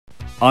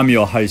I'm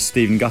your host,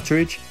 Stephen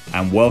Gutteridge,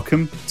 and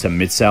welcome to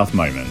Mid-South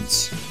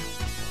Moments.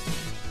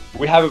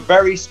 We have a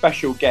very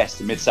special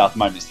guest in Mid-South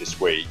Moments this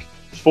week,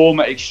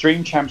 former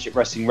Extreme Championship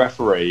Wrestling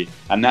referee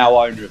and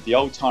now owner of the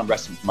Old Time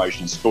Wrestling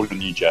promotion in Spalding,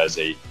 New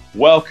Jersey.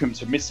 Welcome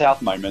to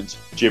Mid-South Moments,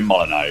 Jim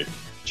Molyneux.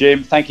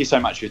 Jim, thank you so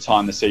much for your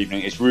time this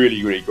evening. It's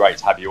really, really great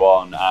to have you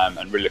on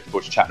and really looking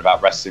forward to chatting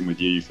about wrestling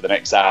with you for the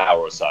next hour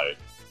or so.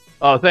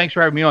 Oh, thanks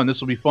for having me on. This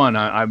will be fun.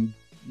 I'm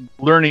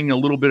learning a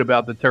little bit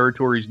about the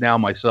territories now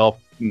myself,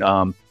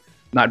 not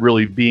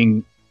really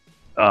being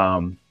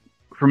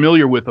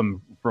familiar with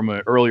them from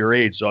an earlier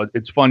age, so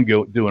it's fun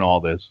doing all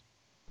this.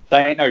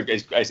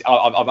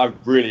 I've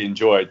really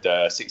enjoyed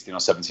the 16 or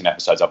 17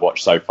 episodes I've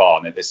watched so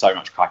far, and there's so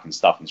much cracking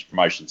stuff in this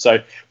promotion. So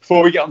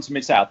before we get on to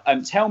Mid-South,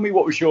 tell me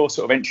what was your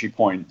sort of entry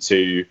point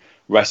to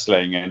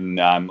wrestling? And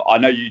I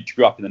know you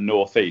grew up in the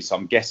Northeast, so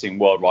I'm guessing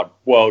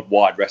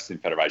Worldwide Wrestling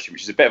Federation,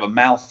 which is a bit of a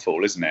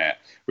mouthful, isn't it?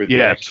 With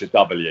the extra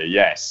W,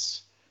 yes.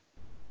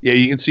 Yeah,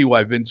 you can see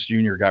why Vince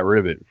Jr. got rid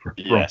of it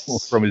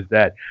from his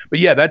dad. But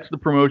yeah, that's the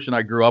promotion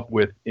I grew up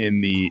with in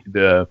the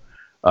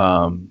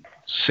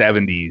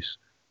 70s.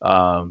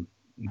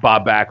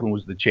 Bob Backlund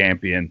was the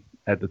champion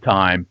at the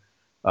time,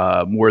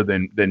 more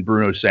than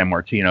Bruno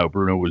Sammartino.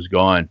 Bruno was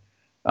gone,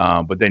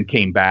 but then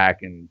came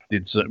back and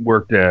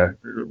worked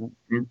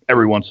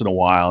every once in a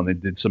while, and then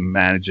did some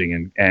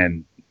managing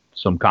and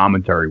some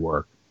commentary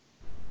work.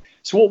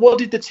 So what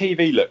did the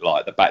TV look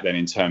like back then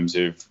in terms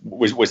of,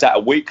 was that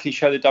a weekly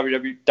show that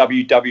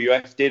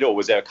WWF did, or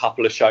was there a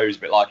couple of shows a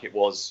bit like it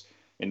was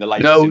in the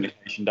latest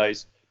syndication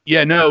days?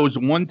 Yeah, no, it was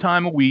one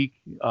time a week.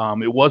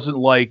 It wasn't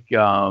like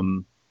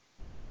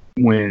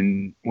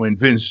when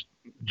Vince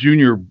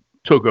Jr.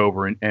 took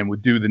over and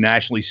would do the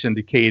nationally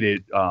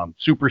syndicated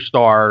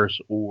Superstars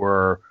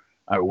or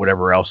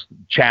whatever else,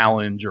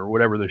 Challenge or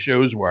whatever the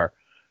shows were.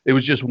 It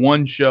was just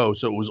one show,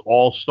 so it was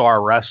All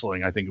Star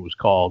Wrestling, I think it was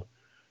called.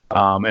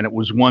 And it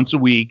was once a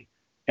week,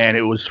 and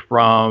it was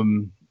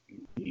from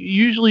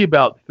usually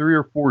about 3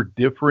 or 4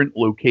 different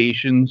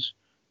locations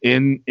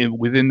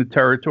within the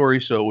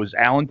territory. So it was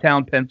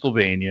Allentown,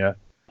 Pennsylvania.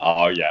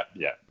 Oh, yeah.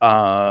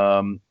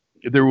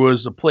 There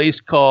was a place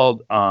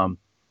called there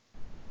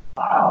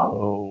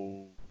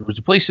was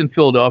a place in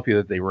Philadelphia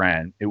that they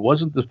ran. It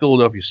wasn't the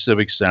Philadelphia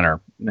Civic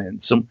Center,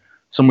 and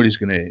somebody's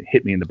going to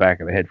hit me in the back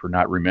of the head for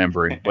not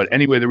remembering. But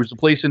anyway, there was a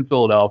place in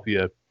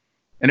Philadelphia,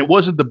 and it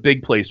wasn't the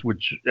big place,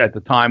 which at the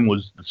time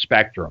was the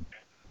Spectrum.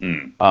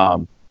 And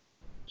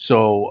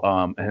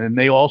then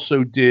they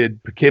also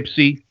did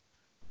Poughkeepsie,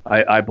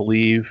 I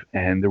believe,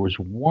 and there was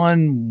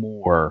one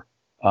more,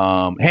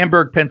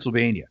 Hamburg,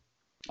 Pennsylvania.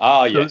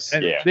 Oh, yes,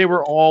 yeah. They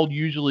were all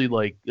usually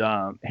like,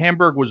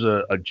 Hamburg was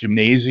a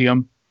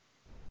gymnasium.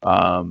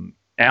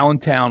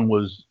 Allentown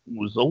was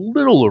a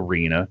little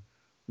arena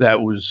it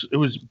was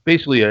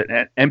basically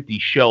an empty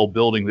shell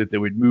building that they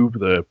would move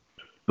the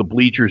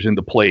bleachers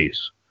into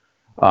place.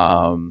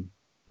 And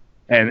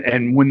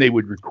when they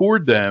would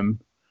record them,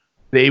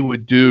 they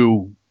would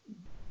do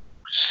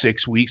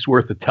 6 weeks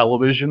worth of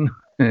television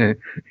in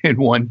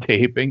one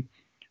taping.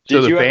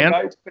 Did you ever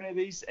go to any of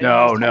these?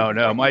 No.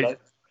 My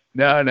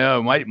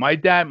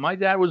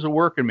dad was a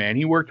working man.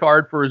 He worked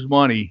hard for his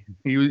money.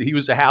 He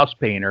was a house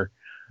painter.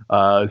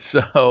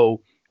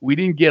 So we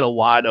didn't get a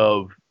lot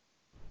of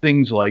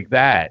things like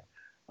that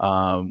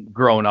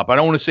growing up. I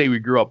don't want to say we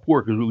grew up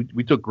poor, because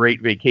we took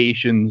great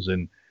vacations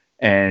and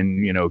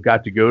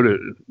got to go to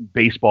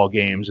baseball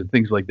games and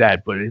things like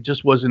that, but it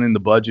just wasn't in the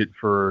budget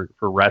for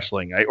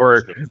wrestling.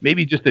 Or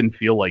maybe just didn't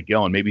feel like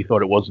going. Maybe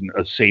thought it wasn't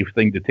a safe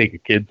thing to take a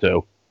kid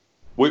to.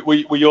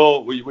 Was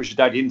your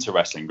dad into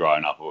wrestling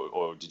growing up,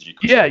 or did you?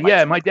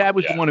 Yeah. My dad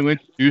was the one who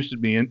introduced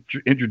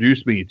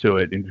me to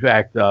it. In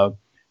fact, it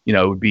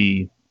would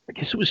be, I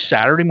guess it was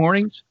Saturday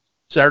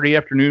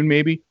afternoon,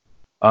 maybe.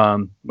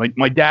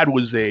 My dad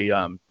was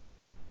on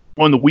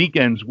the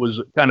weekends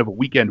was kind of a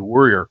weekend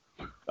warrior.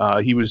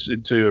 He was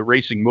into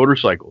racing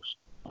motorcycles.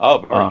 Oh,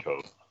 very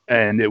cool.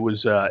 And he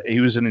was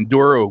an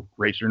enduro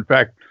racer. In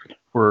fact,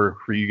 for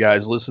you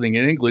guys listening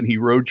in England, he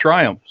rode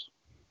Triumphs.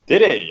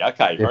 Did he?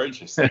 Okay, very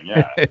interesting.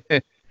 Yeah.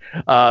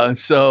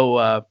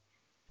 So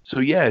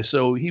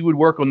he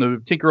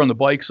would tinker on the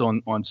bikes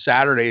on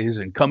Saturdays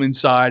and come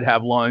inside,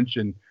 have lunch,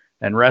 and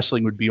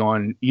wrestling would be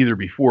on either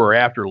before or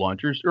after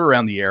lunch or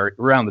around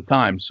the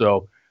time.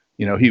 So,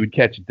 he would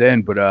catch it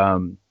then. But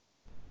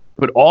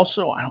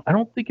also, I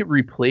don't think it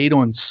replayed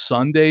on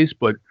Sundays,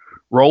 but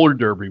roller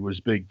derby was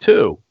big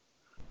too.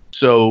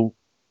 So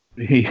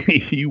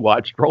he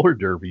watched roller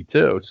derby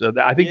too. So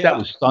I think that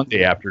was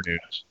Sunday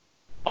afternoons.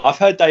 I've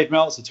heard Dave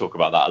Meltzer talk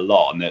about that a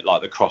lot, and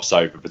the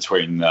crossover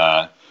between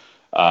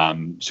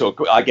sort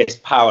of, I guess,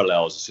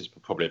 parallels is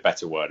probably a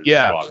better word to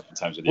describe it in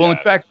terms of. In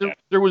fact,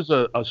 there was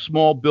a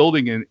small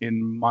building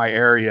in my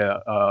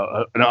area,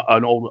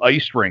 an old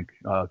ice rink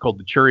called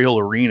the Cherry Hill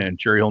Arena in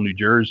Cherry Hill, New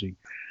Jersey,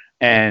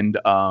 and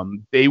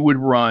they would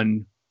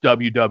run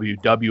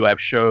WWF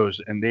shows,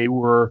 and they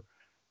were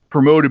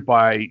promoted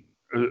by,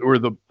 or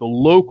the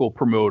local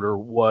promoter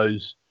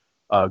was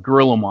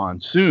Gorilla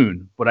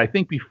Monsoon, but I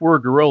think before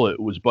Gorilla it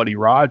was Buddy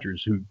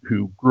Rogers, who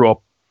grew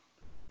up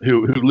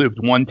who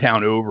lived one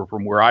town over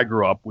from where I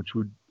grew up, which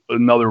would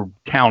another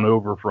town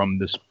over from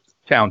this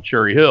town,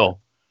 Cherry Hill.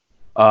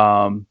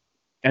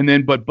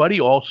 But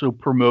Buddy also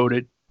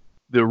promoted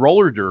the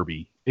roller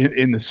derby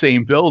in the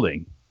same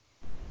building.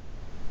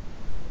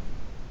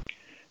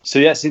 So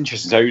that's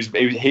interesting. So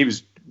he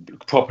was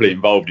properly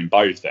involved in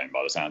both then,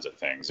 by the sounds of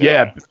things.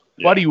 Yeah.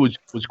 Buddy was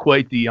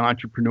quite the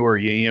entrepreneur.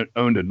 He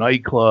owned a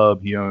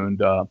nightclub. He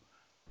owned a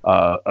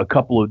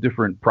couple of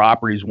different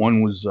properties.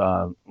 One was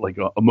like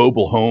a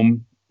mobile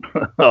home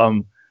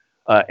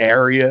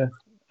area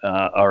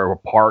or a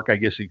park, I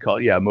guess you'd call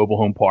it. Yeah, a mobile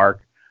home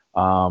park.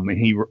 And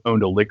he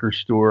owned a liquor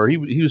store.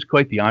 He was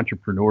quite the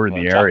entrepreneur in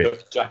the area.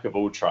 Jack of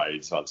all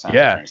trades, by the sounds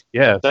of things.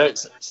 Yeah. So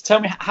tell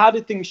me, how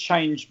did things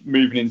change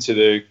moving into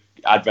the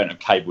advent of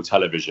cable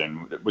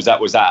television? Was that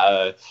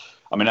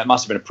that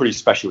must have been a pretty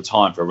special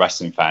time for a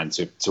wrestling fan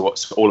to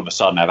all of a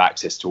sudden have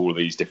access to all of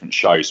these different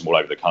shows from all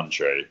over the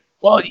country.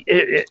 Well,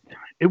 it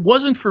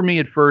wasn't for me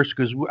at first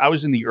because I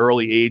was in the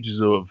early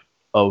ages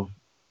of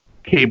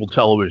cable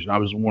television.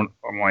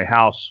 My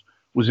house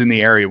was in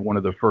the area of one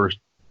of the first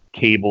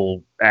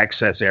cable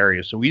access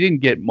areas, so we didn't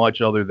get much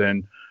other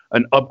than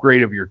an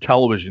upgrade of your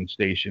television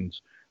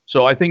stations.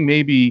 So I think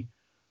maybe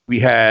we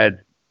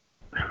had,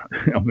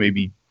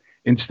 maybe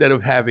instead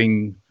of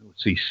having,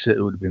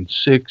 it would have been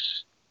seven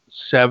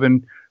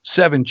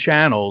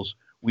channels,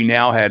 we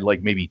now had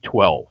like maybe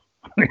 12.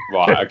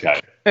 Right. Okay.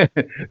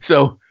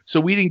 So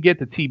we didn't get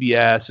the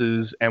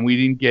TBSs and we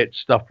didn't get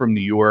stuff from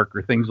New York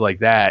or things like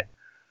that.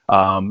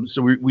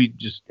 So we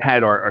just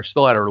had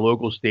still had our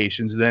local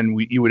stations. Then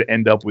you would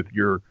end up with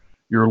your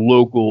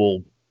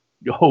local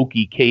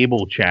hokey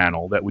cable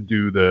channel that would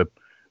do the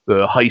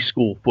high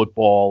school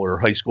football or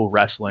high school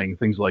wrestling,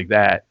 things like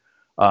that.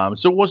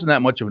 So it wasn't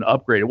that much of an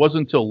upgrade. It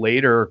wasn't until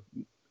later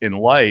in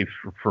life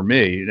for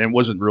me, and it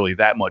wasn't really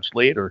that much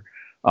later.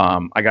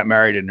 I got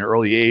married at an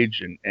early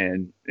age,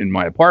 and in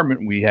my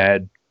apartment we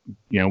had,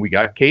 we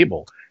got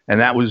cable, and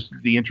that was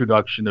the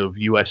introduction of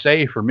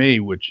USA for me,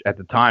 which at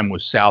the time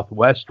was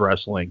Southwest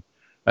Wrestling,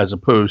 as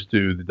opposed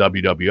to the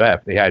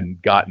WWF. They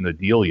hadn't gotten the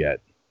deal yet.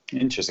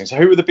 Interesting. So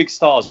who were the big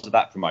stars of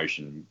that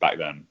promotion back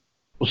then?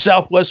 Well,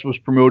 Southwest was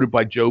promoted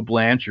by Joe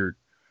Blanchard.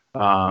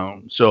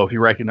 So if you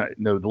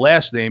know the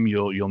last name,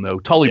 you'll know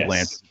Tully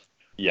Blanchard.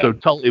 Yeah.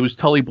 So it was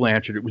Tully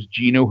Blanchard. It was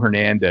Gino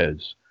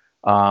Hernandez.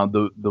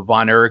 The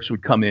Von Erichs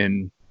would come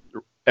in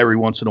every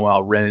once in a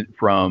while, rent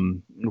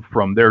from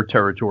their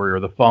territory, or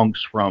the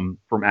Funks from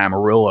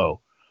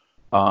Amarillo,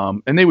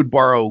 and they would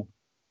borrow.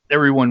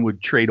 Everyone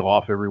would trade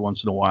off every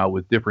once in a while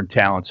with different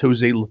talents.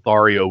 Jose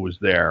Lothario was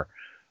there.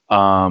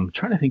 I'm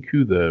trying to think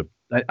who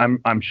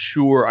I'm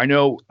sure I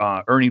know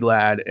Ernie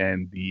Ladd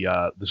and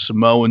the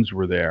Samoans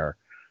were there.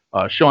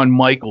 Shawn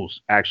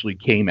Michaels actually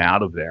came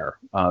out of there.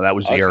 That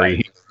was the area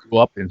he grew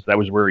up in. So that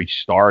was where he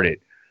started.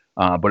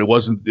 But it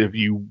wasn't, if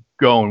you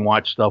go and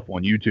watch stuff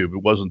on YouTube,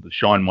 it wasn't the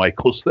Shawn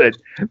Michaels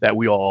that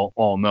we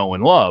all know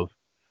and love,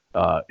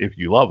 if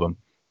you love him.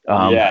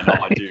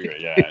 I do.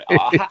 Yeah.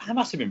 I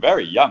must have been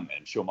very young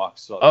then, Shawn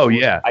Michaels.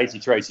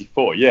 83,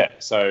 84. Yeah.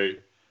 So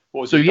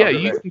what was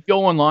you can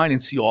go online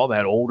and see all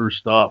that older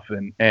stuff.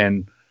 And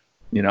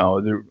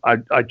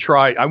I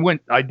tried.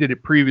 I did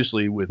it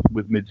previously with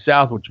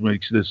Mid-South, which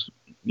makes this,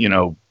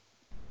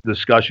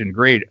 discussion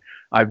great.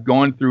 I've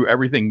gone through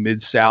everything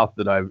Mid-South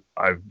that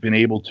I've been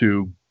able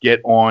to get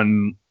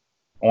online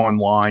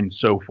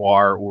so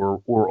far,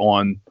 or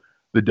on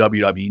the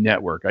WWE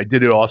Network. I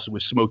did it also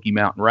with Smoky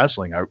Mountain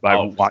Wrestling. I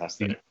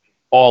watched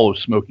all of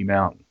Smoky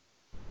Mountain.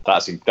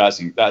 That's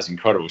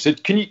incredible. So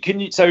can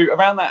you so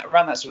around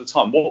that sort of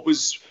time, what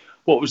was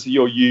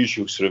your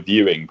usual sort of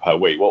viewing per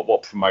week?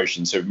 What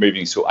promotions? So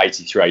moving to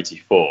 83,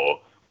 84,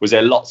 was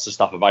there lots of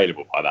stuff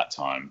available by that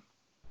time?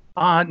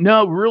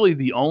 No, really.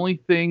 The only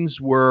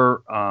things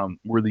were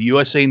the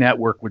USA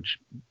Network,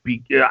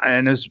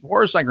 and as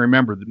far as I can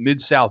remember, the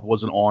Mid-South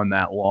wasn't on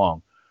that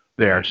long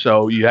there.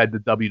 So you had the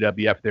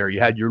WWF there. You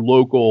had your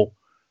local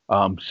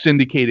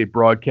syndicated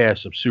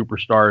broadcasts of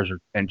Superstars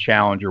and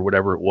Challenge or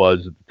whatever it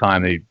was at the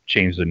time. They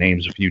changed the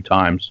names a few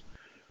times.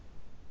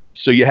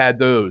 So you had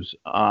those.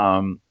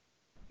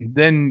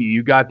 Then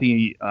you got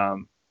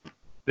then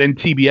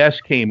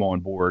TBS came on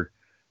board,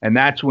 and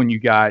that's when you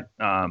got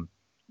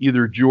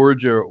either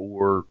Georgia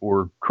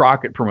or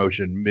Crockett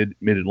Promotion,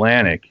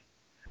 Mid-Atlantic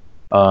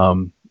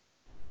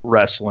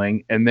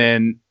Wrestling, and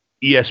then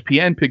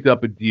ESPN picked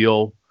up a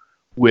deal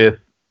with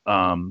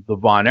the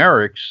Von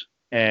Erichs,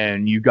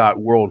 and you got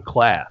World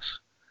Class.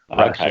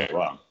 Okay,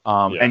 wow.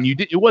 And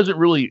it wasn't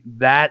really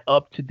that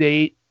up to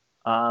date.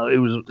 It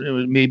was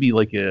maybe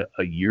like a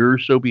year or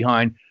so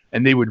behind,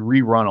 and they would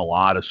rerun a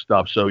lot of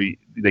stuff so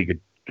they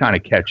could kind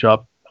of catch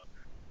up.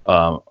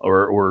 I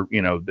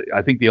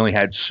think they only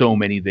had so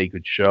many they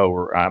could show,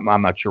 or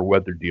I'm not sure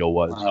what their deal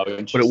was,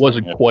 but it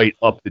wasn't quite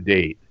up to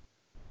date.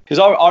 Because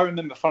I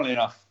remember, funnily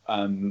enough,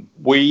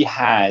 we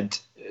had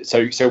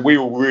so we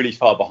were really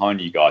far behind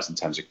you guys in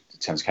terms of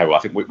cable. I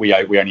think we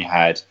only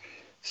had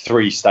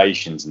 3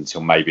 stations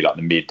until maybe like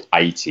the mid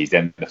 80s.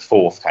 Then the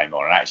 4th came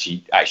on, and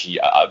actually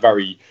a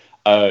very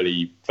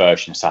early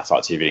version of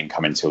satellite TV didn't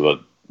come until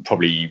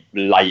probably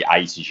late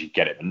 80s you'd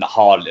get it, and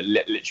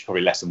literally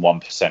probably less than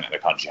 1% of the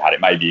country had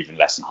it, maybe even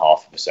less than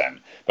 0.5%.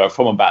 But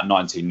from about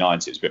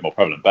 1990 it was a bit more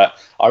prevalent. But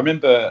I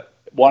remember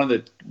one of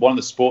the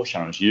sports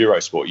channels,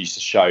 Eurosport, used to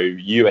show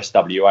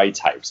USWA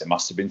tapes. It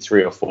must have been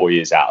 3 or 4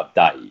 years out of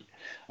date,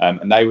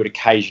 and they would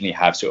occasionally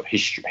have sort of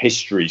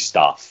history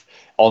stuff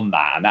on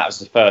that, and that was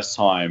the first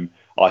time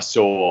I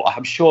saw.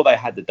 I'm sure they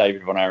had the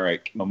David Von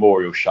Erich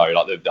Memorial Show,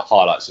 like the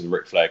highlights of the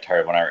Ric Flair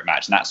Kerry Von Erich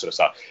match and that sort of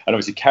stuff. And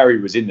obviously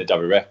Kerry was in the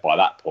WWF by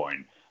that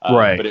point,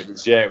 right? But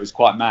it was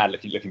quite mad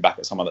looking back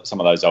at some of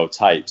those old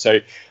tapes.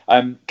 So,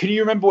 can you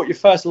remember what your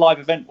first live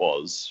event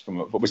was?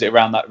 Was it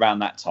around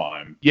that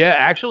time? Yeah,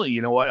 actually,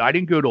 you know what? I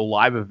didn't go to a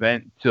live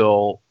event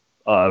till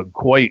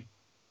quite,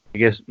 I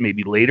guess,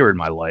 maybe later in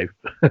my life.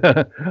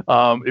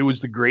 It was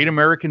the Great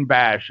American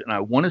Bash, and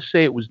I want to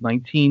say it was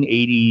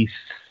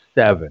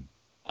 1987.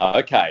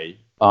 Okay.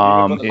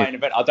 The main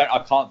event?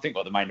 I can't think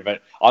what the main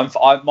event.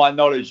 My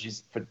knowledge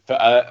is for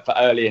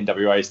early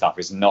NWA stuff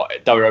is not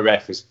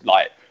WWF is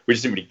like we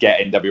just didn't really get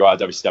NWA or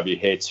WCW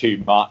here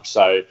too much.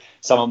 So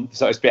it's a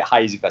bit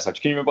hazy for that stuff.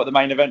 Can you remember what the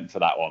main event for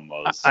that one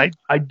was? I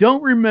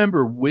don't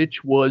remember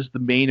which was the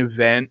main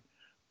event,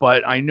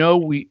 but I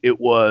know it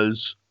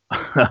was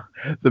the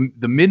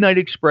Midnight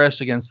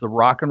Express against the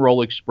Rock and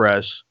Roll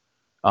Express,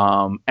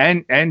 and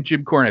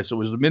Jim Cornette. So it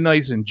was the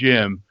Midnights and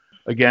Jim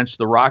against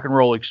the Rock and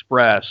Roll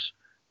Express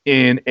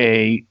in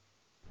a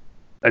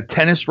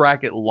tennis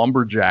racket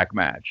lumberjack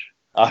match.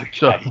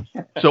 Okay.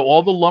 So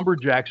all the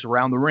lumberjacks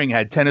around the ring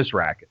had tennis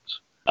rackets.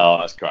 Oh,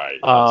 that's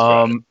great.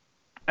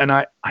 And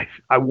I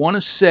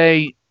want to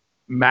say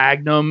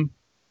Magnum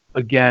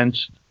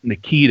against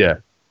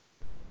Nikita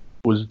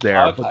was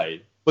there.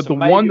 Okay. But so the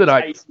one that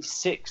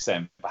 86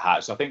 then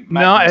perhaps. I think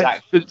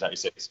Magnum was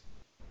 86.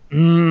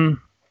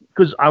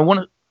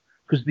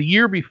 Because the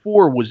year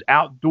before was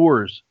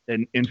outdoors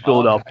in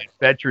Philadelphia,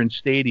 Veterans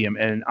Stadium,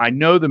 and I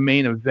know the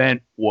main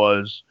event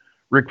was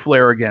Ric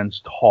Flair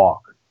against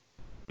Hawk,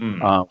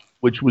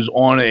 which was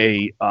on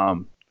a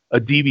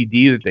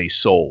DVD that they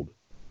sold.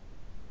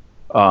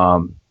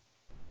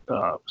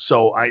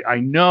 So I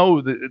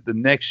know that the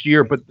next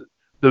year, but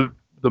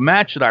the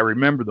match that I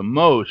remember the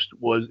most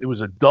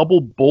was a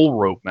double bull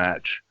rope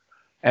match,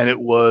 and it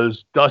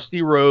was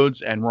Dusty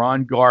Rhodes and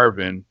Ron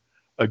Garvin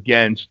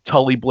against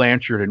Tully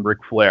Blanchard and Ric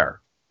Flair.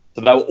 So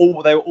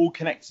they were all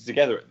connected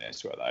together in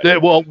this, were they?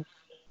 Well,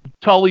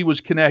 Tully was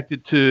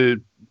connected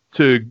to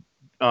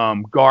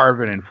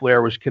Garvin, and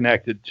Flair was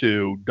connected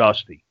to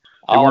Dusty.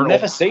 I've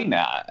never seen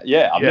that.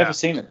 Yeah, I've never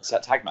seen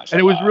that tag match. And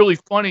it was really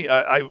funny.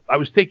 I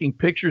was taking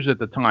pictures at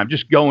the time,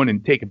 just going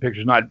and taking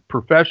pictures, not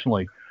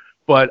professionally,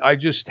 but I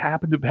just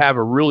happened to have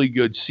a really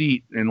good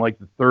seat in like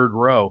the third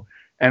row.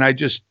 And I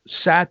just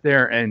sat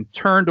there and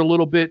turned a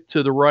little bit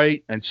to the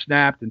right and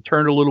snapped, and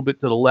turned a little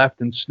bit to the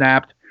left and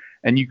snapped.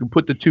 And you can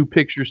put the two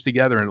pictures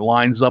together and it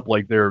lines up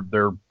like they're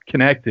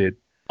connected.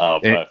 Oh,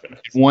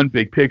 perfect. It's one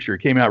big picture.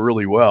 It came out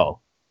really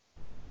well.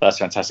 That's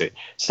fantastic.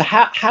 So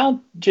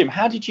how Jim,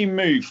 how did you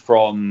move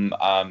from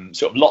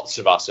sort of lots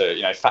of us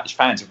are,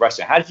 fans of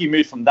wrestling, how did you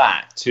move from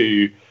that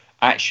to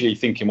actually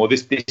thinking, well,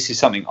 this is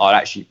something I'd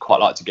actually quite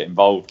like to get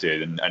involved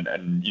in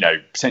and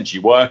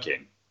potentially work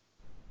in?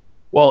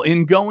 Well,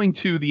 in going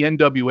to the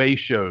NWA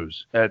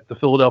shows at the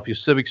Philadelphia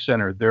Civic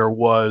Center, there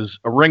was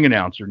a ring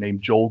announcer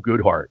named Joel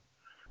Goodhart.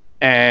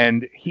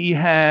 And he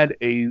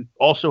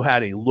also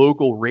had a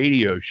local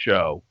radio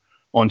show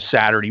on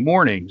Saturday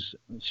mornings.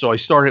 So I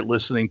started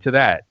listening to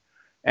that.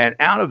 And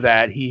out of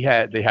that,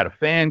 they had a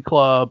fan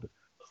club,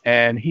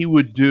 and he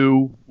would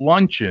do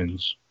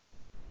luncheons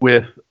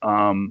with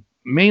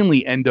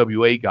mainly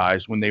NWA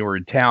guys when they were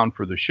in town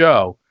for the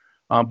show,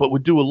 but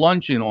would do a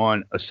luncheon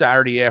on a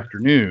Saturday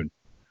afternoon.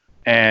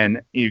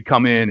 And you'd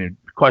come in and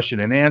question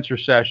and answer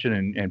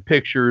session and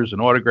pictures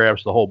and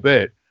autographs, the whole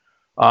bit.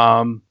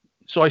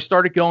 So I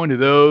started going to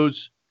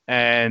those,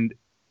 and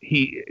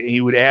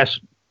he would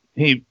ask,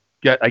 I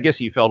guess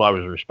he felt I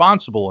was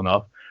responsible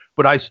enough,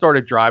 but I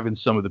started driving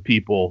some of the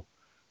people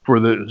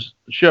for the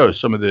shows,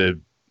 some of the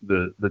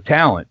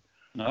talent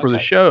for the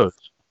shows.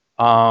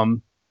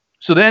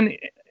 So then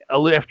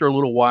after a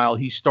little while,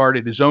 he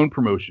started his own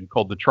promotion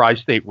called the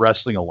Tri-State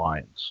Wrestling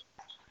Alliance.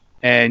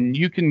 And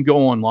you can go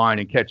online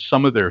and catch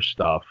some of their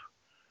stuff.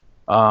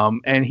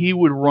 And he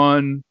would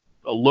run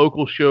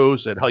local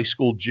shows at high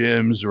school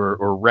gyms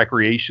or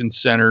recreation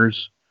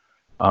centers.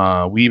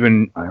 I'm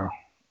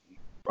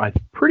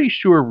pretty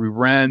sure we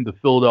ran the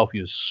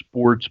Philadelphia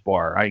Sports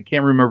Bar. I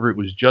can't remember if it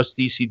was just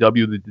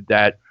DCW that did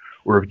that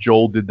or if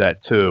Joel did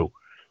that too.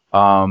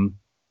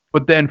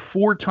 But then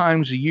 4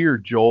 times a year,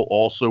 Joel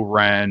also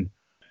ran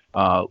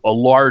a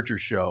larger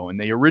show. And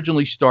they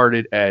originally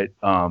started at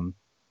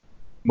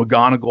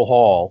McGonigal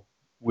Hall,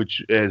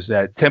 which is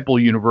at Temple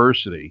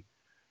University.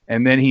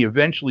 And then he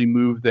eventually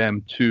moved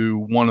them to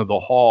one of the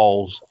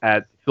halls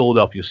at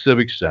Philadelphia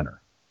Civic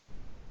Center.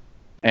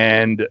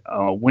 And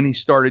when he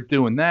started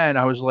doing that,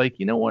 I was like,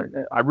 you know what?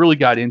 I really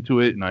got into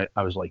it, and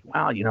I was like,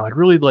 wow, I'd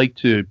really like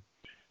to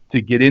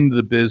get into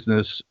the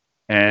business,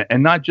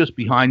 and not just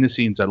behind the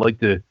scenes. I'd like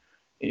to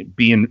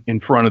be in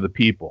front of the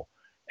people.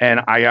 And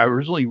I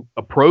originally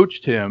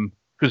approached him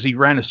because he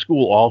ran a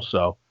school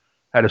also,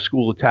 had a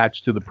school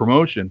attached to the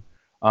promotion.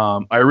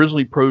 I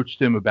originally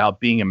approached him about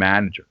being a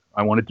manager.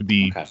 I wanted to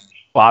be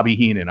Bobby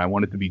Heenan. I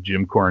wanted to be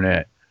Jim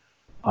Cornette.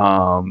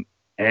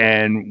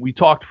 And we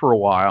talked for a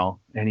while,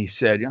 and he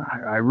said, yeah,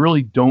 I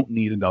really don't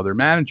need another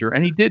manager.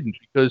 And he didn't,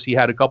 because he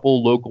had a couple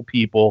of local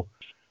people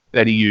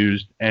that he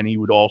used, and he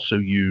would also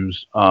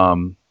use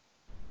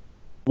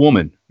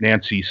woman,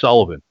 Nancy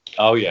Sullivan.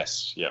 Oh,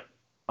 yes. Yeah.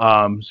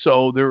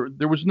 So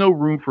there was no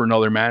room for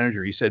another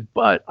manager. He said,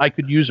 but I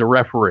could use a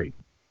referee.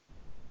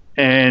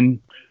 And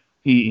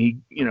he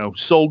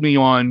sold me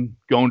on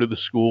going to the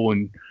school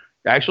and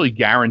actually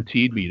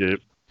guaranteed me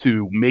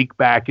to make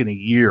back in a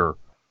year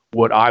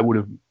what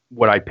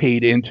I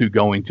paid into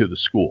going to the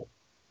school.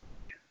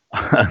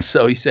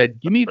 So he said,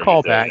 give me a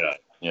call back.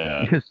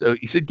 Yeah. So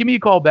he said, give me a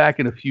call back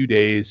in a few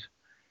days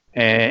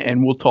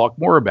and we'll talk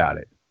more about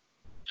it.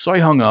 So I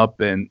hung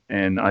up and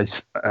I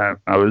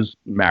was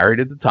married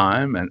at the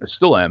time and I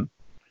still am.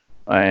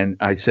 And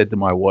I said to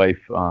my wife,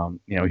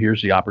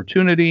 here's the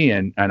opportunity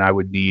and I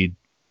would need,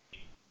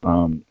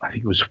 I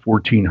think it was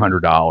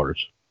 $1,400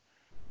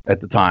 at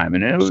the time.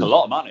 And it was a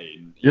lot of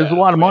money. It was a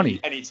lot of money.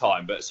 Any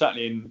time, but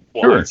certainly in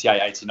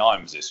 88,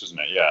 89 was this,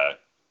 wasn't it? Yeah.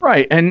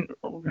 Right. And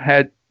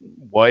had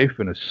wife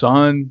and a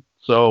son.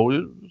 So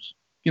it was,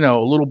 a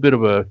little bit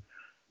of a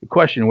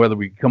question whether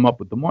we could come up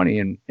with the money.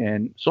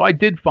 And so I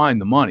did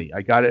find the money.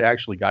 I got it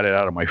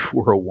out of my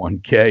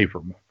 401k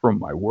from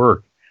my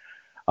work.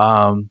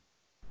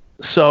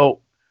 So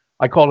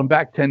I called him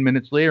back 10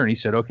 minutes later and he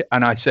said, okay.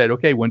 And I said,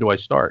 okay, when do I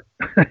start?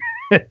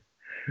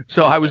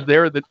 So I was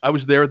there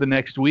the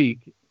next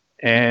week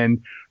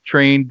and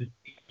trained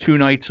 2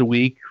 nights a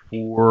week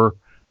for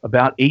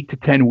about 8 to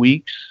 10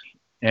 weeks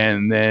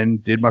and then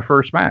did my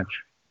first match.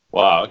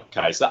 Wow.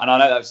 Okay. So, and I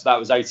know that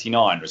was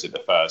 89. Was it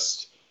the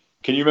first?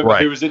 Can you remember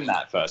who was in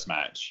that first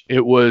match?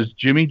 It was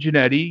Jimmy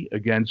Jannetty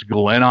against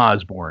Glenn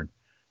Osborne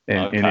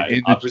in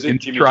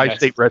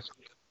Tri-State Wrestling.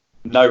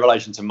 No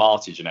relation to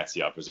Marty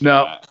Jannetty, I presume.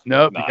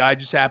 No. The guy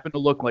just happened to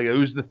look like it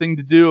was the thing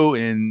to do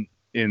in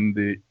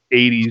the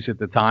 80s at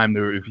the time.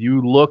 If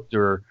you looked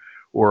or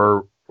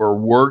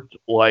worked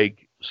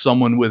like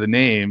someone with a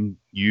name,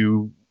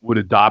 you would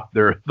adopt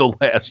the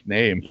last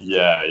name.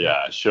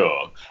 Yeah,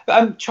 sure.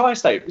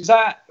 Tri-State,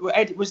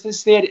 was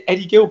this the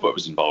Eddie Gilbert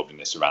was involved in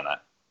this around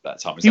that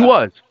time? He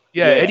was.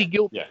 Yeah, Eddie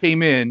Gilbert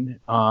came in.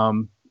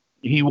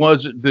 He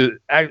was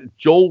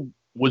Joel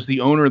was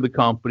the owner of the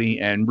company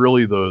and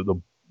really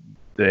the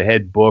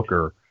head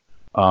booker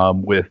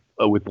with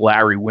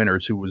Larry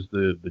Winters, who was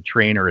the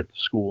trainer at the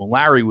school. And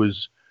Larry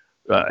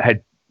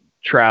had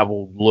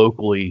traveled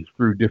locally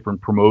through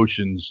different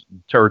promotions,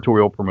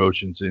 territorial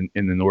promotions in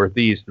the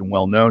Northeast and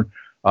well known.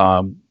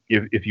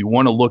 If you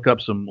want to look up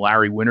some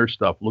Larry Winters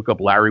stuff, look up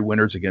Larry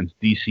Winters against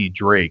DC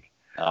Drake.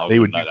 They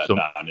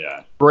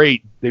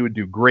would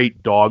do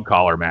great dog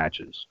collar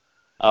matches.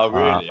 Oh,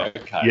 really?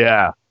 Okay.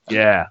 Yeah.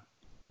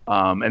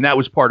 And that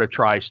was part of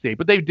Tri-State,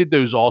 but they did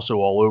those also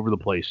all over the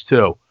place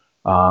too.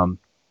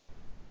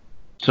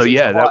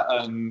 Tri-State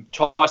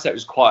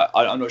was quite.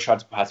 I'm not sure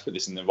how to put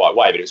this in the right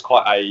way, but it was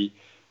quite a.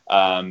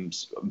 I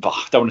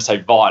don't want to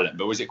say violent,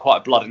 but was it quite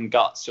a blood and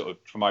guts sort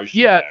of promotion?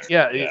 Yeah.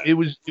 It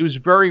was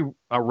very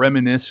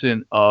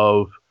reminiscent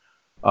of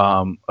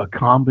a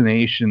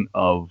combination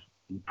of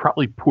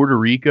probably Puerto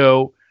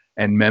Rico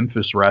and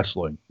Memphis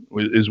wrestling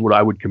is what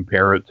I would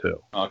compare it to.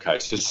 Okay,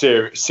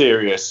 so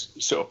serious,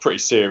 sort of pretty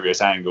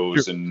serious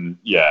angles, Sure. And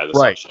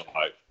right.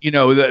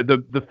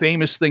 The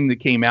famous thing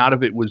that came out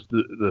of it was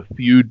the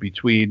feud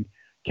between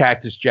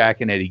Cactus Jack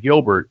and Eddie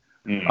Gilbert.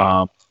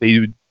 They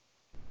would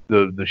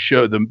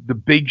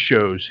the big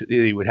shows,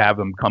 they would have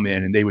them come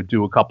in and they would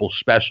do a couple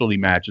specialty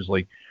matches.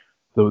 Like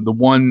the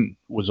one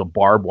was a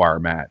barbed wire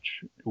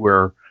match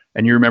where.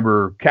 And you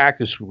remember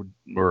Cactus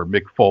or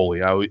Mick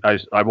Foley?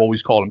 I've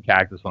always called him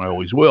Cactus, and I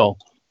always will.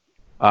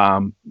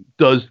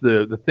 Does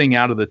the thing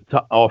out of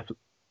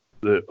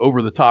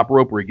over the top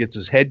rope where he gets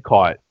his head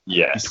caught?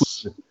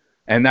 Yes.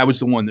 And that was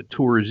the one that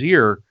tore his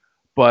ear.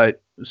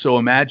 But so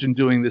imagine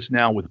doing this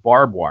now with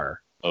barbed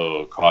wire.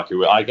 Oh, crikey!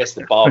 Well, I guess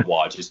the barbed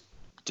wire just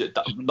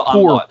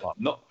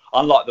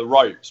unlike the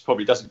ropes,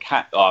 probably doesn't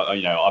catch. I've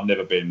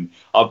been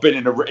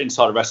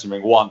inside a wrestling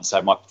ring once. I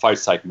had my photo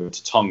taken with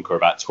Tatanka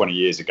about 20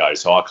 years ago,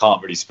 so I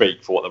can't really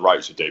speak for what the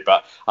ropes would do.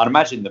 But I'd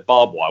imagine the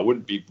barbed wire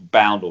wouldn't be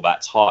bound all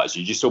that tight, so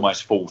you just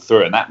almost fall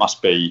through, and that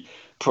must be.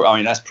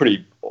 That's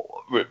pretty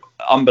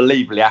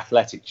unbelievably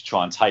athletic to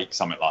try and take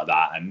something like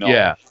that and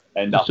not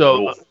end up in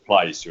an awful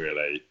place,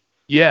 really.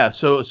 Yeah.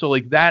 So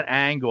like that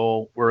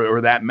angle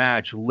or that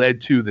match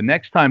led to the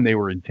next time they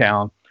were in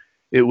town.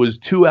 It was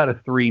 2 out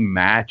of 3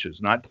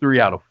 matches, not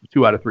 2 out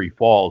of 3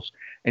 falls,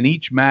 and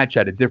each match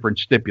had a different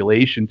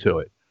stipulation to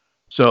it.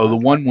 So the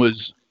one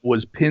was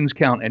pins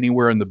count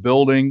anywhere in the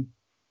building.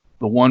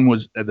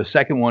 The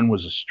second one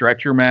was a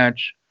stretcher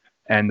match,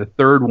 and the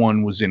third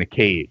one was in a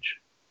cage.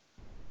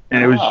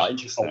 And it was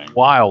just a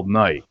wild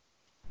night.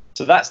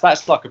 So that's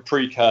like a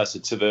precursor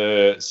to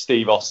the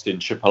Steve Austin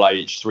Triple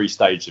H 3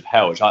 Stages of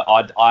Hell, which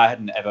I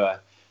hadn't ever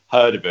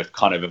heard of a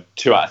kind of a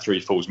 2 out of 3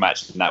 falls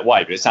match in that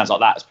way. But it sounds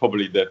like that's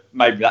probably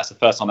maybe that's the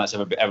first time that's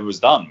ever was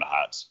done,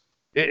 perhaps.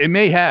 It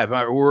may have,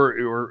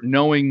 or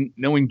knowing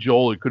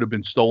Joel, it could have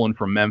been stolen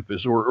from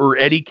Memphis, or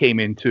Eddie came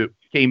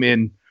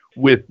in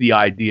with the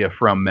idea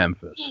from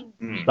Memphis.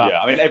 Yeah,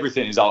 I mean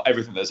everything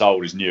that's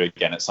old is new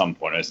again at some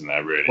point, isn't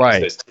there? Really, right?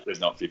 There's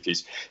not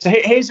 50s. So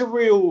here's a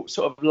real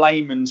sort of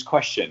layman's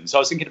question. So I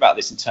was thinking about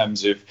this in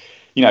terms of,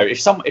 you know, if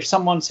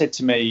someone said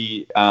to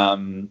me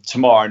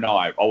tomorrow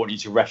night, I want you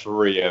to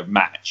referee a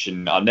match,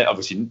 and I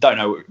obviously don't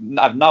know,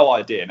 I have no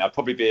idea, and there'll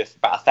probably be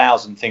about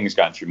 1,000 things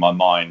going through my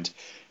mind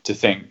to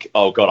think,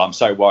 oh God, I'm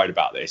so worried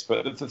about this.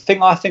 But the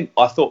thing I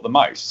thought the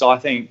most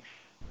is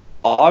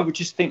I would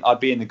just think I'd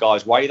be in the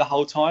guy's way the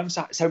whole time.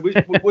 So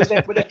were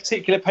there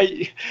particular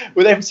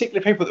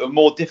people that were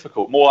more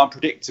difficult, more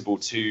unpredictable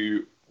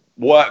to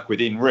work with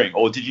in ring,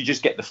 or did you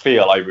just get the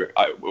feel over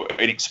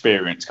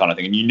inexperience kind of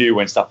thing, and you knew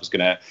when stuff was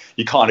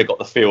you kind of got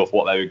the feel of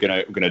what they were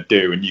gonna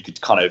do, and you could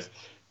kind of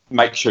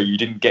make sure you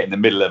didn't get in the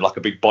middle of like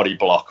a big body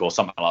block or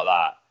something like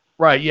that?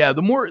 Right. Yeah.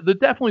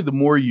 Definitely the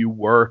more you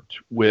worked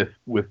with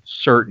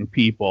certain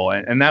people,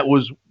 and that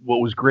was what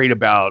was great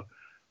about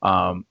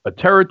a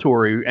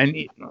territory, and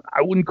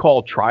I wouldn't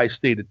call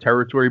Tri-State a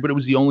territory, but it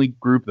was the only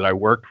group that I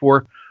worked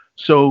for.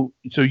 So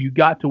you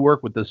got to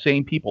work with the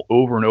same people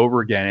over and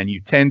over again, and you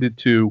tended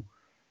to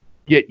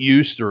get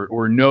used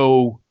or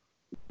know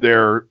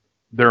their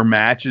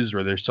matches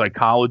or their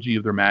psychology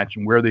of their match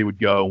and where they would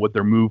go, what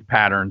their move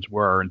patterns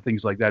were, and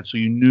things like that. So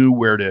you knew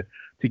where to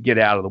get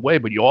out of the way.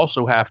 But you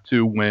also have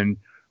to, when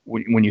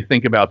you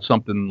think about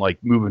something like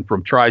moving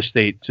from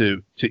Tri-State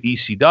to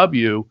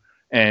ECW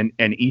and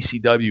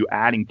ECW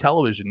adding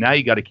television, now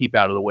you got to keep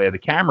out of the way of the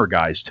camera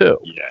guys too.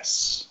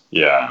 Yes.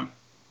 Yeah.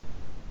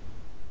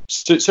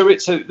 So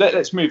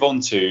let's move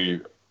on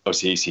to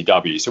obviously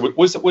ECW. So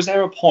was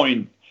there a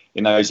point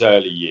in those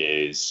early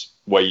years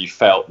where you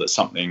felt that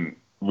something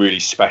really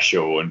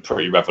special and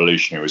pretty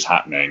revolutionary was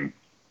happening?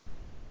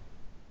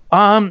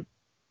 Not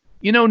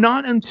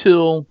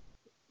until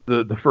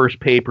the first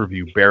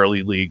pay-per-view,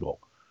 Barely Legal.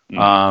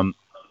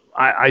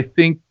 I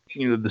think,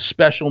 the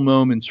special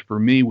moments for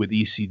me with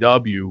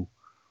ECW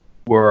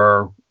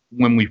were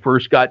when we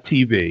first got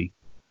TV,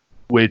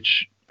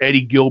 which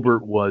Eddie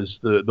Gilbert was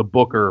the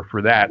booker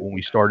for that when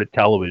we started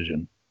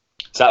television.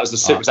 So that was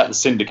the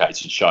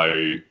syndicated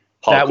show,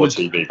 Hardcore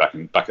TV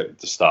back at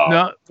the start?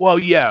 No, well,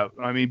 yeah.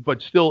 I mean,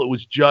 but still, it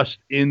was just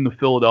in the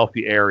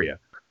Philadelphia area.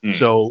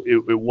 So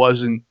it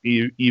wasn't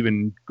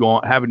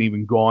haven't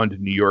even gone to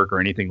New York or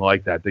anything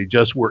like that. They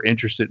just were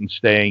interested in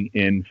staying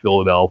in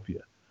Philadelphia.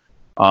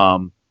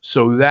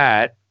 So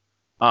that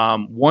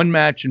one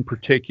match in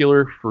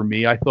particular for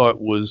me, I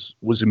thought was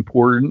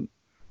important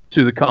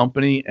to the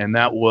company, and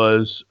that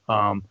was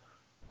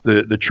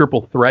the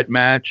triple threat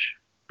match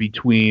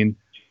between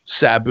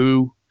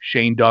Sabu,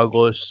 Shane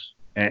Douglas,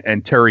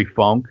 and Terry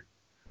Funk.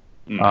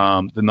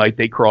 The night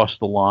they crossed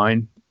the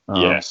line.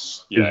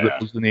 Was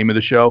the name of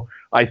the show.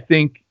 I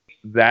think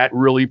that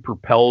really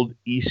propelled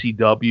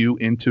ECW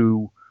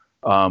into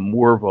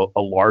more of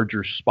a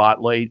larger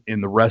spotlight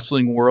in the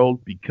wrestling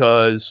world,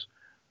 because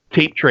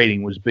tape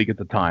trading was big at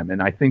the time.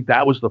 And I think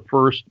that was the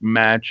first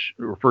match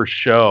or first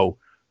show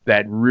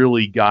that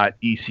really got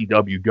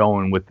ECW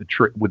going with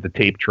the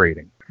tape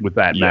trading with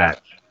that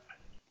match.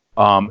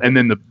 And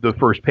then the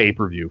first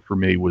pay-per-view for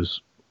me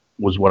was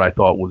what I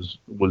thought was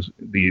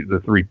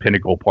the three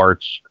pinnacle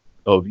parts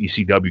of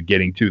ECW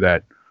getting to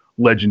that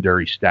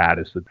legendary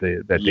status that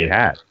they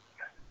had.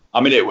 I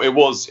mean, it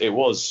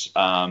was.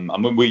 I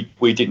mean,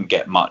 we didn't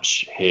get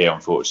much here,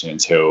 unfortunately,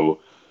 until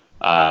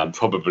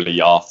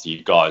probably after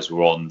you guys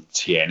were on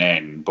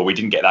TNN, but we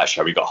didn't get that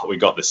show. We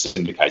got the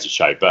syndicated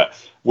show, but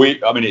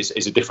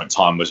it's a different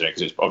time, wasn't it?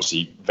 Because it's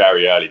obviously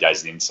very early days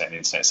of the internet. The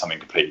internet is something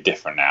completely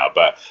different now,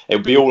 but it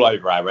would be all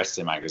over our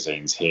wrestling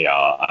magazines here.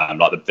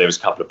 There was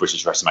a couple of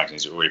British wrestling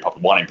magazines that were really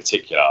popular, one in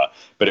particular,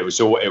 but it was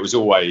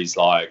always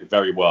like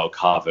very well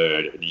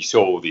covered, and you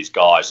saw all these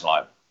guys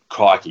like,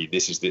 crikey,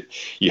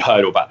 you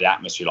heard all about the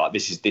atmosphere, like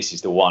this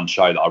is the one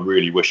show that I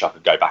really wish I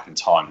could go back in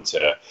time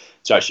to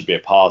actually be a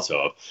part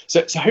of.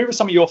 So who are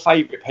some of your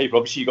favourite people?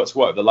 Obviously you got to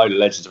work with a load of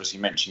legends. Obviously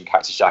you mentioned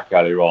Cactus Jack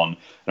earlier on, and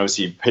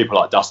obviously people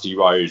like Dusty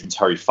Rhodes and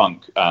Terry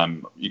Funk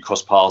you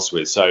crossed paths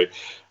with. So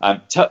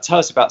tell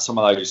us about some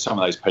of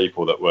those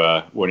people that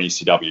were in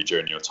ECW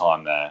during your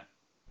time there.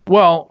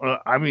 Well,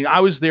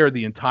 I was there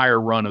the entire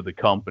run of the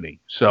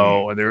company,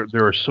 so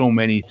there are so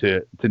many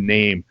to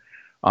name.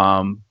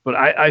 But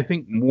I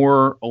think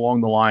more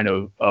along the line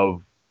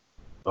of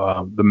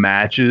the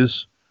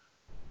matches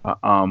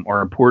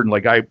are important.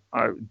 Like I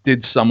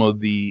did some of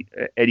the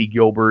Eddie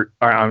Guerrero,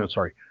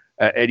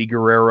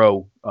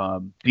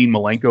 Dean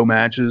Malenko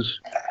matches.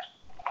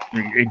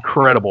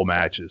 Incredible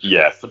matches.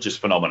 Yeah, just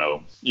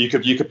phenomenal. You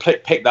could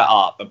pick that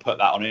up and put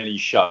that on any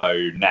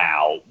show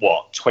now.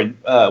 What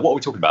are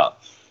we talking about?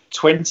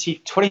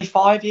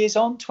 25 years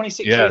on?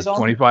 26 years on?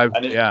 25.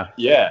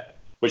 Yeah.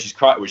 which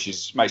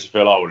is makes you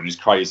feel old and is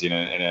crazy in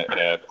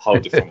a whole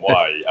different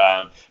way.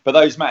 But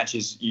those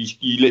matches,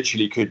 you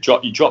literally could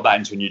drop that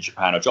into a New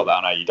Japan or drop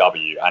that on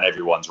AEW, and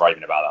everyone's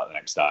raving about that the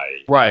next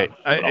day. Right.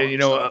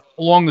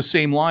 Along the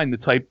same line,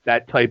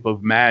 that type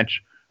of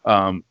match,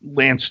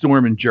 Lance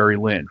Storm and Jerry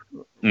Lynn.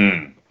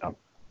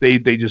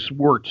 They just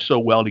worked so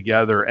well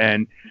together,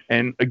 and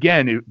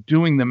again,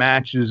 doing the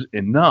matches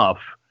enough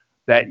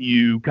that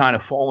you kind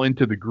of fall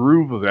into the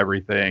groove of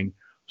everything,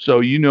 so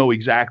you know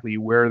exactly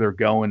where they're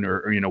going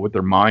or what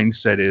their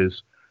mindset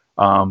is.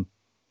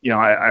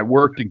 I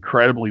worked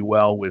incredibly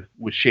well with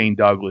Shane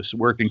Douglas,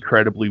 worked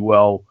incredibly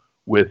well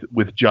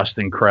with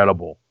Justin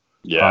Credible.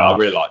 Yeah, I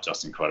really like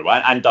Justin Credible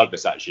and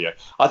Douglas actually.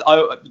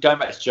 I going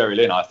back to Jerry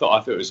Lynn, I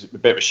thought it was a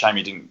bit of a shame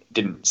he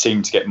didn't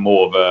seem to get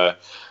more of a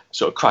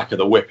sort of crack of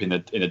the whip in the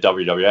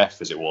WWF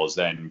as it was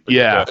then. But,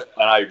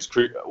 I know he was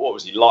what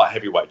was he, light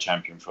heavyweight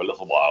champion for a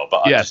little while,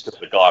 but I just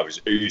thought the guy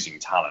was oozing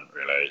talent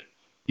really.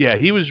 Yeah,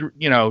 he was.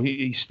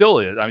 He still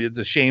is. I mean, it's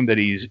a shame that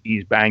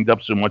he's banged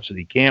up so much that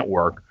he can't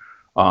work.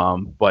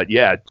 But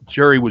yeah,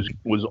 Jerry was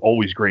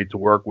always great to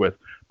work with.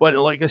 But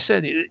like I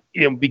said,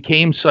 it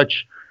became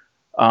such.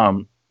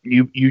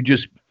 You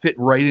just fit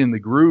right in the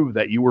groove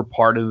that you were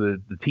part of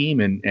the team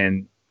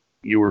and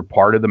you were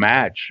part of the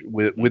match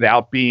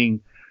without being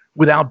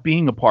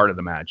a part of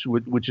the match,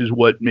 which is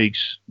what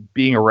makes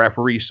being a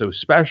referee so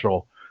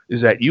special,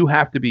 is that you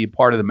have to be a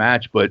part of the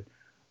match, but,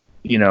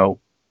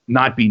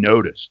 not be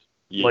noticed.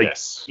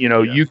 Yes.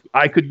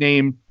 I could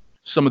name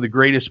some of the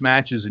greatest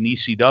matches in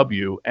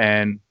ECW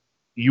and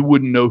you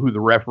wouldn't know who the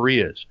referee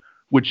is,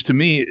 which to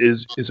me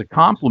is a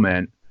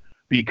compliment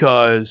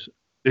because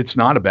it's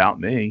not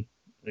about me.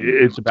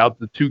 It's about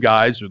the two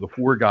guys or the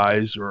four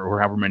guys or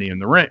however many in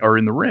the ring are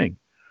in the ring.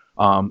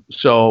 I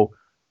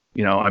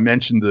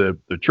mentioned the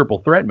triple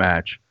threat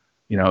match.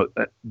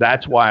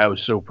 That's why I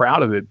was so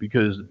proud of it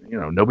because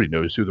nobody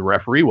knows who the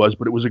referee was,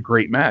 but it was a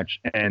great match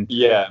and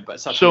but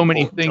so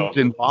many things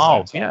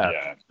involved.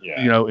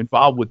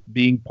 Involved with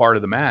being part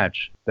of the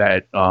match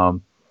that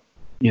those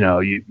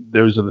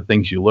are the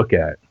things you look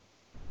at.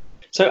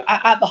 So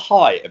at the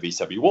height of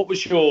ECW, what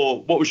was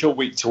your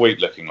week to week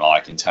looking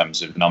like in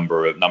terms of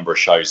number of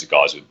shows the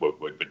guys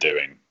were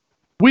doing?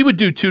 We would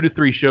do 2 to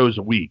 3 shows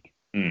a week.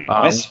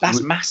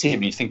 That's massive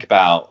when you think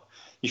about.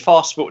 You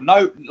fast forward,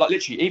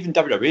 literally, even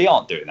WWE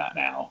aren't doing that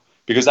now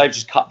because they've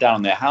just cut down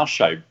on their house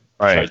shows.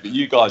 But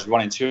you guys were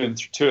running 2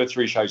 or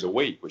 3 shows a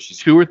week, which is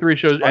 2 or 3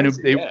 shows,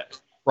 crazy, and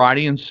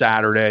Friday and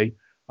Saturday.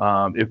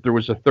 If there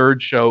was a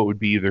third show, it would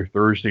be either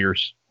Thursday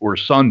or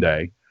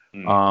Sunday.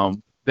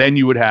 Then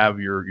you would have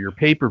your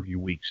pay-per-view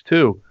weeks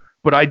too.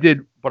 But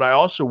I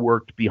also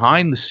worked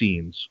behind the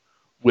scenes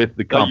with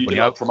the company.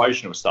 You did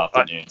promotional stuff,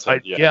 didn't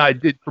you? I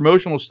did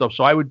promotional stuff.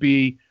 So I would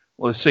be,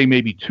 let's say,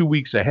 maybe 2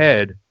 weeks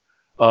ahead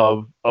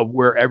of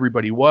where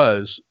everybody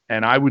was,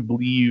 and I would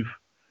leave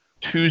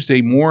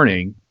Tuesday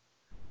morning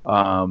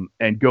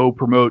and go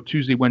promote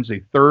Tuesday,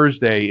 Wednesday,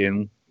 Thursday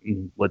in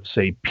let's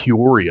say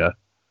Peoria,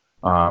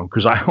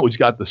 because I always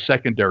got the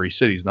secondary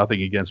cities.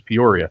 Nothing against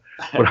Peoria,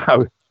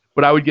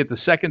 but I would get the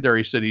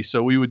secondary cities.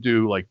 So we would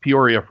do like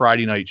Peoria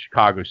Friday night,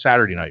 Chicago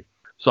Saturday night,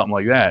 something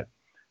like that.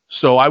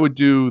 So I would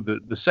do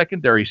the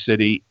secondary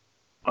city,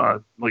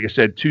 like I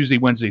said, Tuesday,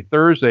 Wednesday,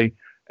 Thursday,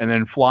 and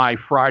then fly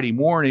Friday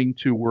morning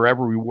to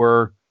wherever we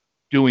were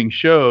doing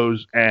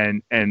shows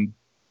and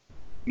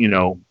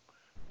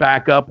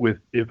back up with,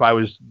 if I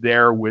was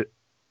there with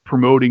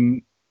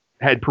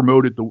had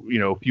promoted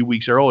a few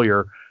weeks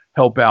earlier,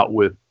 help out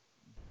with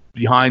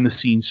behind the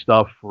scenes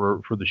stuff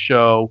for the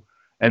show,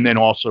 and then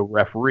also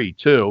referee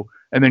too,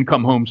 and then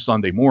come home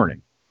Sunday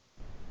morning.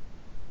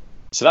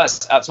 So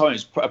that's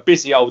a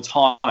busy old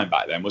time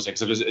back then,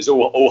 wasn't it? Because it was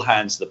all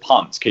hands to the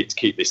pump to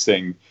keep this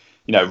thing,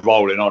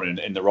 rolling on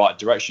in the right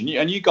direction.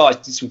 And you guys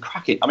did some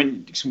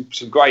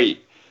some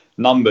great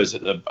numbers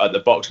at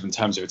the box in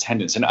terms of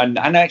attendance. And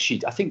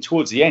actually, I think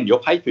towards the end, your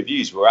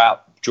pay-per-views were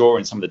out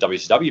drawing some of the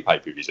WCW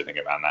pay-per-views, I think,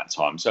 around that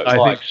time. So I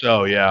think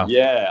so, yeah.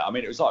 Yeah, I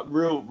mean, it was like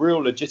real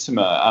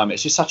legitimate.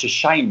 It's just such a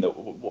shame that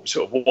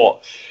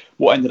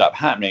what ended up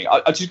happening.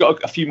 I just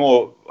got a few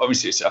more.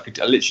 Obviously, I could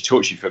literally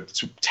talk to you for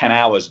 10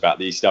 hours about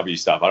the ECW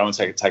stuff. I don't want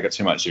to take up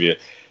too much of your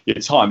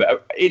time.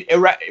 But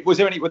were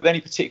there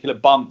any particular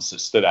bumps that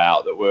stood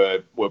out that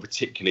were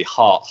particularly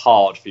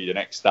hard for you the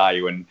next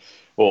day,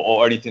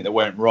 or anything that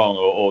went wrong,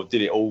 or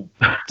did it all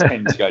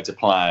tend to go to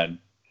plan?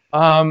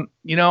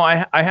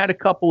 I had a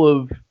couple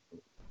of.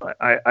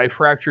 I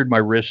fractured my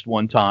wrist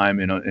one time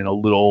in a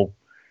little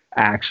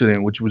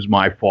accident, which was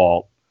my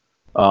fault.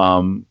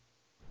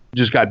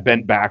 Just got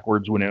bent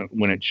backwards when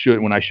I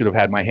should have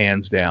had my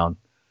hands down.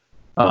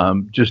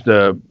 Just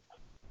a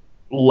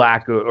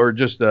lack of, or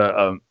just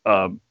a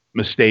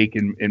mistake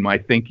in my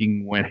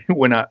thinking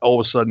when all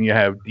of a sudden you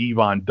have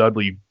Devon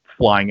Dudley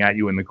flying at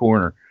you in the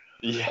corner.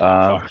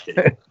 Yeah,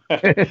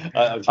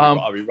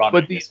 I'll be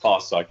running as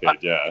fast as I could.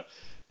 Yeah.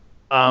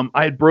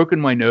 I had broken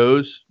my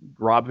nose.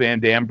 Rob Van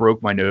Dam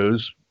broke my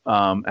nose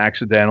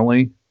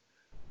accidentally.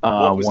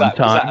 What was one that?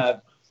 time. Was that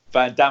a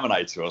Van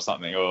Daminator or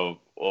something? Or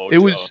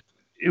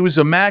it was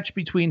a match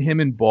between him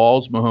and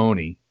Balls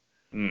Mahoney,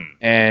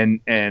 and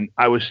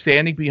I was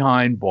standing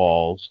behind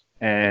Balls,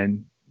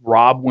 and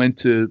Rob went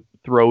to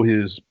throw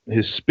his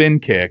spin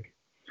kick.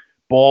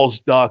 Balls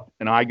ducked,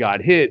 and I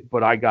got hit,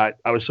 but I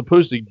was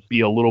supposed to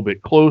be a little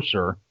bit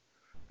closer,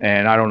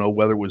 and I don't know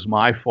whether it was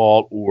my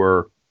fault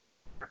or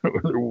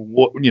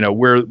what,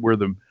 where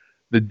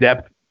the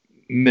depth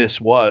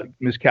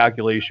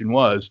miscalculation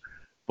was.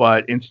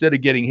 But instead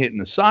of getting hit in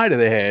the side of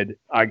the head,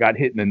 I got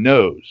hit in the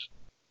nose,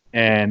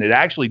 and it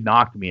actually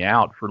knocked me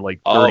out for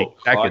like 30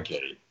 seconds.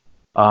 Okay.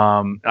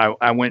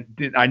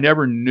 I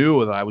never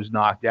knew that I was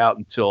knocked out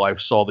until I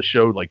saw the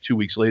show like 2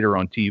 weeks later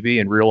on TV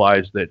and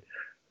realized that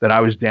I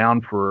was down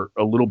for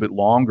a little bit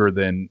longer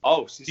than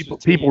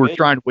people were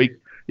trying to wake.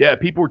 Yeah,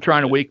 people were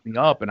trying to wake me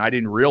up, and I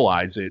didn't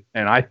realize it.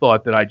 And I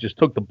thought that I just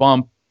took the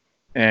bump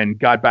and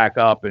got back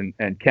up and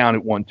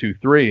counted 1, 2,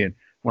 3. And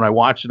when I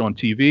watched it on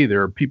TV,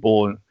 there are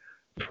people.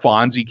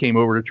 Fonzie came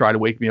over to try to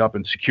wake me up,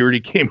 and security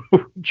came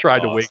over and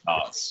tried to wake me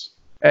up.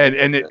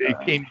 And it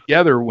came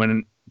together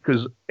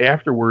because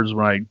afterwards,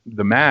 when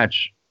the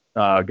match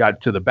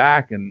got to the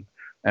back, and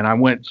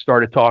I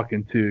started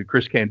talking to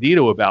Chris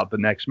Candido about the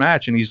next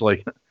match, and he's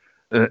like,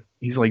 no,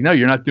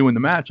 you're not doing the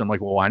match. I'm like,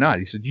 well, why not?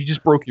 He said, you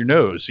just broke your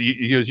nose.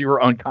 He goes, you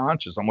were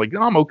unconscious. I'm like,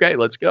 no, I'm okay.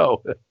 Let's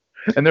go.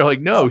 And they're like,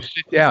 no,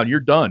 sit down.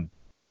 You're done.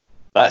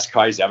 That's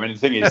crazy. I mean, the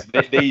thing is,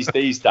 these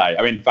days,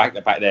 I mean, back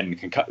then,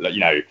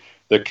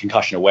 the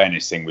concussion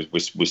awareness thing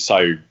was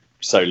so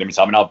limited.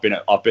 I mean,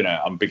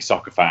 I'm a big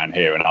soccer fan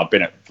here, and I've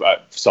been at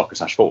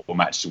soccer/football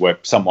matches where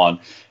someone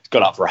has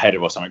got up for a header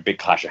or something, big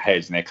clash of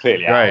heads, and they're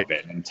clearly out of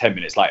it, and 10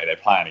 minutes later they're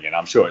playing again.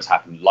 I'm sure it's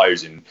happened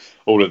loads in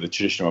all of the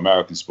traditional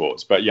American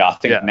sports, but yeah, I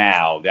think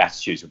now the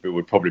attitudes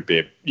would probably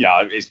be,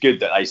 it's good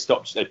that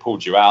they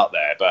pulled you out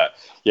there, but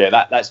yeah,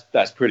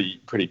 that's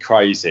pretty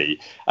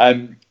crazy.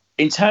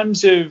 In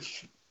terms of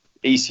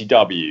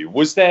ECW,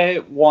 was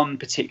there one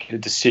particular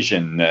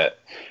decision that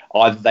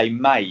either they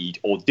made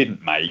or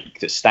didn't make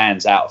that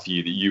stands out for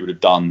you that you would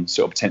have done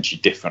sort of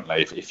potentially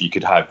differently if you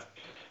could have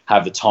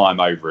the time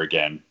over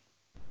again?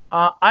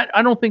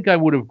 I don't think I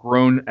would have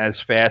grown as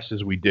fast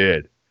as we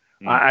did.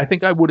 I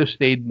think I would have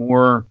stayed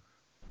more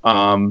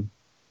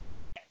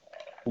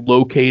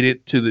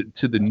located to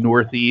the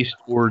Northeast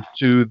or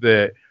to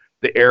the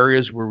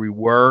areas where we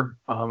were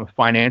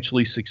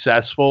financially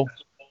successful.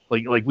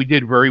 Like we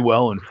did very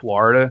well in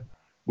Florida,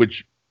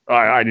 which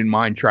I didn't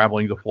mind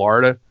traveling to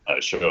Florida.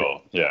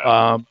 Sure,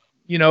 yeah.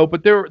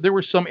 But there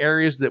were some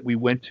areas that we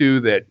went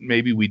to that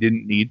maybe we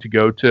didn't need to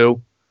go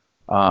to,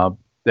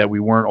 that we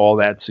weren't all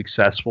that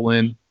successful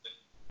in.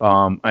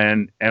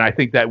 And I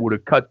think that would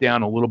have cut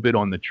down a little bit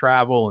on the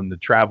travel and the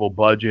travel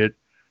budget,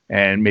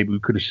 and maybe we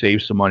could have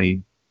saved some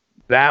money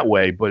that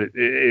way, but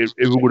it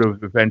would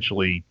have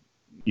eventually,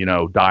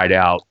 died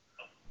out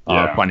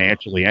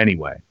financially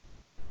anyway.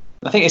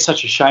 I think it's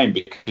such a shame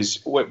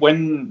because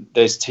when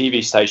there's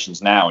TV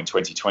stations now in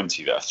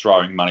 2020 that are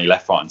throwing money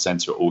left, right, and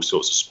centre at all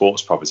sorts of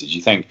sports properties,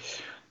 you think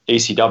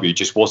ECW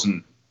just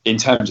wasn't, in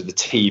terms of the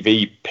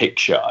TV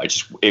picture,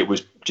 it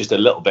was just a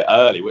little bit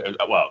early.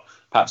 Well,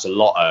 perhaps a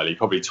lot early,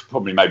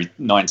 probably maybe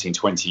 19,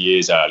 20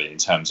 years early in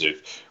terms of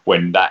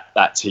when that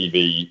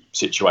TV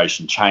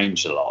situation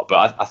changed a lot.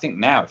 But I think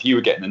now, if you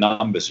were getting the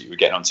numbers that you were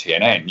getting on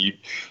TNN,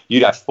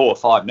 you'd have 4 or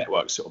 5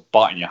 networks sort of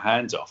biting your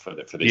hands off for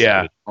this.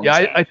 Yeah,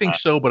 I think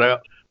so. But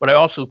I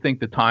also think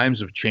the times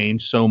have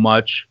changed so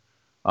much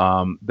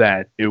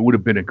that it would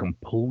have been a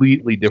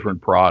completely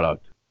different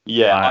product.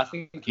 Yeah, I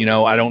think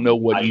I don't know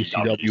what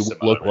ECW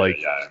would look like.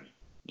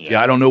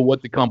 Yeah, I don't know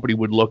what the company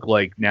would look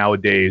like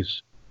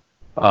nowadays.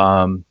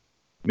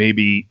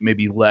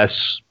 Maybe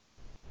less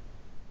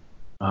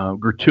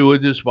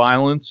gratuitous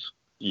violence.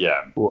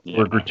 Or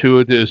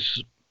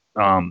gratuitous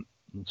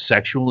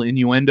sexual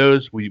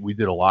innuendos. We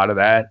did a lot of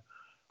that.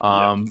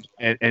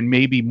 And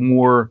maybe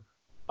more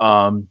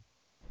of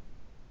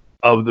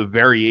the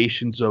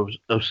variations of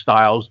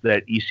styles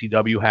that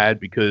ECW had,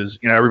 because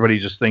everybody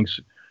just thinks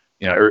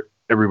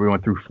everybody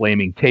went through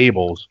flaming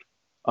tables.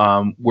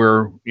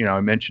 Where I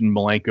mentioned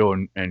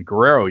Malenko and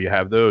Guerrero, you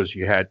have those.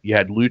 You had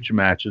lucha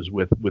matches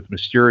with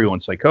Mysterio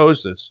and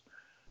Psychosis,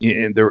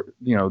 and there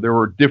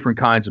were different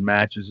kinds of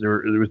matches.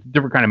 There was a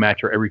different kind of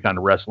match for every kind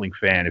of wrestling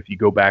fan. If you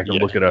go back and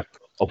look at a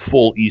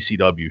full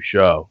ECW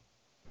show.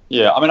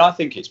 Yeah, I mean, I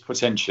think it's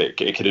potentially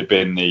it could have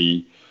been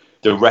the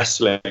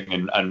wrestling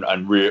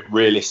and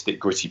realistic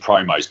gritty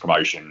promos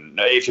promotion.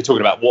 If you're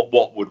talking about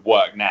what would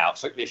work now,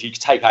 so if you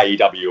take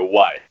AEW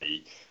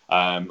away,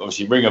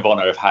 obviously Ring of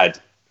Honor have had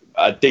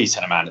a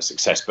decent amount of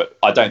success, but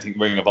I don't think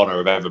Ring of Honor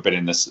have ever been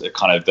in this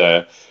kind of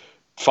the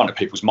front of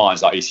people's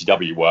minds like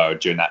ECW were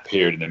during that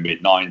period in the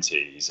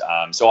mid-90s.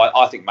 So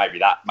I think maybe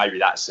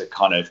that's a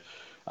kind of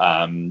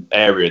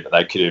area that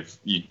they could have,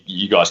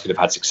 you guys could have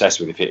had success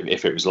with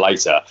if it was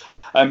later.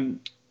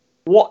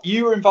 What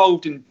you were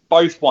involved in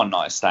both One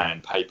Night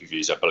Stand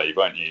pay-per-views, I believe,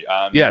 weren't you?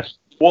 Yes.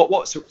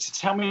 So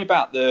tell me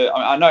about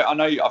I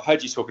know I've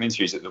heard you talk in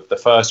interviews that the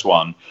first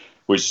one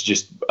was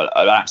just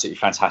an absolutely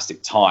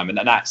fantastic time, and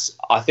that's,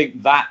 I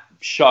think that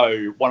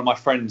show, one of my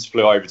friends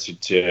flew over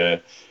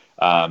to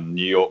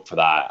New York for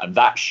that. And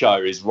that show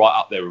is right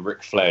up there with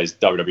Ric Flair's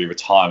WWE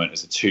retirement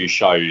as the two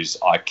shows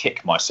I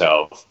kick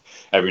myself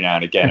every now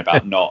and again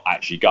about not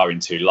actually going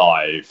to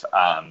live,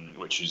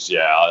 which is,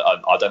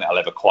 I don't think I'll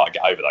ever quite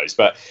get over those.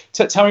 But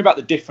tell me about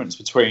the difference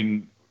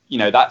between,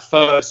 that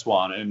first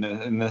one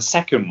and the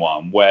second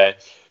one, where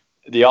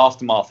the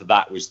aftermath of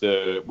that was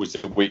the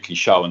weekly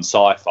show on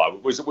Sci-Fi.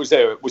 Was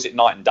it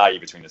night and day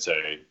between the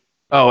two?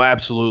 Oh,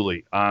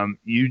 absolutely.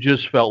 You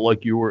just felt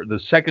like you were the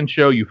second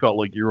show. You felt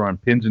like you were on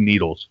pins and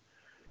needles.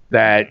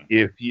 That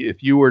if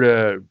you were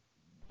to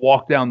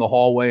walk down the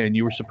hallway and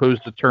you were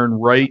supposed to turn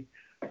right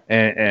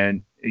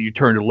and you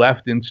turned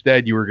left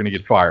instead, you were going to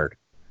get fired.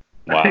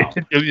 Wow.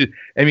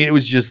 It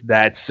was just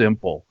that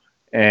simple.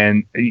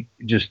 And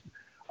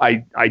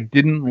I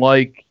didn't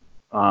like.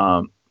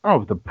 I don't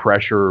know if the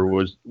pressure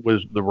was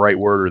the right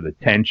word, or the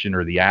tension,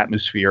 or the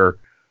atmosphere.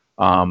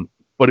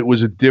 But it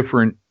was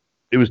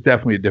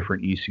definitely a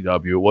different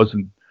ECW. It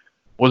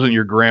wasn't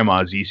your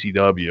grandma's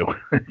ECW.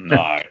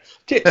 No.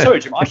 Sorry,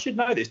 Jim, I should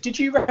know this. Did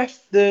you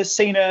ref the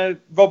Cena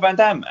Rob Van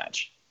Dam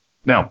match?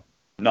 No.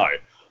 No.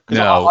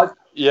 No.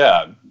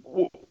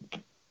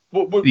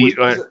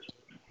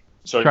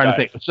 Sorry, trying to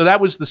think. So that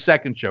was the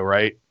second show,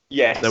 right?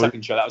 Yeah,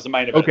 second show. That was the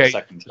main event of the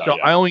second show. So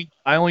yeah.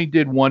 I only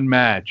did one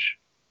match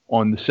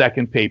on the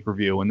second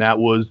pay-per-view, and that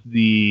was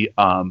the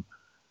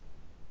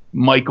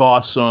Mike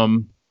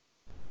Awesome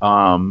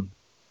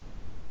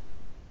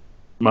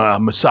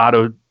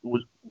Masato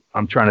was.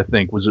 I'm trying to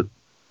think. Was it?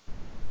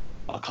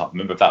 I can't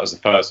remember if that was the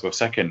first or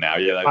second now.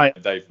 Yeah,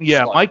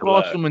 Mike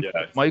Awesome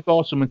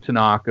and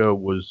Tanaka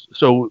was.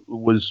 So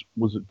was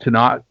it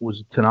Tanaka?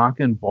 Was it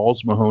Tanaka and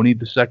Balls Mahoney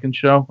the second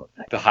show?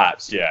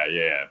 Perhaps. Yeah.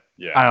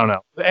 I don't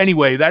know.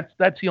 Anyway,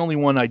 that's the only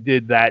one I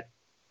did that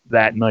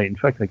night. In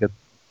fact, I got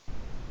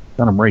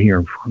them right here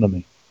in front of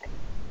me.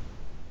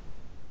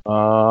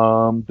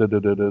 Balls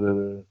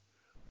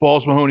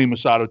Mahoney,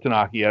 Masato,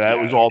 Tanaka. Yeah, that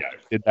was all I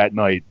did that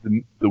night.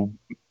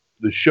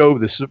 The show,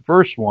 the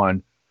first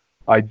one,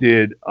 I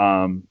did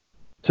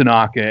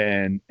Tanaka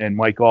and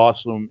Mike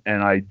Awesome,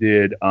 and I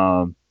did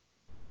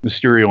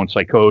Mysterio and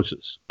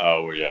Psychosis.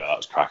 Oh yeah, that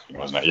was cracking,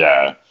 wasn't it?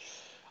 Yeah.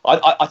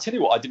 I tell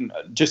you what, I didn't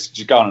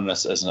just go on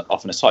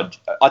off an aside.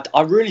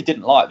 I really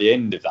didn't like the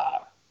end of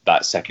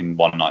that second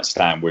one night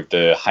stand with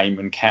the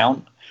Heyman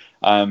count.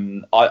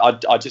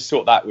 I just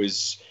thought that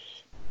was.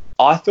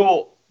 I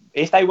thought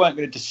if they weren't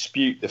going to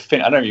dispute the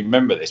finish, I don't even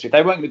remember this, but if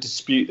they weren't going to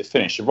dispute the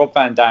finish, Rob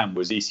Van Dam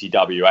was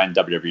ECW and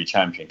WWE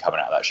champion coming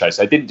out of that show,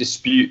 so they didn't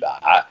dispute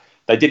that.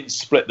 They didn't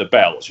split the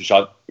belts,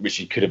 which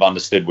you could have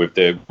understood with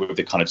the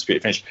kind of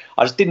disputed finish.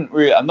 I just didn't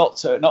really. I'm not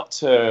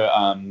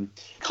to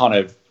kind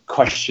of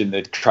question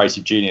the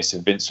creative genius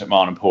of Vince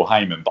McMahon and Paul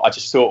Heyman, but I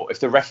just thought if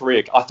the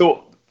referee, I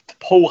thought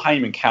Paul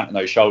Heyman counting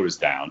those shoulders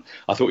down,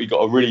 I thought you got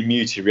a really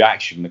muted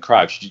reaction from the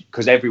crowd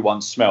because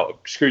everyone smelt a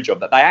screw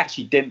job that they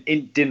actually didn't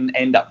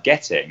end up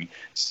getting.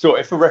 So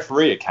if a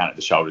referee had counted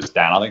the shoulders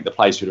down, I think the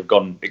place would have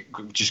gone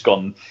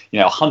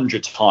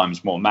 100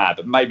 times more mad.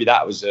 But maybe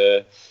that was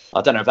I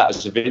don't know if that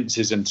was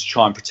Vince's and to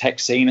try and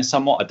protect Cena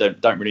somewhat. I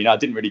don't really know. I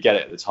didn't really get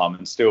it at the time,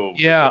 and still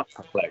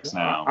perplexed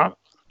now.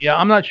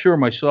 I'm not sure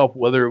myself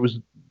whether it was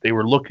they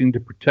were looking to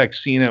protect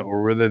Cena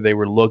or whether they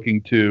were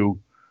looking to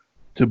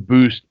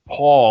boost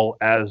Paul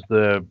as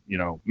the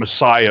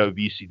messiah of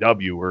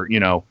ECW, or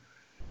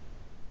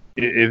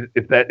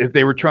if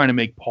they were trying to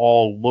make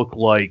Paul look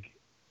like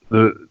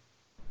the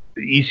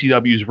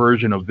ECW's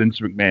version of Vince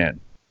McMahon.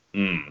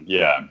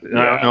 Yeah.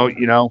 I don't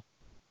know.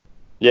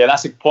 Yeah,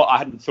 that's a point. I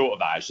hadn't thought of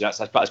that actually.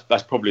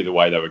 That's probably the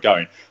way they were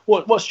going.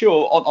 What's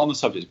your on the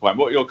subject point?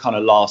 What are your kind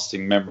of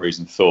lasting memories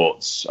and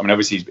thoughts? I mean,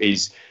 obviously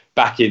he's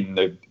back in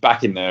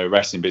the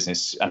wrestling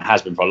business and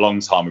has been for a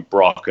long time with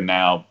Brock, and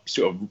now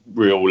sort of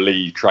real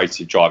lead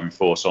creative driving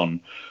force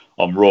on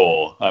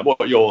Raw. What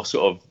are your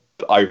sort of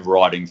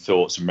overriding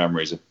thoughts and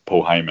memories of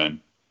Paul Heyman?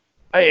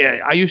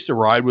 I used to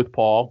ride with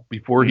Paul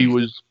before he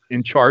was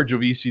in charge of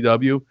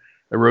ECW.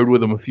 I rode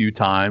with him a few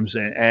times,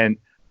 and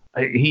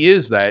he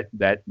is that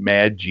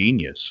mad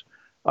genius.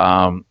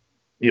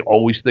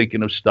 Always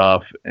thinking of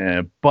stuff,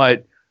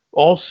 but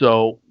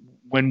also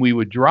when we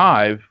would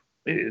drive,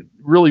 it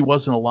really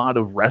wasn't a lot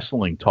of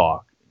wrestling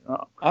talk.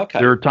 Okay.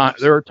 There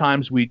are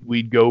times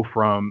we'd go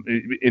from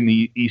in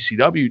the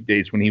ECW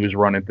days when he was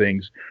running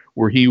things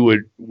where he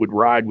would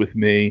ride with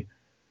me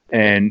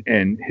and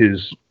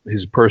his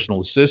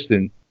personal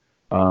assistant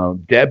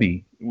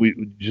Debbie.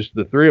 We just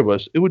the three of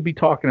us. It would be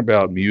talking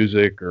about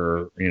music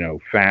or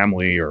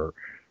family or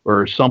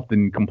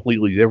something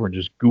completely different,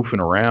 just goofing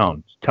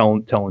around,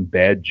 telling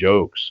bad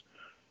jokes,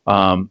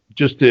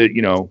 just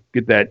to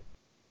get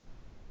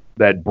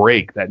that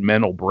break, that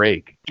mental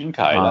break. Okay,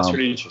 that's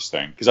really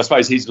interesting because I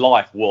suppose his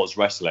life was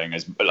wrestling,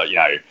 as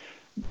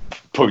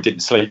probably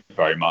didn't sleep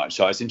very much.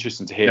 So it's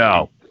interesting to hear.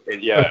 No.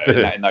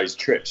 In those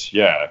trips.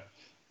 Yeah.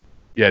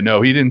 Yeah,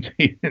 no, he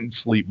didn't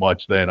sleep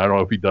much then. I don't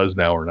know if he does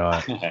now or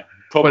not.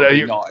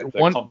 Probably not.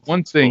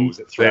 One thing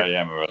at 3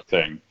 a.m. or a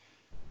thing.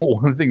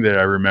 One thing that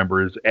I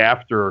remember is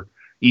after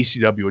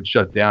ECW had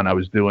shut down, I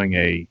was doing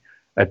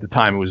at the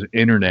time it was an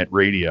internet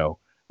radio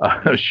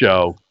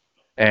show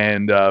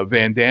and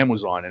Van Dam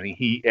was on, and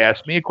he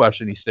asked me a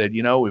question. He said,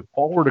 if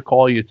Paul were to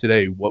call you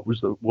today, what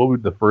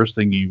would the first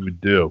thing you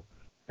would do?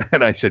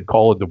 And I said,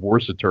 call a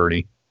divorce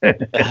attorney.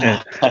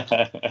 Because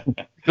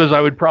I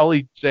would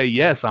probably say,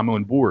 yes, I'm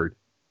on board.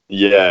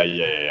 Yeah.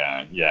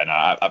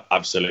 No,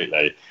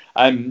 absolutely.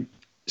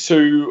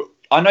 So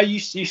I know you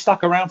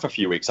stuck around for a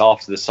few weeks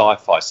after the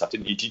sci-fi stuff,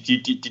 didn't you?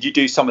 Did you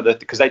do some of the,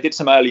 because they did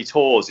some early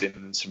tours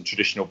in some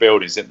traditional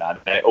buildings, didn't they?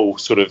 And it all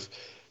sort of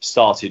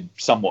started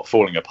somewhat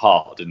falling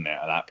apart, didn't it,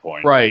 at that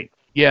point? Right.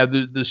 Yeah.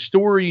 The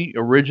story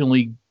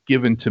originally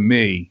given to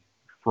me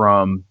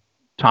from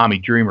Tommy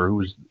Dreamer, who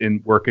was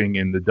working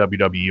in the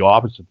WWE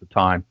office at the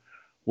time,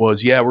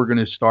 was, we're going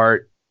to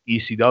start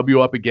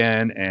ECW up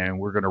again, and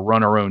we're going to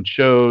run our own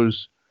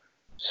shows.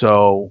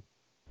 So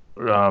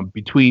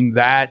between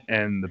that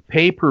and the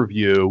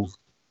pay-per-view,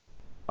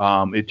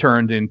 it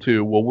turned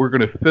into, we're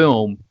going to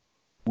film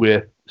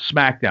with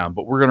SmackDown,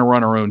 but we're going to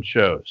run our own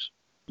shows.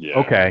 Yeah.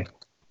 Okay.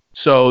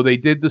 So they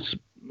did this.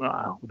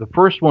 The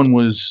first one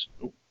was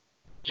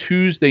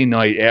Tuesday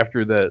night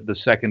after the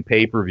second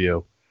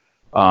pay-per-view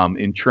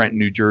in Trenton,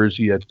 New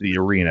Jersey at the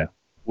arena,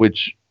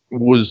 which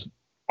was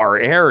our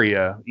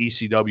area,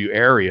 ECW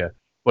area,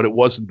 but it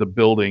wasn't the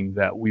building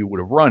that we would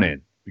have run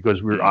in,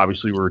 because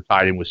we were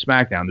tied in with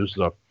SmackDown. This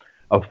is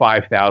a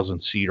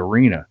 5,000 seat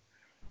arena.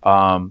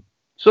 So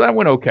that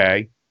went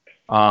okay.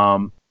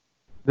 Then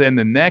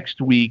the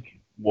next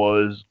week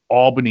was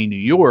Albany, New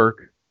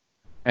York.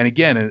 And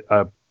again,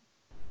 a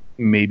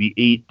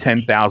maybe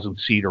 10,000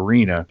 seat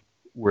arena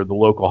where the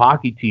local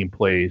hockey team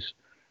plays.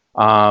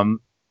 And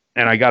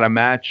I got a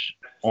match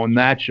on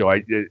that show.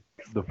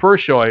 The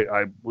first show,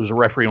 I was a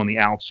referee on the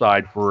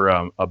outside for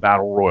a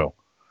battle royal.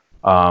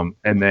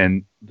 And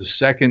then the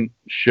second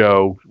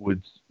show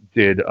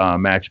did a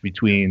match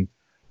between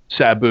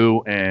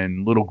Sabu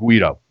and Little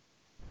Guido.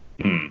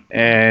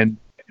 And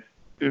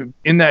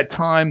in that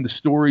time, the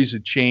stories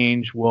had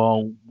changed.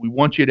 Well, we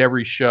want you at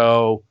every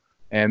show.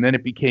 And then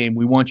it became,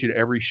 we want you to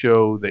every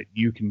show that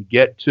you can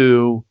get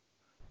to.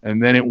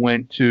 And then it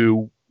went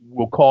to,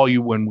 we'll call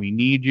you when we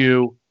need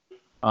you.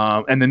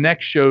 And the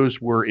next shows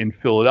were in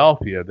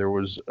Philadelphia. There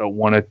was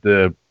one at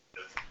the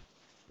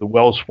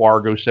Wells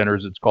Fargo Center,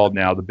 as it's called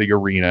now, the big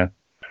arena,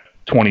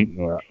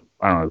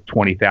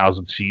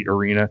 20,000 seat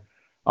arena.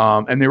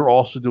 And they were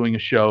also doing a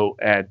show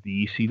at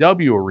the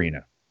ECW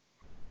arena.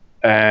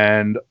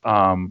 And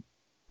I'm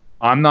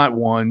not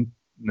one,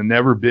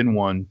 never been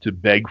one, to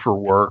beg for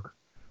work.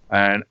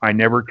 And I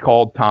never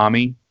called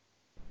Tommy,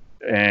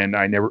 and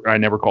I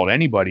never called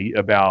anybody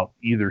about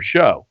either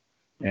show.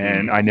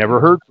 And I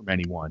never heard from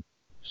anyone.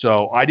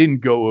 So I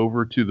didn't go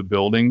over to the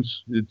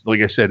buildings. It's,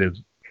 like I said,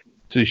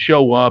 to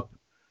show up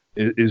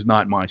is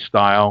not my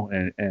style,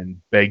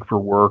 and beg for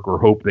work or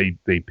hope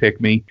they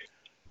pick me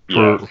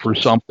for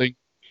something.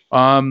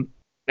 And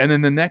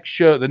then the next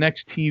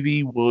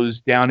TV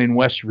was down in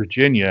West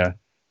Virginia,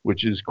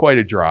 which is quite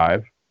a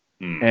drive.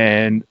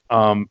 And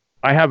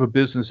I have a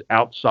business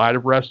outside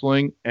of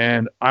wrestling,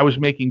 and I was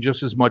making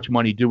just as much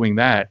money doing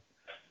that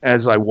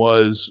as I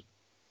was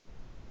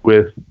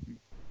with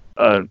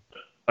a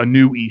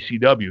new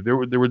ECW.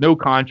 There were no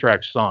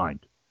contracts signed.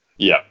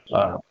 Yeah.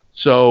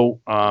 So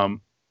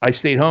I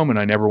stayed home and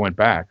I never went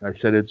back. I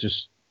said,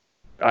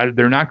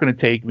 they're not going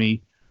to take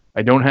me.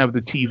 I don't have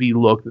the TV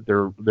look that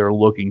they're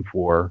looking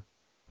for.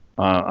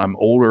 I'm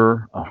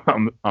older.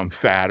 I'm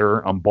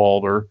fatter. I'm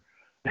balder.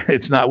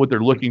 It's not what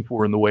they're looking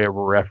for in the way of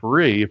a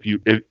referee.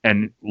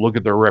 And look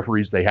at the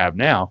referees they have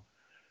now.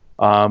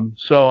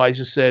 So I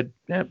just said,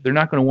 they're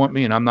not going to want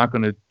me, and I'm not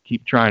going to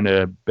keep trying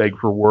to beg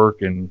for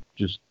work, and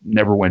just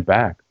never went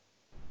back.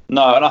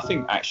 No, and I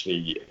think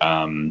actually,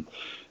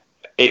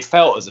 it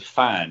felt as a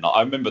fan. I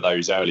remember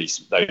those early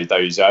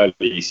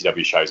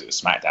ECW shows at the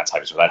SmackDown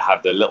tapes where they'd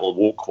have the little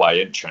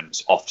walkway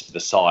entrance off to the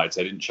sides.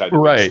 They didn't show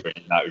the big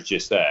screen. That was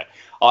just there.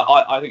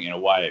 I think in a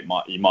way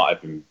you might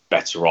have been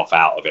better off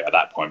out of it at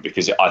that point,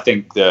 because I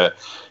think that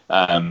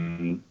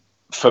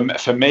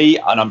for me,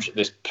 and I'm sure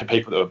there's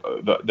people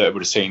that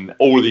would have seen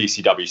all of the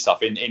ECW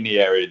stuff in the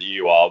area that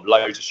you are,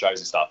 loads of shows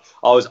and stuff.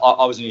 I was an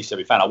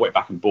ECW fan. I went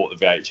back and bought the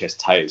VHS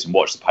tapes and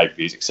watched the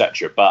pay-per-views,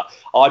 etc. But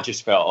I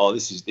just felt,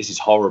 this is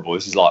horrible.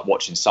 This is like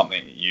watching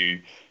something that you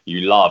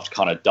loved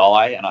kind of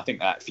die. And I think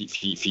that for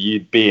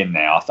you being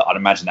there, I'd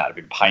imagine that would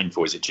have been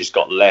painful, as it just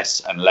got less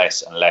and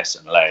less and less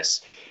and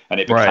less. And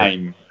it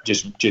became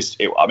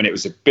it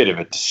was a bit of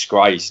a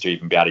disgrace to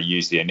even be able to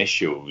use the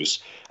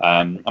initials.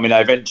 They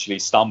eventually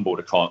stumbled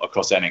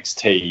across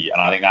NXT, and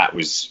I think that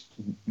was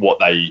what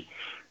they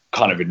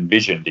kind of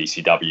envisioned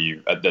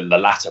ECW at the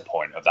latter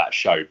point of that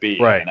show being.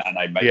 Right. And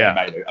they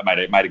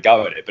made a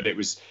go at it. But it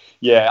was,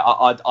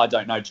 I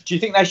don't know. Do you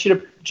think they should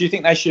have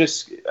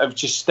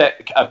just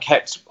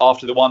kept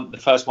after the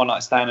first one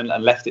night stand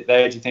and left it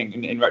there? Do you think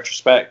in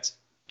retrospect?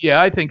 Yeah,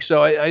 I think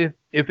so. I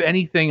if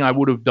anything, I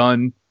would have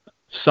done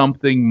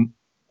something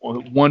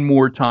one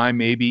more time,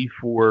 maybe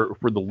for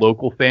the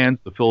local fans,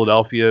 the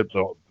Philadelphia,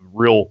 the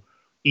real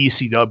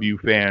ECW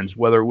fans,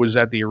 whether it was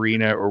at the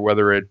arena or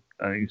whether at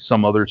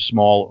some other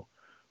small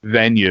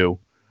venue.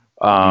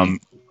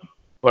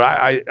 But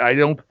I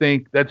don't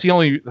think that's the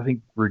only, I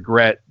think,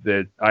 regret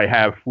that I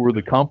have for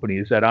the company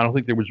is that I don't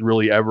think there was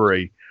really ever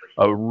a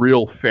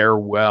real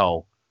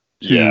farewell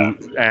Yeah.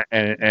 to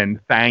and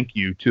thank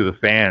you to the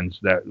fans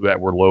that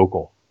were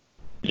local.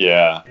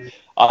 Yeah.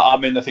 I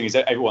mean, the thing is,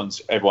 everyone's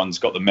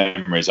got the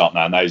memories, aren't they?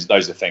 And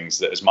those are things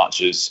that, as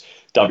much as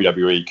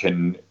WWE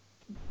can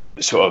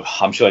sort of,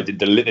 I'm sure they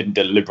didn't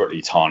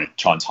deliberately try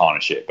and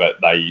tarnish it,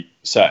 but they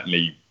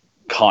certainly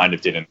kind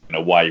of did in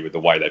a way with the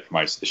way they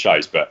promoted the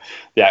shows. But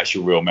the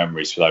actual real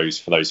memories for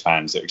those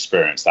fans that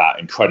experienced that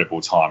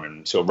incredible time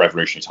and sort of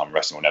revolutionary time in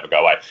wrestling will never go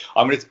away.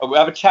 We'll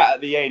have a chat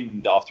at the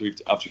end after we've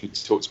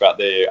talked about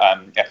the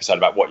episode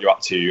about what you're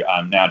up to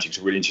now, Jigs.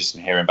 We're really interested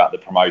in hearing about the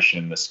promotion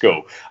and the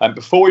school.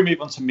 Before we move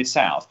on to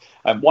Mid-South,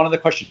 one other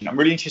question I'm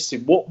really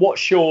interested in,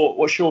 what's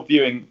your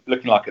viewing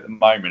looking like at the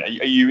moment?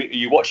 Are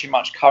you watching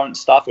much current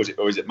stuff,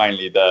 or is it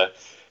mainly the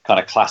kind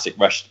of classic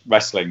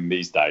wrestling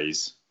these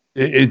days?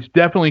 It's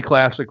definitely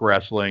classic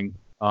wrestling,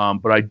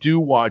 but I do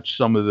watch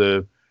some of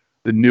the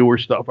newer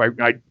stuff.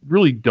 I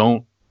really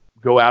don't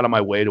go out of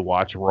my way to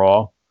watch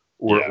Raw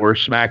or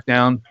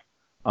SmackDown,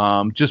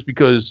 just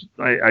because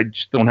I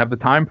just don't have the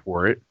time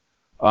for it.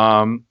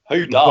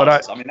 Who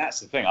does? I mean, that's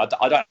the thing. I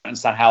don't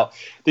understand how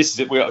this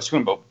is. We were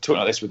talking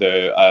about this with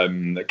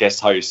the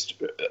guest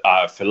host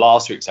for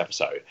last week's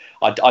episode.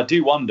 I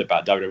do wonder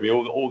about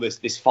WWE. All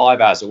this 5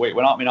 hours a week.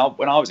 When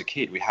I was a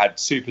kid, we had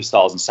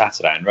Superstars on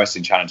Saturday and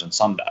Wrestling Challenge on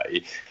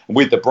Sunday, and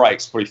with the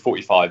breaks, probably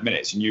 45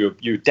 minutes, and you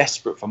were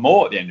desperate for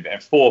more at the end of it.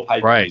 And 4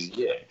 pay-per-views a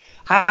year.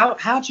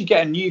 How do you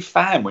get a new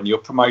fan when you're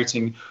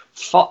promoting?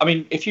 I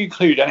mean, if you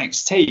include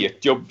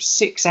NXT, you're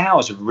 6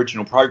 hours of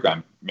original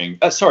programming.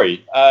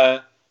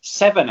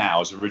 7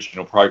 hours of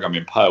original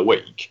programming per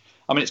week.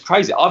 I mean, it's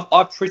crazy.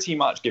 I've pretty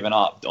much given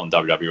up on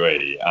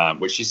WWE,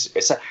 which is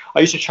I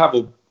used to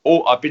travel.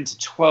 I've been to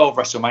 12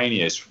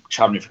 WrestleManias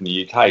traveling from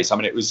the UK. So I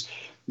mean, it was,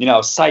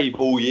 I'll save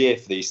all year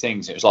for these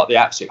things. It was like the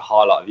absolute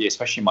highlight of the year,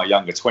 especially in my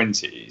younger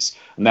 20s.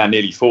 I'm now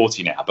nearly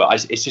 40 now, but I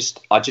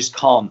just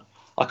can't.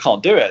 I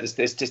can't do it.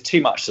 There's just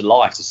too much to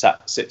life to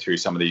sit through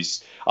some of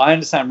these. I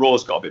understand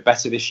Raw's got a bit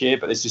better this year,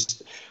 but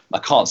I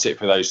can't sit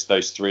for those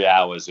 3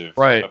 hours of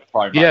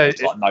promo. Yeah,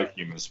 it's like no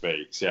human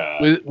speaks.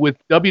 Yeah. With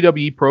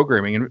WWE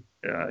programming, and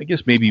I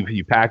guess maybe if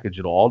you package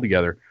it all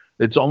together,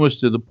 it's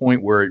almost to the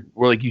point where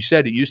like you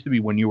said, it used to be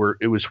when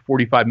it was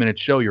 45-minute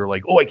show. You're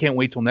like, oh, I can't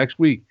wait till next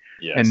week.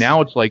 Yes. And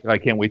now it's like, I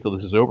can't wait till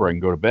this is over. I can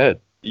go to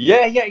bed.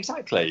 Yeah,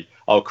 exactly.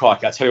 Oh,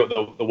 crikey. I tell you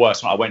what, the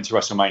worst one. I went to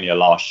WrestleMania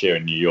last year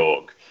in New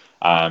York.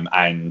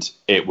 And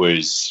it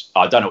was,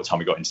 I don't know what time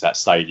we got into that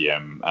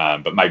stadium,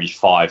 but maybe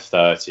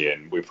 5:30,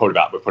 and we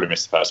probably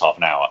missed the first half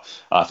an hour.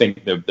 I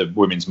think the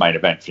women's main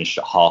event finished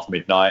at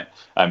midnight,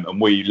 and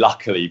we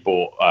luckily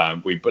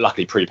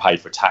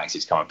prepaid for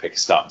taxis to come and pick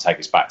us up and take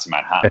us back to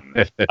Manhattan.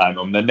 And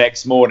on the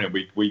next morning,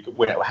 we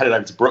headed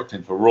over to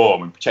Brooklyn for Raw,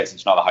 and we checked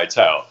into another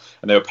hotel,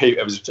 and there were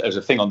people. There was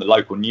a thing on the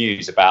local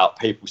news about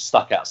people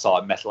stuck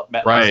outside Metal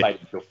Stadium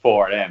until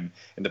 4 a.m.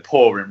 in the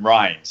pouring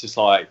rain. It's just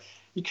like,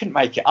 you couldn't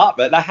make it up.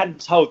 But they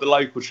hadn't told the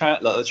local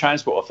the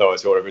transport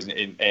authority or whatever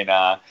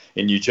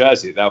in New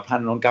Jersey that they were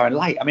planning on going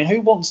late. I mean, who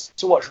wants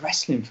to watch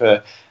wrestling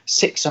for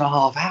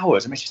 6.5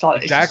 hours? I mean, it's just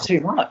like, exactly.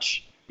 It's just too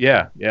much.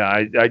 Yeah,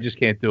 I just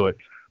can't do it.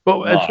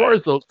 But as far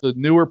as the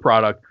newer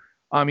product,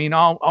 I mean,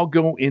 I'll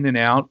go in and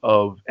out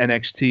of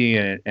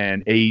NXT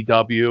and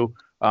AEW.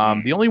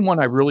 The only one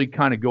I really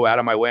kind of go out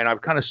of my way, and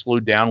I've kind of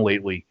slowed down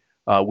lately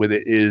with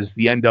it, is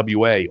the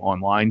NWA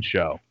online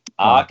show.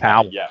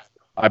 Okay, yeah.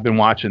 I've been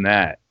watching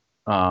that.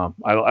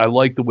 I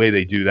like the way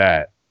they do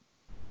that.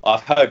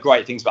 I've heard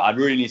great things, but I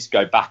really need to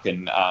go back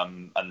and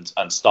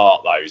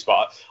start those.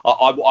 But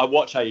I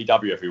watch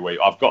AEW every week.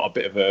 I've got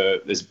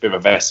there's a bit of a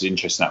vested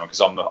interest in that one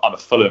because I'm a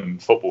Fulham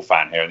football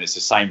fan here, and it's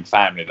the same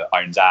family that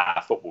owns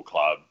our football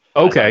club.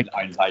 Okay.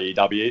 Owns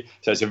AEW,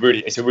 so it's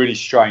a really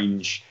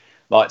strange.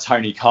 Like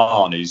Tony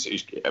Khan, who's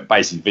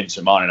basically Vince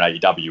McMahon in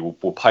AEW,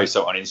 will post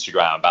up on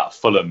Instagram about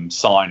Fulham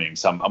signing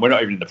some, and we're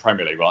not even in the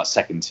Premier League, we're like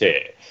second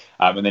tier.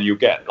 And then you'll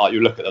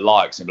look at the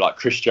likes and be like,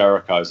 Chris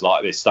Jericho's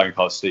like this, Stone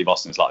Cold Steve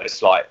Austin's like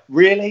this. Like,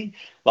 really?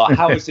 Like,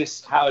 how is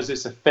this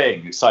a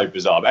thing? It's so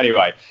bizarre. But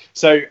anyway,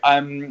 so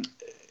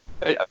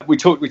we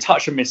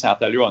touched on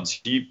Mid-South earlier on. So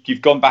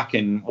you've gone back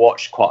and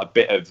watched quite a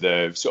bit of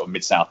the sort of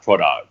Mid-South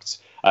product.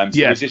 So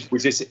yes.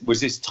 Was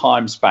this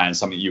time span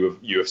something you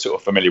were sort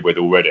of familiar with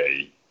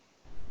already?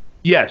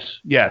 Yes.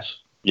 Yeah.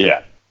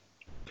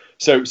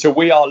 So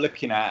we are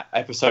looking at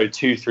episode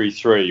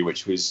 233,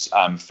 which was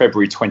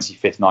February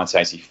 25th,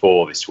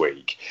 1984 this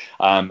week.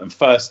 And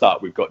first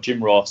up, we've got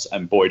Jim Ross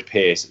and Boyd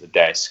Pierce at the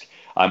desk.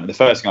 And the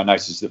first thing I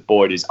noticed is that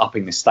Boyd is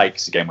upping the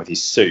stakes again with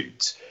his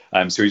suit.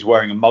 So he's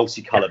wearing a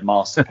multicoloured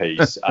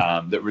masterpiece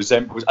that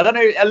resembles, I don't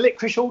know, a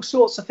licorice all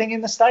sorts of thing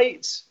in the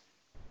States?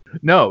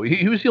 No,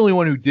 he was the only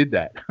one who did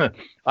that.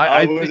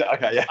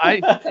 Okay,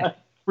 yeah.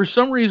 For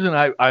some reason,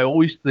 I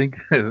always think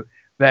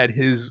that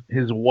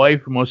his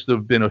wife must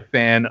have been a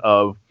fan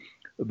of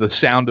The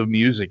Sound of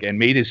Music and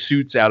made his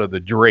suits out of the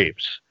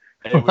drapes.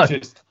 It was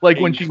just like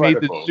incredible.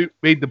 when she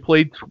made the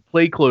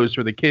play clothes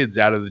for the kids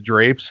out of the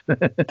drapes.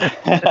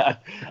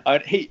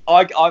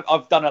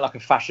 I've done a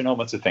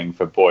fashionometer thing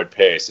for Boyd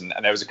Pierce, and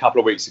there was a couple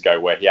of weeks ago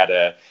where he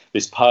had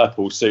this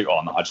purple suit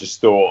on. I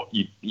just thought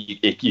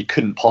you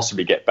couldn't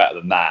possibly get better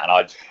than that,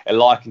 and I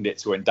likened it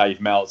to when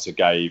Dave Meltzer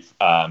gave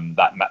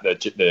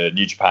the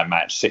New Japan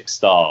match 6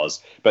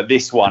 stars. But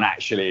this one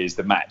actually is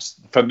the match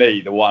for me,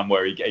 the one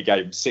where he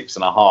gave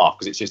 6.5,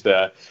 because it's just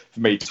for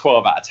me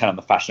 12 out of 10 on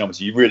the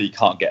fashionometer. You really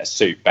can't get a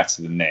suit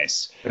better than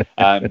this.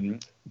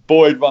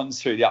 Boyd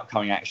runs through the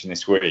upcoming action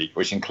this week,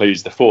 which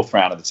includes the 4th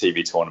round of the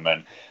TV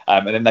tournament.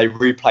 And then they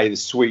replay the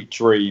Sweet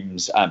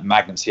Dreams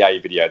Magnum TA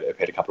video that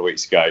appeared a couple of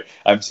weeks ago.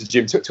 So,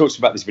 Jim, talk to us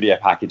about this video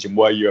package, and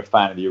were you a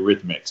fan of the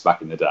Eurythmics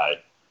back in the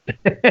day?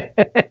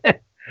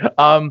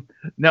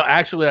 No,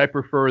 actually, I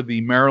prefer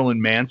the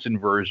Marilyn Manson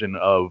version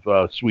of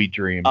Sweet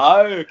Dreams.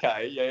 Oh,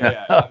 okay.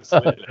 Yeah,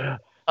 absolutely.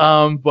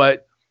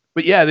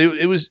 But yeah,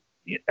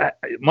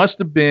 it must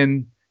have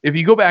been, if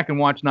you go back and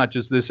watch not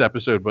just this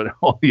episode, but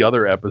all the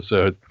other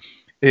episodes,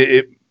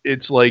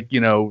 it's like,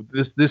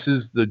 this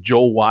is the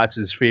Joel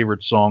Watts'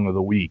 favorite song of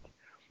the week.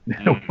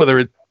 whether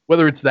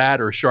it's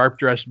that or Sharp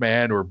Dressed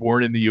Man or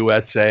Born in the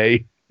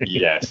USA.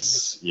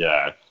 Yes,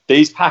 yeah.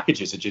 These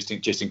packages are just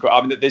incredible.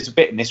 I mean, there's a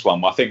bit in this one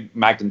where I think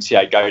Magnum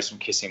TA goes from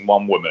kissing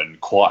one woman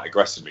quite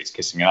aggressively to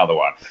kissing another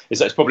one.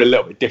 It's probably a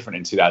little bit different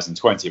in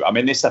 2020. But I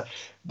mean, this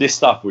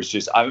stuff was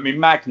just. I mean,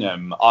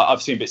 Magnum.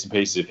 I've seen bits and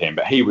pieces of him,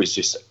 but he was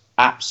just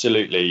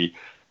absolutely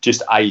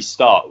just a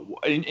star.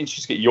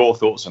 Interested to get your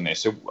thoughts on this.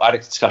 So I had a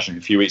discussion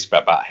a few weeks ago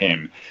about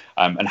him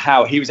and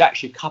how he was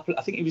actually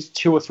I think he was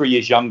 2 or 3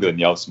 years younger than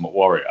the Ultimate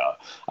Warrior,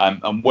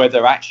 and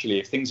whether actually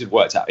if things had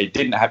worked out, he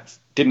didn't have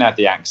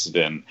the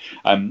accident,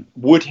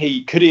 could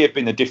he have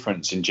been the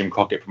difference in Jim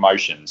Crockett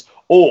Promotions,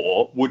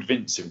 or would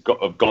Vince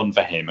have gone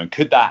for him, and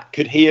could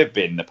he have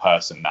been the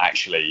person that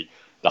actually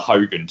the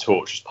Hogan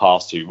torch was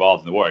passed to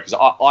rather than the Warrior?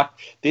 Because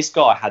this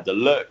guy had the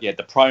look, he had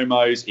the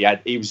promos,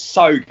 he was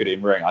so good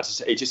in ring.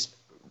 It just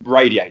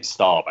radiates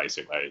star,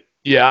 basically.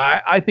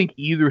 Yeah, I think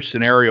either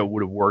scenario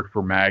would have worked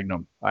for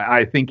Magnum.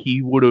 I think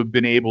he would have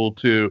been able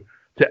to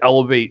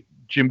elevate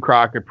Jim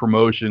Crockett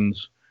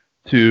Promotions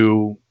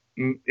to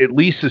at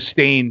least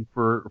sustain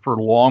for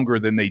longer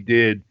than they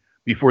did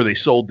before they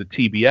sold to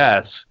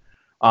TBS.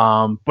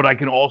 But I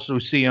can also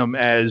see him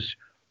as,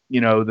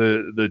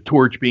 the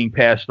torch being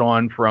passed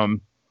on from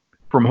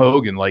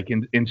Hogan. Like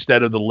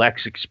instead of the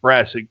Lex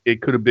Express,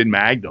 it could have been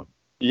Magnum.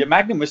 Yeah,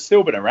 Magnum would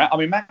still been around. I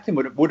mean, Magnum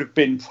would have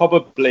been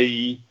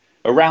probably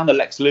around the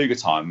Lex Luger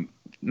time.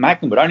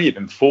 Magnum would only have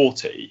been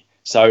 40.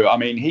 So, I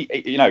mean, he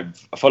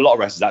for a lot of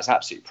wrestlers, that's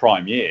absolutely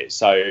prime years.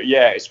 So,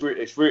 yeah, it's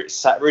really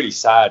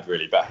sad,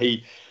 really. But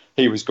he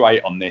was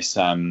great on this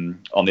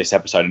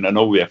episode and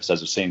all the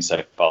episodes I've seen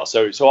so far.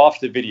 So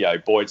after the video,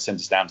 Boyd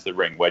sends us down to the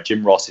ring where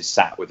Jim Ross is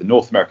sat with the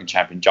North American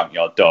champion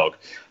Junkyard Dog,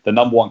 the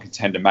number 1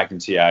 contender Magnum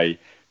TA,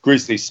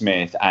 Grizzly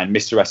Smith, and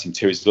Mr. Wrestling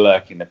 2 is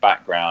lurking in the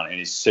background in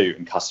his suit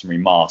and customary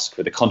mask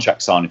for the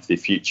contract signing for the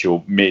future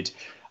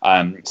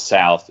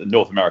Mid-South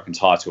North American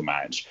title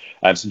match.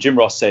 So Jim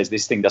Ross says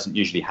this thing doesn't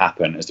usually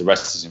happen as the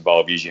wrestlers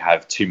involved usually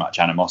have too much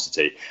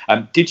animosity.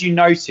 Did you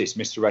notice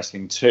Mr.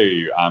 Wrestling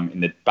 2 in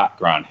the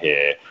background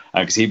here?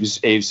 Because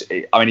it's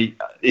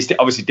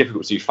obviously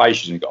difficult to do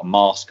facials when you've got a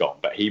mask on,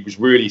 but he was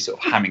really sort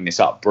of hamming this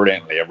up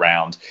brilliantly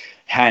around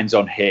hands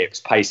on hips,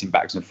 pacing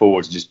backwards and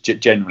forwards, and just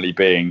generally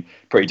being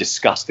pretty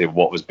disgusted with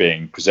what was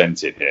being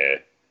presented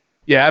here.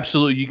 Yeah,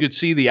 absolutely. You could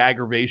see the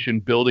aggravation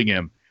building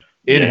him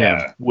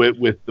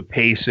with the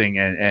pacing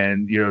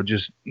and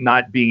just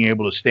not being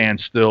able to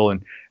stand still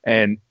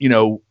and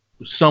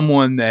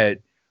someone that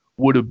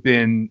would have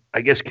been,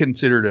 I guess,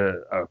 considered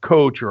a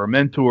coach or a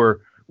mentor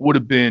would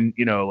have been,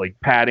 like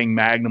patting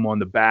Magnum on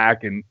the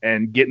back and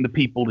getting the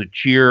people to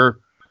cheer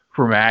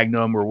for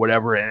Magnum or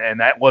whatever.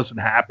 And that wasn't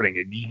happening.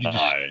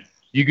 And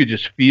you could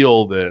just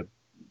feel the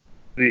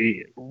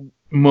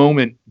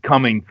moment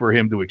coming for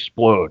him to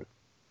explode.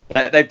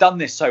 They've done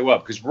this so well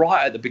because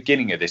right at the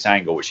beginning of this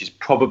angle, which is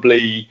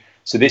probably,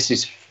 so this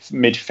is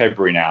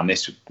mid-February now, and I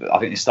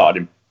think it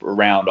started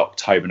around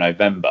October,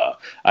 November.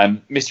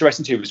 Mr.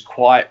 Wrestling 2 was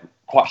quite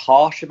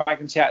harsh about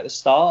Magnum TA at the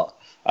start.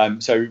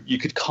 So you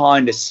could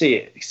kind of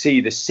see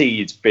the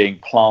seeds being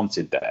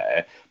planted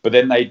there, but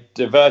then they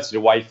diverted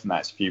away from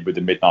that feud with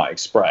the Midnight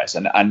Express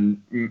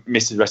and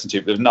Mr. Wrestling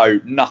 2. There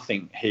was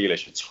nothing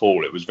heelish at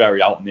all. It was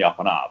very on the up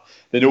and up.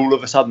 Then all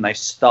of a sudden they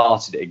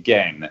started it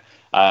again.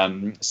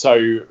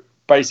 So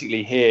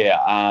basically here,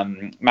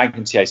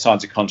 Magnum TA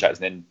signs a contract,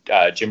 and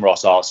then Jim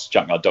Ross asks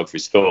Junkyard Dog for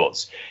his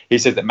thoughts. He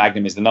says that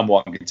Magnum is the number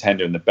 1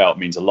 contender and the belt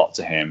means a lot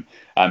to him.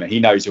 He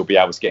knows he'll be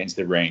able to get into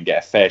the ring,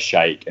 get a fair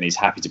shake, and he's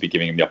happy to be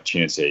giving him the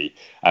opportunity.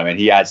 And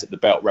he adds that the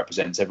belt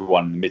represents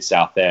everyone in the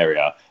Mid-South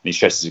area, and he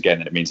stresses again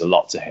that it means a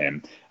lot to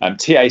him.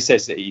 TA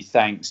says that he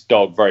thanks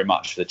Dog very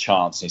much for the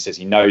chance, and he says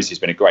he knows he's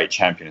been a great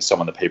champion and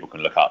someone that people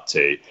can look up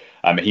to.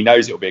 He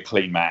knows it will be a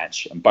clean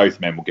match, and both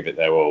men will give it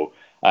their all.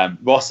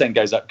 Ross then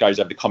goes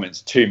over the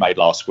comments Tu made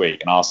last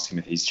week and asks him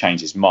if he's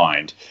changed his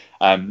mind.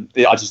 I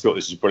just thought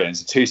this was brilliant.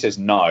 So Tu says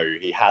no,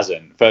 he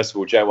hasn't. First of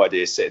all, JYD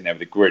is sitting there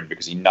with a grin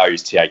because he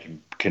knows TA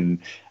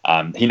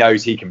he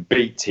knows he can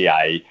beat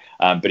TA,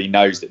 but he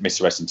knows that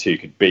Mr. Wrestling 2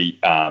 could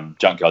beat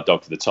Junkyard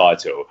Dog for the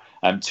title.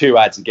 Tu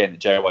adds again that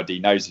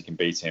JYD knows he can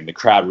beat him. The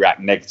crowd react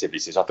negatively.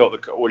 Says, "I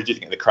thought what did you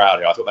think of the crowd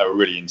here? I thought they were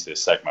really into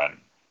this segment."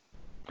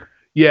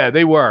 Yeah,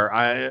 they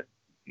were.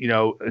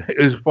 It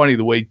was funny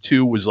the way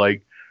Tu was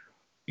like,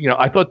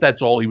 I thought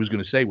that's all he was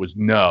going to say was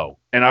no,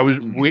 and I was,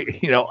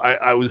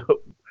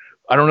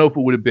 I don't know if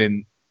it would have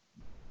been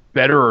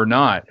better or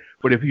not,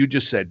 but if you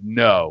just said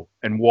no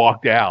and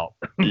walked out,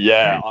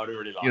 yeah, I would have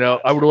really liked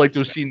that. I would have liked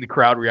to have seen the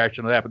crowd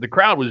reaction to that. But the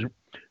crowd was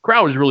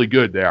really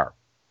good there.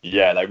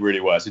 Yeah, they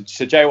really were. So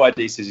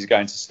JYD says he's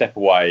going to step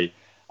away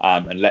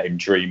and let him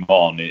dream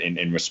on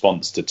in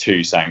response to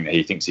Tu saying that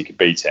he thinks he could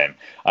beat him.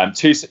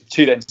 Tu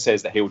then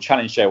says that he will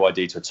challenge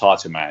JYD to a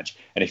title match,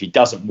 and if he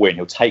doesn't win,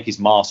 he'll take his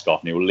mask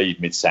off and he will leave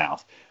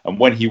Mid-South. And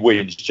when he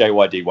wins,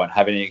 JYD won't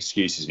have any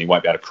excuses and he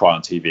won't be able to cry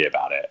on TV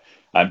about it.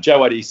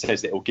 JYD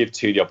says that he'll give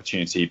Tu the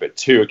opportunity, but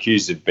Tu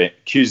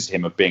accuses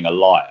him of being a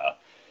liar.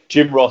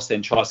 Jim Ross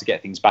then tries to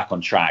get things back on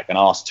track and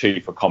asks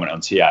Tu for a comment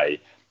on TA.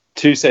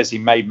 Tu says he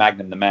made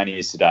Magnum the man he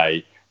is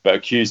today, but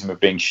accused him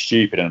of being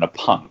stupid and a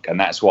punk, and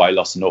that's why he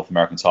lost the North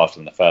American title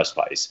in the first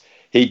place.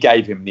 He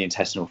gave him the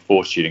intestinal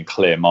fortitude and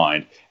clear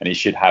mind, and he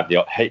should have the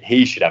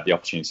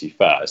opportunity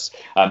first.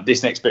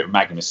 This next bit with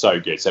Magnum is so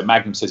good. So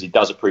Magnum says he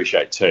does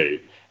appreciate Tu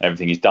and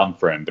everything he's done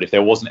for him, but if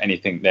there wasn't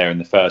anything there in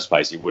the first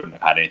place, he wouldn't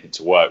have had anything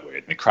to work with.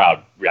 And the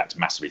crowd reacted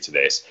massively to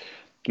this.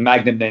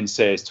 Magnum then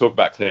says, talk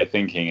about clear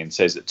thinking, and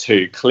says that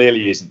Tu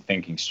clearly isn't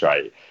thinking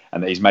straight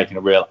and that he's making a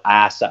real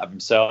ass out of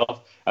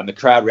himself. And the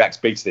crowd reacts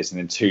big to this, and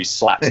then Tu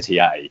slaps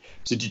TA.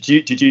 So did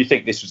you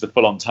think this was the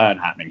full-on turn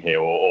happening here,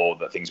 or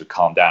that things would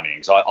calm down again?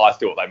 Because I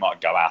thought they might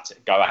go at it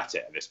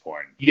at this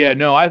point. Yeah,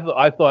 no,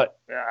 I thought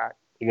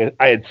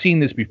I had seen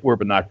this before,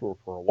 but not for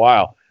a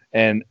while,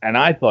 and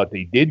I thought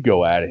they did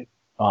go at it.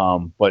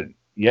 But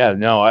yeah,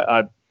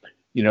 no,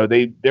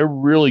 they're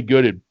really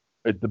good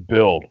at the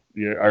build.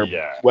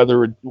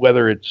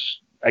 Whether it's,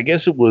 I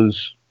guess it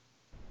was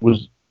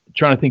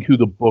trying to think who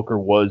the booker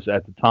was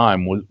at the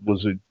time.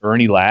 Was it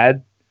Ernie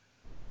Ladd?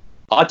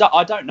 I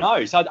don't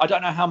know. So I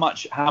don't know how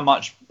much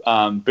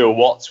Bill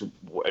Watts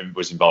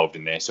was involved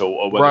in this,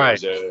 or whether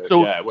right.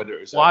 Whether it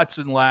was Watts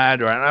and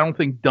Ladd, or I don't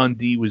think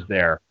Dundee was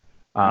there.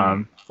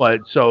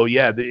 But so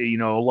yeah,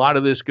 a lot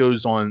of this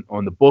goes on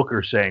the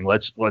booker saying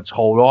let's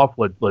hold off,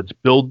 let's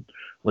build,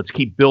 let's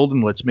keep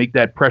building, let's make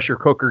that pressure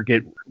cooker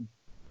get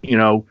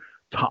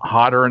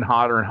hotter and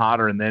hotter and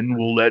hotter, and then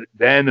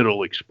then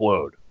it'll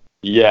explode.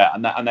 Yeah,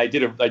 and they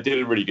did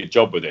a really good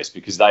job with this,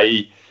 because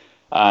they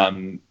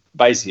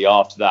basically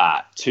after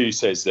that, Tu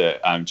says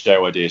that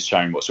JYD has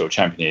shown what sort of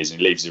champion he is, and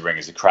he leaves the ring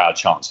as the crowd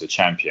chants for the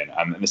champion.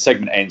 And the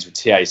segment ends with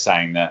TA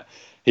saying that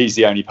he's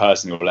the only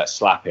person who will let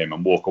slap him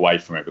and walk away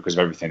from it because of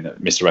everything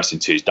that Mr. Wrestling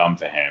 2 has done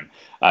for him.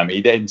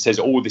 He then says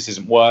all this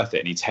isn't worth it,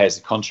 and he tears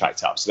the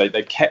contract up. So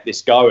they've kept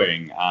this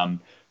going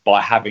by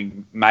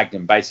having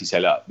Magnum basically say,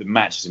 look, the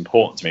match is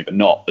important to me, but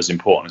not as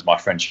important as my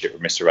friendship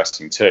with Mr.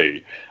 Wrestling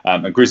 2.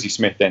 And Grizzly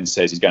Smith then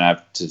says he's going to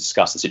have to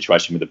discuss the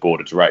situation with the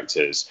board of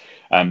directors.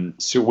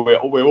 So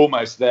we're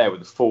almost there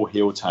with the full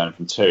heel turn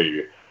from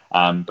 2.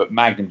 But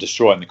Magnum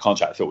destroying the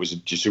contract, I thought, was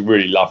just a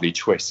really lovely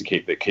twist to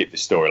keep the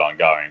storyline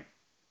going.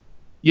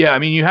 Yeah, I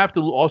mean, you have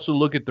to also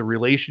look at the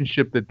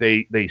relationship that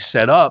they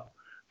set up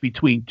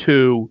between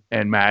Tu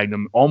and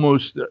Magnum.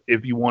 Almost,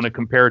 if you want to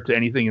compare it to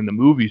anything in the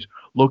movies,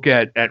 look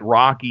at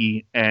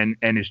Rocky and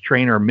his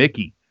trainer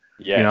Mickey.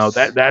 Yes.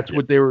 That's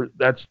what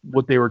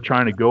they were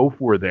trying to go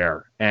for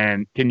there.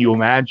 And can you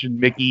imagine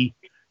Mickey,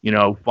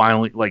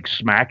 finally like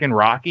smacking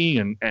Rocky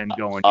and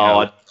going,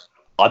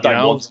 I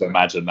don't want to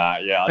imagine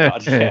that.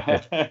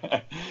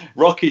 Yeah.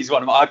 Rocky's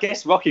one of my, I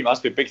guess Rocky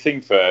must be a big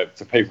thing for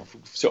people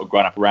sort of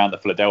growing up around the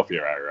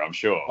Philadelphia area, I'm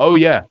sure. Oh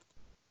yeah.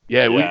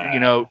 Yeah.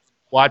 We,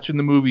 watching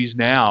the movies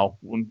now,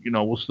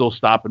 we'll still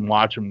stop and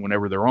watch them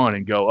whenever they're on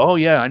and go, oh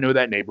yeah, I know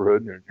that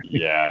neighborhood.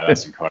 Yeah,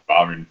 that's incredible.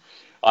 I mean,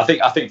 I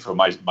think for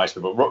most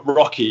people,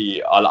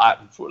 Rocky, I like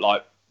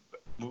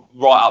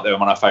right up there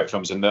one of my favourite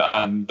films, and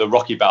the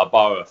Rocky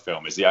Balboa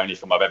film is the only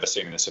film I've ever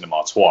seen in the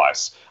cinema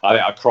twice. I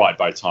think I cried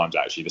both times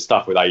actually. The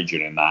stuff with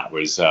Adrian in that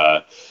was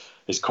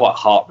it's quite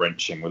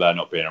heart-wrenching with her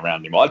not being around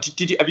anymore.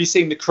 Have you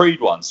seen the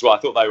Creed ones? Well, I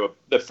thought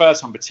the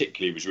first one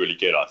particularly was really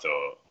good, I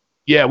thought.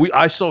 Yeah,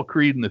 I saw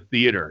Creed in the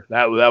theater.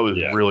 That was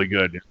really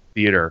good in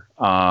the theater.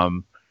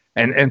 And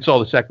saw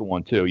the second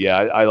one too. Yeah,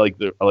 I like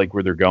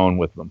where they're going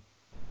with them.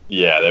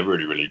 Yeah, they're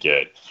really, really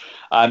good.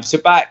 So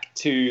back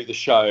to the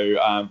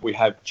show, we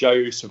have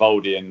Joe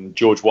Savoldi and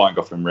George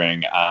Weingoff in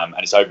ring, and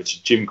it's over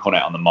to Jim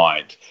Cornette on the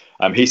mic.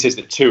 He says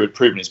that Tu had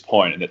proven his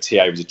point and that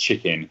TA was a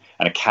chicken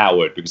and a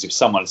coward, because if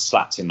someone had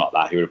slapped him like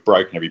that, he would have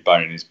broken every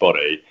bone in his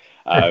body,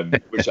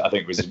 which I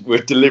think was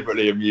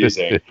deliberately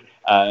amusing.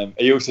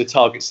 He also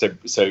targets, so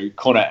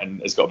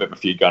Cornette has got a bit of a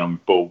feud going on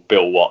with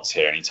Bill Watts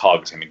here, and he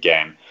targets him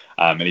again.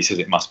 and he says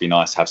it must be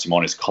nice to have some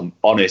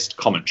honest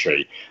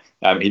commentary.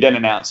 He then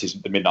announces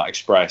the Midnight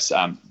Express.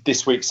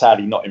 This week,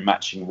 sadly, not in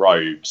matching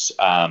robes.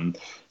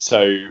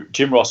 So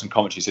Jim Ross on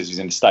commentary says he's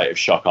in a state of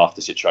shock after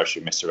the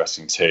situation with Mr.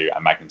 Wrestling 2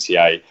 and Magnum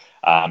TA.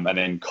 And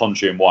then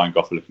Condrey and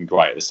Weingoff are looking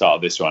great at the start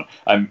of this one.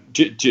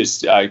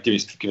 Just give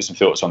us some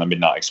thoughts on the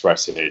Midnight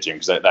Express here, Jim,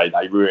 because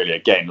they really,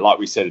 again, like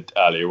we said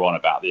earlier on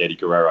about the Eddie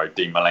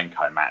Guerrero-Dean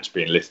Malenko match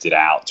being lifted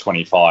out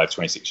 25,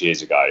 26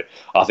 years ago,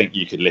 I think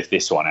you could lift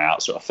this one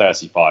out sort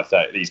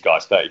of these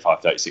guys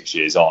 35, 36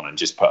 years on and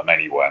just put them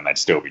anywhere and they'd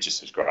still be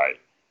just as great.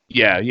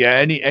 Yeah.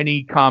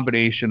 Any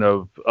combination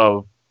of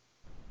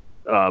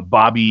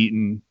Bobby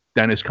Eaton,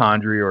 Dennis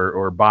Condrey,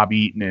 or Bob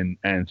Eaton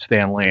and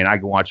Stan Lane. I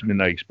can watch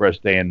Midnight Express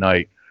day and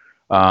night,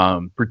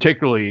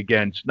 particularly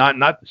against,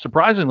 not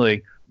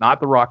surprisingly, not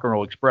the Rock and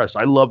Roll Express.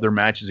 I love their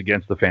matches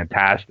against the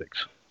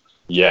Fantastics.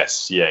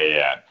 Yes,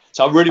 yeah.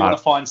 So I really want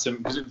to find some,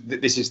 because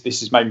this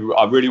is maybe,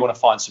 I really want to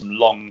find some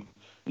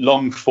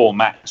long form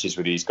matches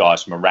with these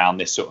guys from around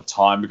this sort of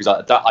time, because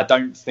I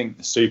don't think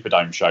the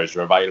Superdome shows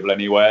are available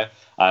anywhere.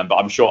 But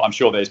I'm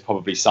sure there's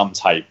probably some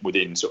tape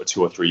within sort of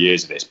 2 or 3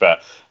 years of this.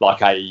 But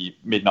like a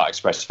Midnight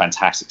Express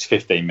Fantastics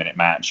 15-minute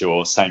match,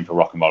 or same for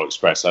Rock and Roll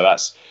Express. So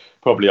that's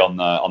probably on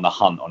the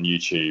hunt on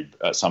YouTube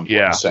at some point.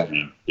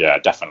 Yeah, yeah,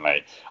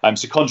 definitely.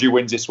 So Condrey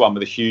wins this one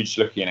with a huge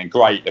looking and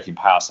great looking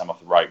power slam off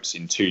the ropes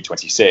in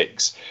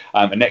 2:26.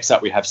 And next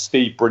up we have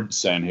Steve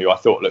Brinson, who I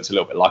thought looked a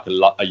little bit like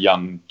a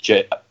young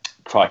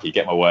crikey,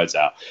 get my words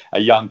out. A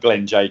young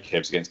Glenn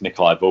Jacobs against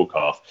Nikolai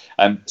Volkov.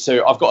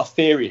 So I've got a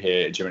theory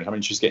here, Jim, and I'm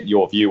interested in getting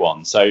your view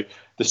on. So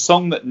the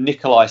song that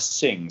Nikolai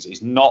sings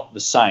is not the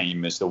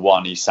same as the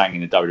one he sang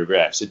in the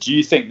WWF. So do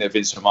you think that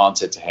Vince McMahon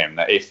said to him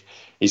that if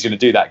he's going to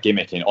do that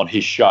gimmick on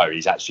his show,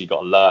 he's actually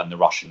got to learn the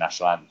Russian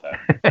national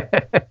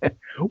anthem?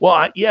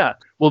 Well, yeah.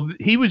 Well,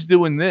 he was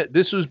doing this.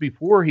 This was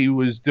before he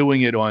was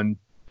doing it on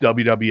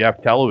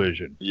WWF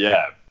television.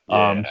 Yeah.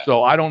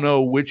 So I don't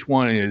know which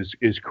one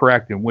is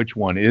correct and which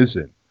one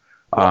isn't.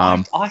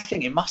 Well, I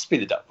think it must be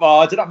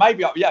I don't know.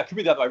 Maybe it could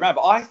be the other way around.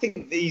 But I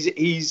think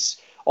he's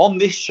on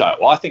this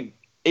show. I think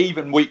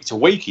even week to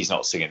week he's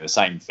not singing the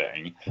same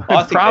thing. I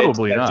think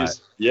probably not.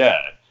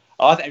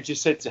 I think I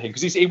just said to him,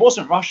 because he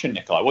wasn't Russian,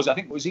 Nikolai, was he? I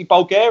think was he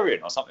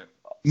Bulgarian or something?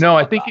 No,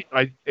 I think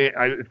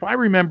if I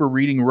remember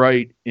reading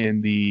right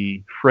in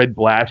the Fred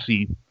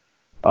Blassie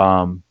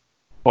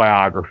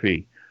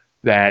biography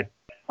that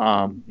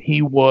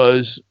he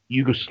was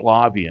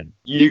Yugoslavian.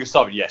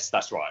 Yes,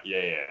 that's right.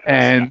 Yeah.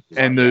 And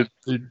the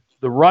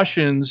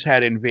Russians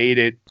had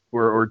invaded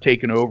or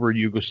taken over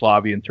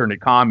Yugoslavia and turned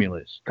it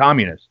communist.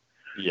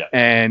 Yeah.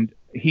 And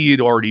he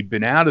had already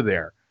been out of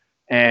there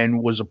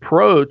and was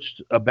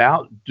approached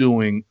about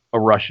doing a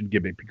Russian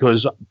gimmick,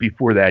 because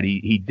before that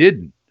he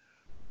didn't.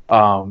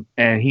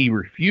 And he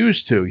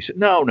refused to. He said,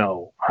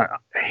 no, I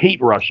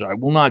hate Russia. I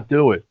will not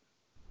do it.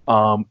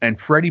 And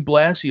Freddie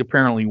Blassie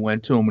apparently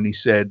went to him and he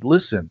said,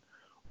 listen,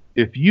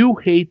 if you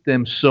hate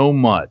them so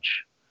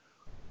much,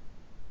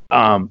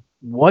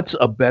 what's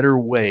a better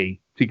way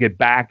to get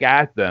back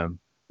at them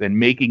than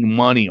making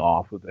money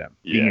off of them,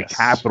 being a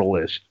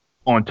capitalist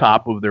on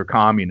top of their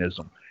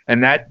communism?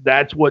 And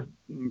that's what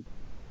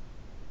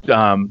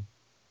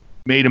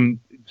made him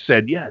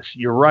said, yes,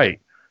 you're right.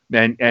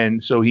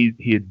 And so he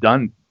had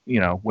done,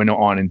 went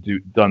on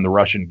and done the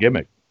Russian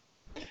gimmick.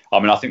 I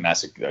mean, I think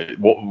that's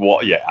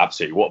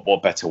absolutely.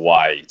 What better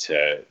way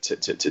to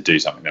do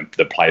something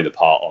than play the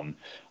part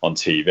on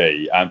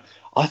TV?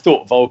 I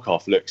thought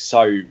Volkov looked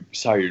so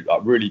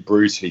really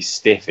brutally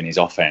stiff in his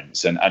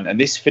offense, and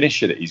this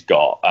finisher that he's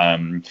got,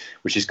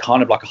 which is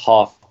kind of like a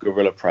half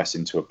gorilla press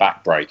into a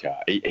backbreaker.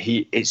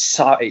 It's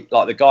so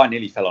like the guy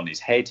nearly fell on his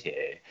head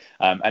here.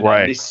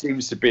 And this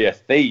seems to be a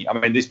theme. I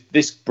mean, this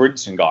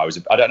Brinson guy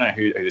I don't know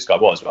who this guy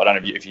was, but I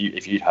don't know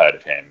if you'd heard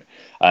of him.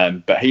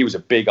 But he was a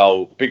big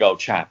old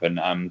chap, and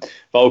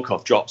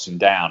Volkov drops him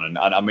down, and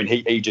I mean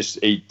he just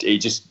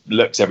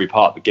looks every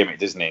part of the gimmick,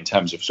 doesn't he? In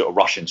terms of sort of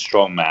Russian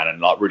strongman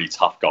and like really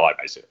tough guy,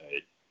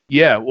 basically.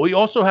 Yeah. Well, you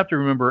also have to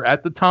remember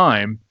at the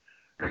time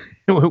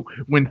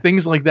when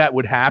things like that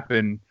would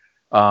happen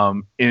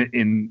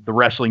in the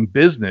wrestling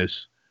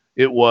business,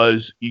 it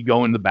was you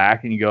go in the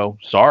back and you go,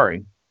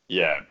 sorry.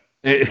 Yeah.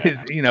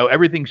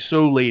 Everything's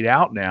so laid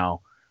out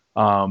now.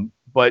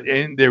 But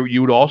in there, you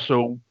would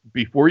also,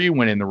 before you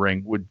went in the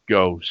ring, would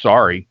go,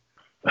 sorry.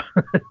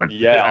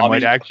 Yeah. I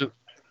might actually.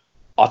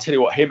 I'll tell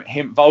you what,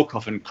 him,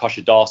 Volkov and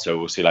Kosher Darso,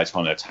 we'll see later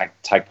on, they're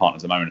tag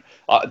partners at the moment.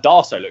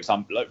 Darso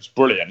looks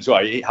brilliant as well.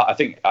 I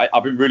think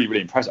I've been really,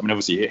 really impressed. I mean,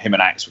 obviously him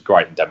and Axe were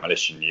great in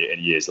Demolition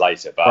years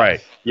later,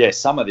 but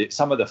some of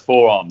the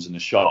forearms and the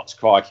shots,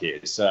 crikey,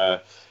 it's.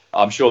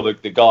 I'm sure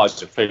the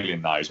guys are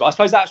feeling those. But I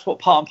suppose that's what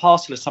part and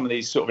parcel of some of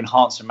these sort of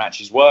enhancement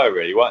matches were,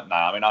 really, weren't they?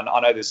 I mean, I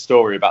know there's a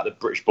story about the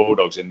British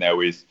Bulldogs in there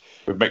with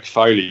Mick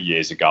Foley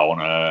years ago on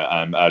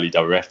an early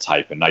WWF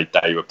tape, and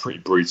they were pretty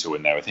brutal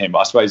in there with him.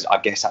 But I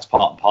guess that's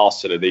part and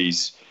parcel of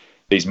these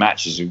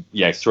matches.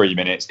 3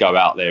 minutes, go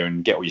out there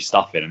and get all your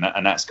stuff in,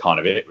 and that's kind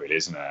of it, really,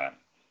 isn't it?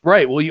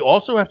 Right. Well, you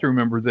also have to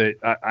remember that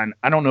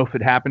I don't know if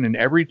it happened in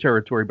every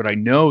territory, but I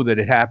know that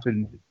it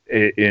happened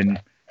in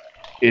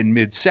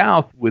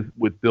Mid-South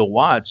with Bill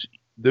Watts,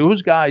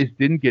 those guys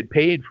didn't get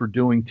paid for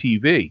doing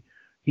TV.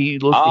 He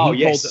looked. Oh,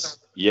 he yes. told,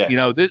 Yeah. you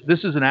know,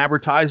 this is an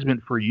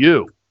advertisement for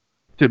you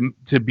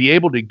to be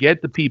able to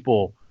get the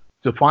people,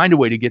 to find a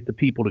way to get the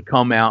people to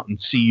come out and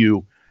see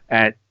you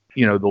at,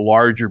 you know, the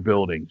larger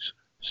buildings.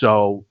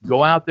 So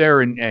go out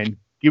there and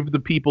give the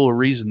people a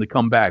reason to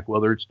come back,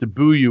 whether it's to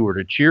boo you or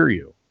to cheer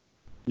you.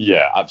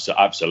 Yeah,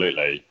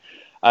 absolutely.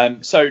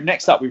 So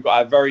next up, we've got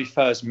our very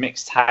first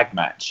mixed tag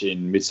match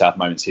in Mid-South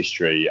Moments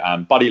history.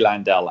 Buddy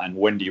Landel and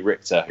Wendy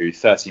Richter, who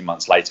 13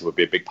 months later would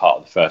be a big part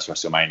of the first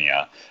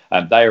WrestleMania.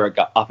 They are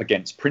up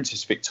against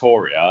Princess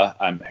Victoria,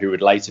 who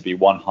would later be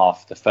one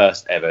half of the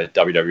first ever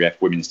WWF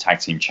Women's Tag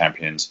Team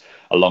Champions,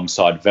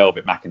 alongside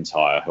Velvet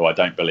McIntyre, who I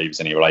don't believe is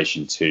any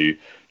relation to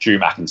Drew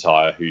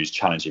McIntyre, who's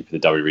challenging for the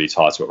WWE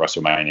title at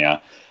WrestleMania.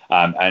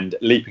 And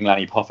Leaping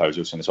Lanny Poffo was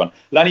also in this one.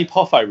 Lanny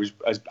Poffo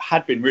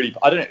had been really,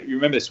 I don't know if you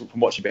remember this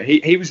from watching, but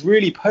he was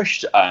really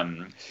pushed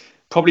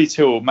probably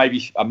till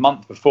maybe a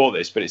month before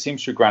this, but it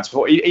seems to have ground to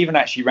support. Even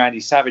actually Randy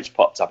Savage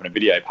popped up in a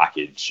video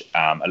package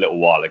a little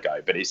while ago,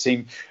 but it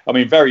seemed, I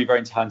mean, very,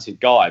 very talented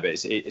guy,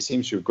 but it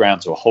seems to have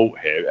ground to a halt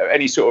here.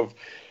 Any sort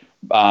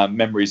of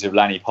memories of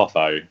Lanny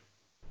Poffo?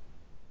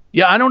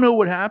 Yeah, I don't know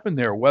what happened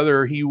there,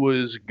 whether he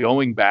was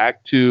going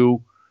back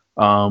to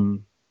ICW,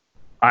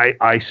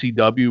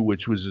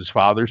 which was his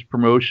father's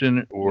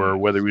promotion, or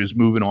whether he was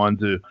moving on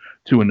to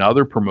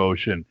another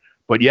promotion.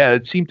 But yeah,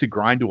 it seemed to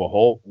grind to a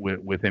halt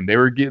with him. They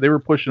were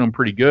pushing him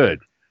pretty good.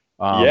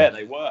 Yeah,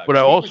 they were. But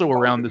also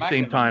around the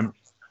same time,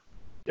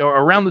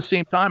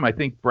 I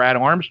think Brad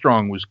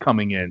Armstrong was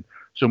coming in.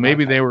 So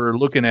maybe they were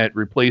looking at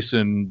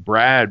replacing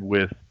Brad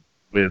with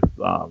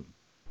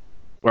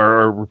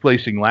or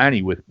replacing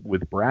Lanny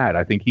with Brad.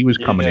 I think he was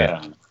coming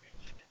in.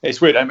 It's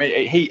weird. I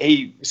mean,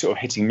 he sort of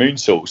hitting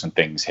moonsaults and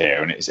things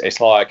here, and it's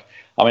like,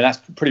 I mean, that's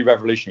pretty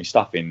revolutionary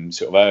stuff in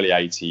sort of early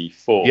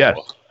 '84. Yes.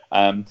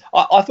 I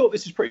thought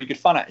this was pretty good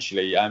fun,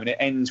 actually. I mean, it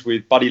ends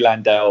with Buddy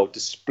Landel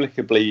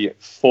despicably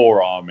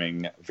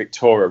forearming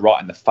Victoria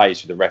right in the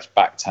face with the ref's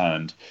back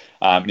turned.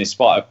 And in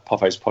spite of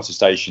Poffo's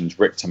protestations,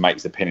 Richter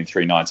makes the pin in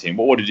 3:19.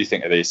 What did you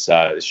think of this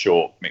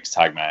short mixed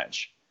tag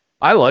match?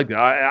 I like it.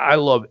 I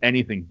love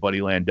anything Buddy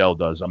Landel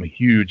does. I'm a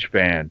huge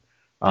fan.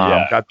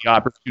 Got the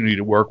opportunity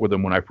to work with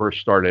him when I first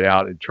started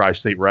out at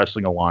Tri-State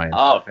Wrestling Alliance.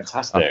 Oh,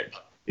 fantastic.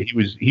 He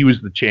was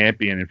the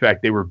champion. In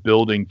fact, they were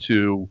building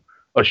to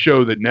a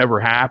show that never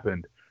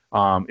happened.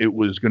 It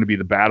was going to be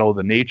the Battle of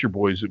the Nature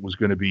Boys. It was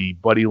going to be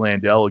Buddy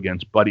Landel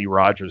against Buddy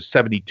Rogers,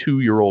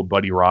 72-year-old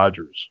Buddy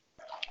Rogers.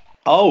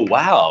 Oh,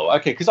 wow.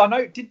 Okay, because I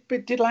know, did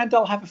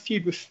Landel have a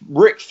feud with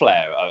Ric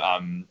Flair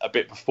a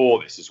bit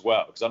before this as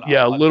well? Cause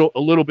a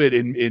little bit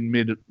in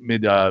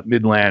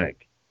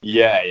Mid-Atlantic.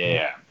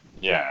 Yeah.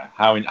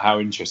 How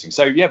interesting.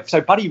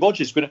 So Buddy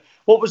Rogers,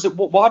 what was it?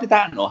 Why did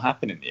that not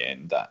happen in the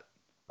end?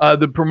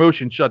 The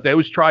promotion shut down. It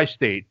was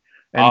Tri-State,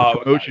 and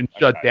the promotion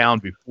shut down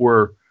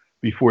before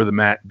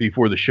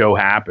the show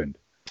happened.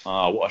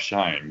 Oh, what a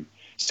shame.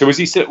 So was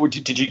he still?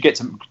 Did you get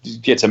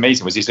to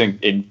meet him? Was he still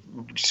in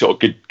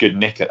sort of good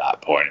nick at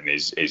that point in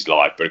his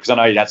life? But because I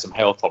know he had some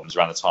health problems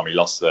around the time he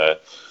lost the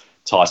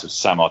title to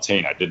San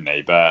Martino, didn't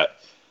he? But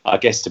I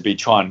guess to be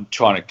trying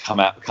to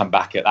come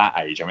back at that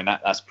age, I mean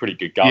that's pretty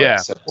good going. Yeah.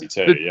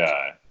 72.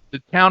 The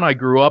town I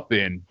grew up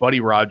in,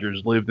 Buddy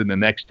Rogers lived in the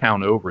next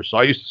town over, so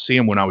I used to see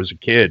him when I was a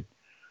kid,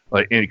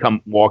 like, and he'd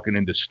come walking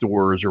into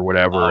stores or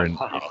whatever.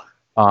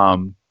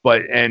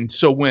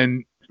 So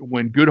when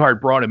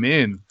Goodhart brought him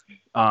in,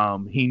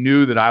 he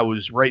knew that I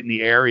was right in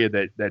the area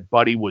that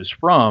Buddy was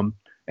from,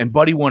 and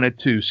Buddy wanted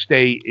to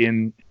stay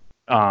in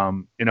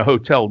a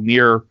hotel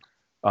near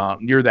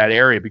that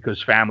area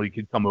because family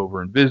could come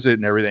over and visit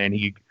and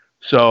everything.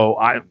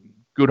 And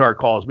Goodhart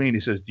calls me and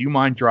he says, "Do you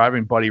mind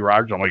driving Buddy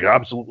Rogers?" I'm like,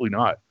 "Absolutely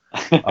not."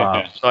 So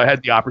I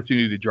had the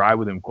opportunity to drive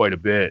with him quite a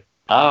bit.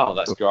 Oh,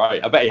 that's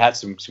great. I bet he had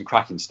some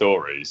cracking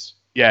stories.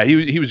 Yeah,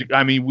 he was.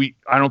 I mean,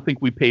 I don't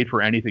think we paid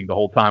for anything the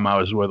whole time I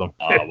was with him.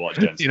 Oh, what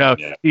a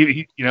gentleman,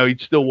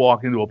 he'd still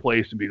walk into a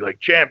place and be like,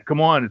 "Champ, come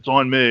on, it's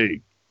on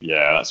me."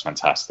 Yeah, that's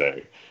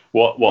fantastic.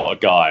 What a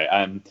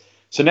guy.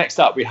 So next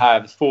up, we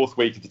have the fourth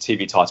week of the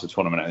TV title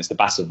tournament, and it's the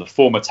battle of the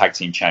former tag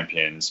team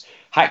champions,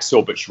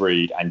 Hacksaw Butch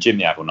Reed and Jim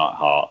the Anvil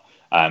Neidhart.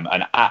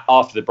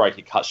 After the break,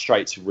 it cuts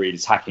straight to Reed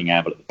attacking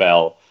Anvil at the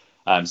bell.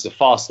 It's a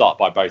fast start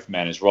by both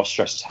men as Ross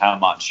stresses how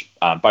much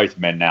both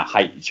men now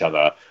hate each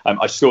other.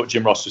 I just thought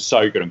Jim Ross was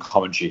so good on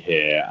commentary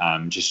here,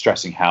 just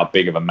stressing how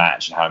big of a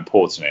match and how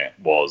important it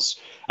was.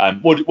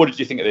 What did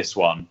you think of this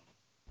one?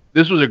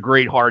 This was a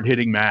great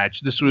hard-hitting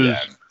match. This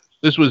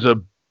was a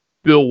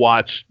Bill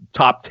Watts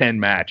top 10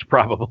 match,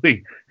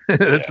 probably.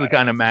 That's the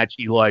kind of match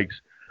he likes.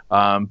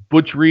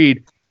 Butch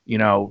Reed,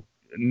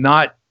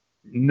 not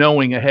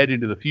knowing ahead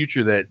into the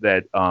future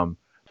that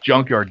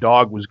Junkyard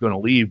Dog was going to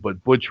leave,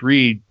 but Butch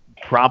Reed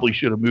probably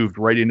should have moved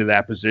right into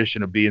that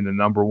position of being the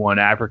number one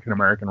African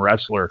American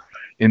wrestler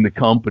in the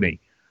company,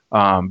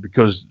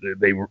 because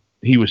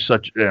he was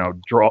such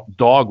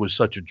Dog was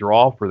such a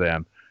draw for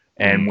them,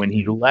 and when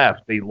he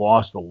left, they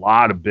lost a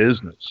lot of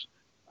business.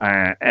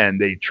 and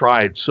they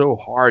tried so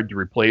hard to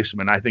replace him.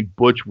 And I think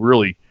Butch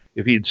really,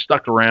 if he had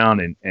stuck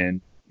around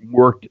and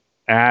worked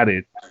at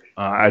it,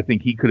 I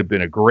think he could have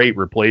been a great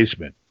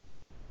replacement.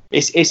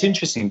 It's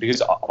interesting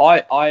because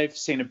I've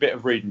seen a bit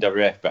of Reed in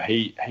WF, but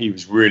I thought he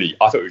was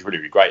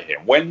really great here.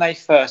 When they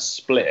first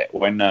split,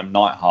 when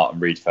Neidhart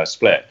and Reed first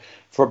split,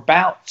 for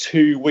about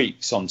 2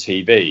 weeks on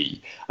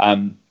TV,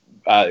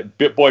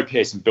 Boyd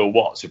Pierce and Bill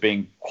Watts were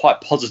being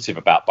quite positive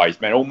about both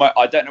men. Almost,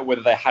 I don't know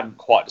whether they hadn't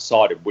quite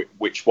decided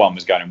which one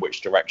was going in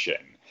which direction.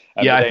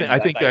 I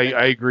think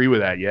I agree with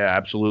that. Yeah,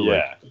 absolutely.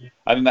 Yeah,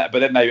 but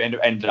then they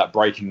ended up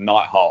breaking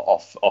Neidhart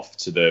off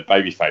to the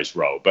babyface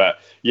role. But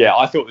yeah,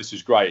 I thought this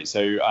was great.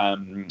 So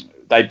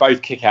they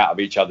both kick out of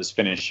each other's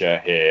finisher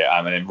here,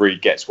 and then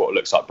Reed gets what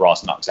looks like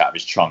brass knucks out of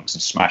his trunks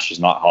and smashes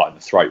Neidhart in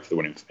the throat for the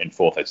win in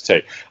 4:32.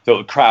 I thought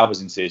the crowd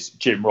was into this.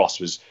 Jim Ross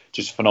was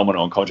just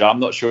phenomenal on commentary.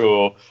 I'm not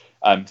sure.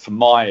 For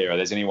my era,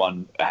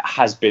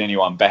 has been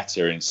anyone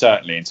better, and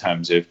certainly in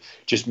terms of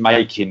just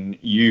making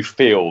you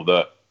feel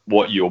that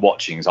what you're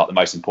watching is like the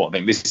most important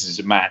thing. This is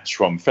a match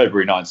from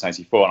February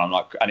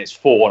 1984, and it's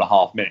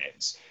 4.5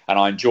 minutes, and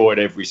I enjoyed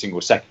every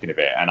single second of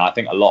it. And I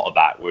think a lot of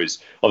that was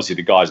obviously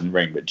the guys in the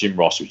ring, but Jim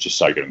Ross was just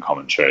so good in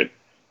commentary.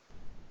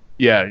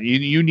 Yeah,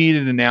 you need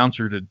an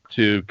announcer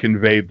to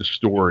convey the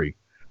story,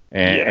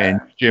 and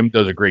Jim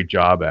does a great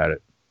job at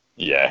it.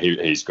 Yeah,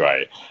 he's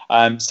great.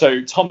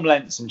 So Tom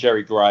Lentz and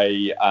Jerry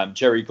Gray.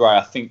 Jerry Gray,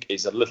 I think,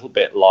 is a little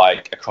bit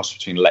like a cross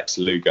between Lex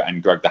Luger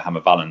and Greg the Hammer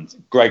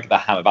Valentine. I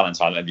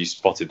don't know if you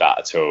spotted that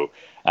at all.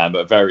 But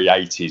a very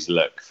 80s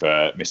look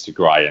for Mr.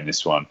 Gray in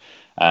this one.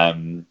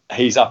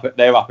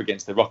 They're up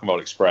against the Rock and Roll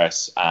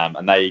Express,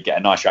 and they get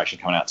a nice reaction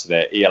coming out to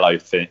their ELO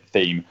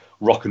theme,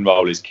 Rock and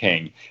Roll is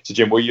King. So,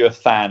 Jim, were you a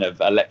fan of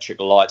Electric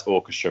Light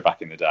Orchestra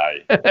back in the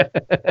day?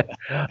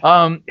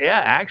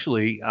 Yeah,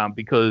 actually,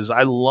 because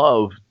I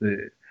love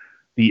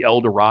the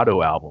El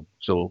Dorado album.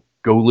 So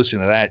go listen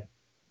to that.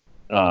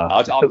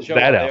 I'm sure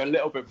they're a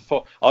little bit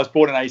before. I was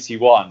born in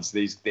 '81, so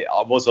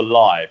I was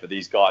alive. But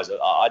these guys,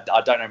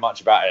 I don't know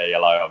much about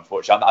ELO,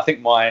 unfortunately. I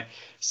think my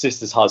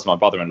sister's husband, my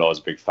brother-in-law, is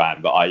a big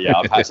fan. But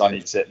perhaps I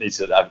need to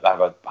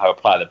have a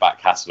play of the back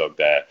catalogue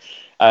there.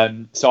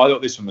 So I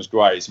thought this one was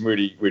great. Some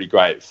really, really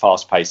great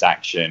fast-paced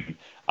action.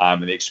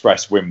 And the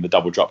Express win the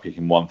double dropkick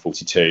in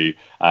 1:42.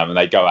 And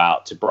they go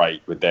out to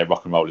break with their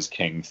Rock and Roll is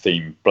King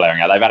theme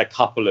blaring out. They've had a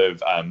couple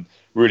of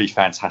really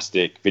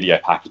fantastic video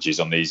packages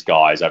on these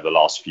guys over the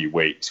last few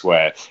weeks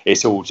where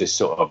it's all just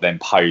sort of them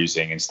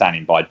posing and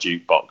standing by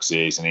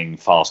jukeboxes and in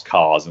fast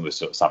cars and all this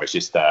sort of stuff. It's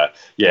just, I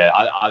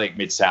think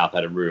Mid-South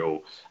had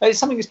it's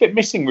something that's a bit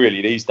missing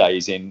really these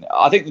days.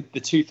 I think the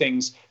two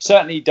things,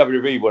 certainly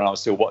WWE when I was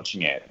still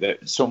watching it,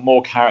 that some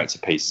more character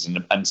pieces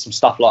and some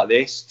stuff like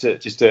this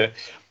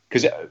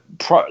because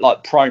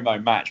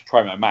promo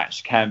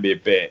match can be a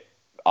bit,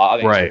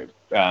 I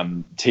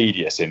think,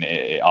 tedious in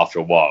it after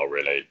a while,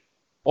 really.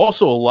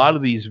 Also, a lot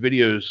of these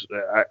videos,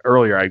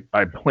 earlier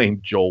I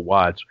blamed Joel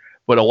Watts,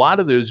 but a lot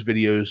of those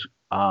videos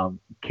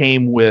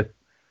came with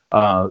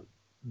the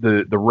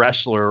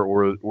wrestler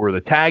or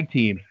the tag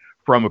team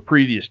from a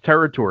previous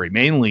territory,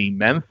 mainly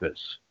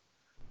Memphis.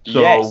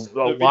 So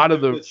a lot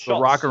of the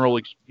Rock and Roll,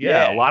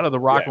 a lot of the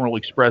Rock and Roll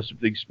Express,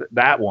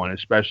 that one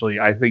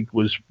especially, I think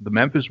was the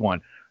Memphis one.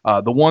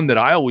 The one that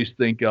I always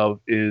think of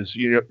is,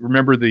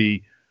 remember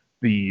the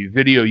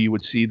video you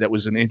would see that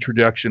was an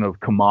introduction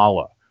of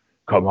Kamala,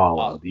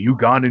 the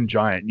Ugandan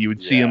giant. You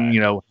would see him,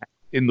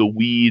 in the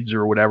weeds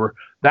or whatever.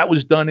 That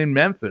was done in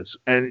Memphis,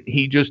 and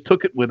he just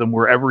took it with him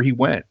wherever he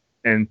went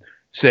and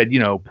said,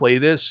 play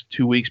this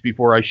 2 weeks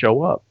before I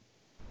show up.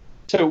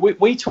 So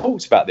we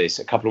talked about this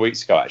a couple of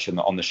weeks ago, actually,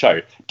 on the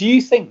show. Do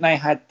you think they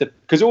had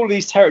because all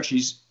these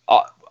territories,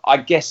 I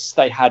guess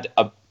they had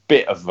a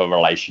bit of a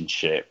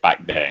relationship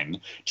back then.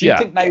 Do you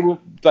think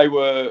they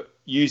were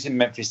using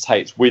Memphis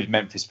tapes with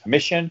Memphis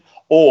permission,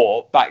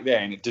 or back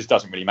then it just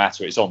doesn't really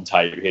matter? It's on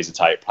tape. Here's a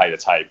tape. Play the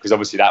tape, because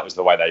obviously that was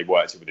the way they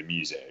worked it with the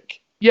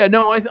music. Yeah,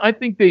 no, I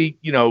think they,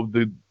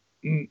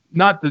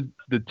 not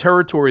the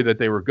territory that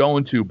they were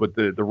going to, but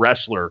the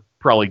wrestler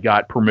probably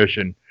got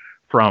permission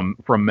from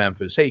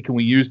Memphis. Hey, can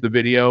we use the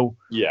video?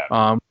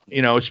 Yeah.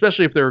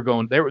 Especially if they were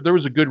going. There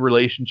was a good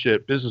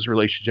business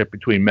relationship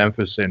between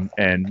Memphis and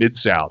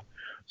Mid-South.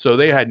 So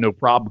they had no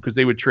problem because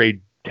they would trade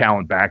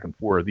talent back and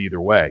forth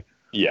either way.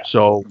 Yeah.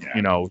 So,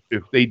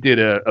 if they did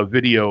a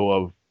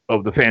video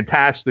of the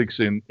Fantastics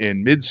in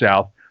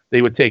Mid-South,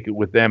 they would take it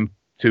with them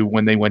to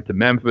when they went to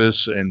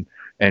Memphis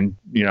and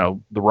the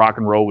Rock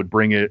and Roll would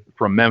bring it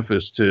from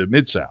Memphis to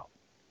Mid-South.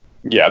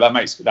 Yeah, that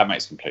makes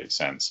complete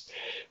sense.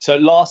 So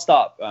last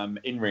up,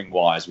 in-ring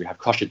wise, we have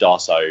Crusher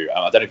Darso.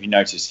 I don't know if you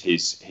noticed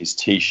his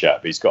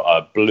T-shirt, but he's got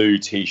a blue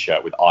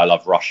T-shirt with "I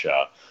Love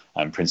Russia"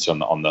 printed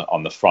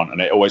on the front,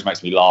 and it always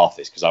makes me laugh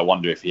this because I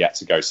wonder if he had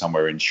to go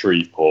somewhere in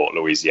Shreveport,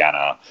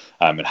 Louisiana,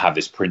 and have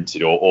this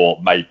printed,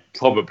 or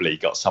probably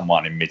got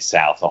someone in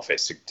Mid-South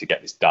office to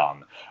get this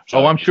done.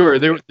 I'm sure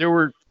there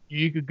were.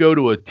 You could go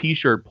to a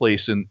T-shirt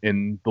place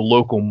in the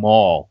local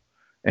mall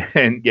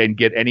and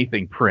get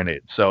anything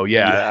printed. So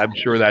I'm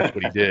sure that's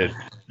what he did.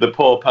 The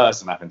poor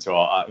person having to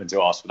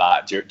ask for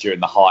that during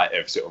the height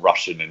of sort of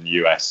Russian and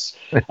US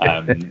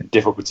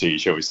difficulty,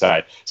 shall we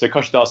say? So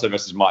Kosher Darso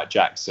versus Mike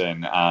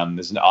Jackson.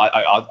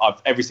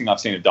 Everything I've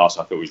seen of Darso,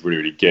 I thought was really,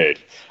 really good.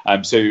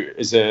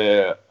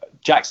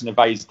 Jackson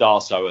evades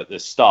Darso at the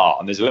start,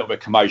 and there's a little bit of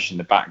commotion in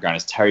the background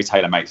as Terry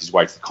Taylor makes his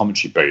way to the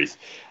commentary booth.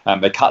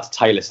 They cut to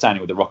Taylor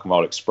standing with the Rock and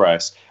Roll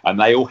Express, and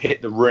they all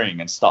hit the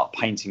ring and start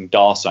painting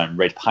Darso in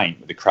red paint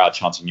with the crowd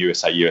chanting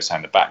USA, USA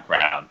in the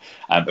background.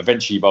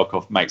 Eventually,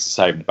 Volkov makes the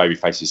save and the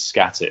babyface is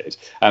scattered.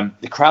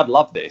 The crowd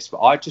loved this, but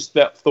I just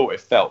thought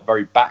it felt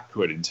very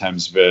backward in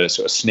terms of a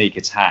sort of sneak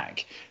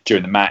attack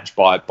during the match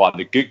by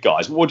the good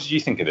guys. What did you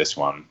think of this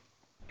one?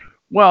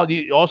 Well,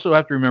 you also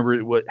have to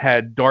remember what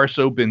had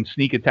Darso been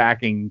sneak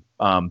attacking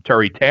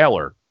Terry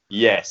Taylor.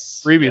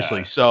 Yes. Previously.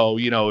 Yeah. So,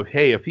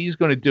 if he's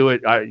going to do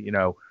it,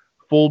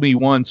 fool me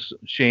once,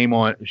 shame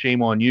on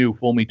you,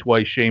 fool me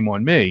twice, shame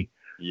on me.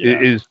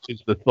 Yeah. Is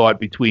the thought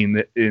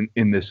between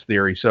in this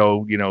theory.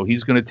 So,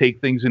 he's going to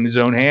take things in his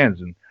own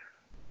hands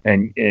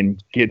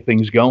and get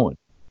things going.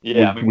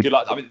 Yeah, good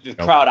luck. The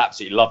crowd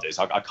absolutely loved this.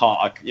 I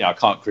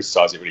can't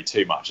criticize it really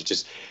too much. It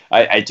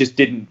just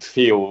didn't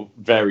feel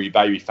very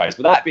babyface.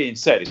 But that being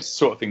said, it's the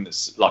sort of thing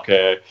that's like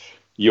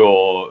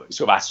your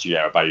sort of attitude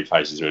era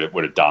babyfaces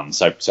would have done.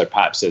 So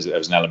perhaps there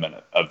was an element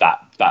of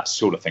that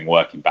sort of thing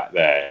working back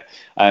there.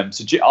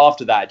 So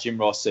after that, Jim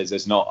Ross says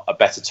there's not a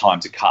better time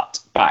to cut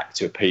back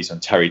to a piece on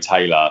Terry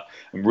Taylor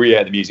and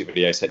re-air the music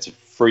video set to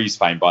Freeze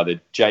fame by the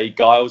Jay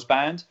Giles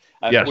Band.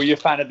 Yes. Were you a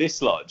fan of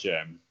this lot,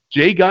 Jim?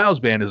 Jay Giles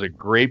Band is a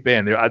great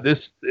band.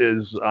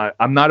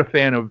 I'm not a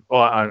fan of.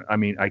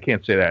 I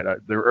can't say that.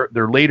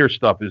 Their later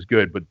stuff is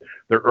good, but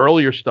their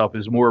earlier stuff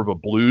is more of a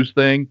blues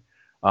thing,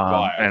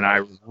 right. And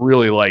I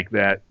really like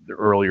the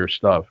earlier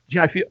stuff.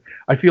 Yeah,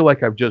 I feel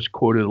like I've just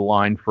quoted a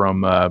line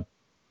from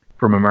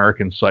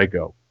American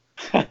Psycho.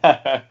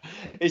 I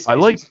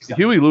like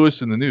Huey Lewis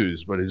in the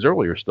News, but his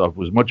earlier stuff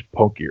was much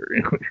punkier.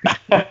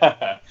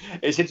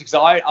 It's interesting because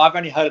I've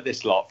only heard of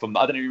this lot from,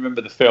 I don't even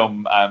remember the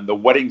film The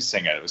Wedding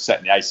Singer that was set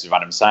in the 80s of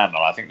Adam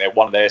Sandler. I think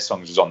one of their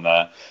songs was on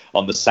the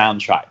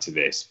soundtrack to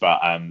this.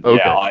 But okay.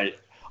 Yeah,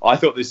 I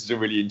thought this was a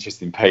really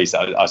interesting piece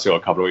that I saw a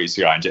couple of weeks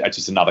ago, and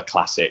just another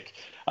classic.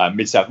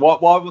 Mid-South. While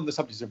we're on the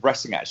subject of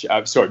wrestling,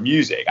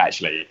 music,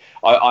 actually,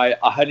 I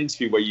heard an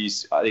interview where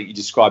I think you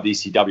described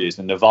ECW as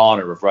the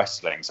Nirvana of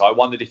wrestling. So I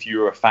wondered if you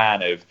were a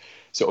fan of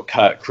sort of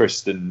Kurt,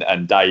 Chris,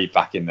 and Dave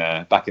back in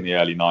the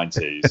early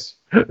 90s.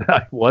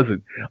 I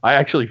wasn't. I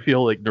actually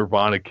feel like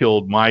Nirvana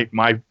killed my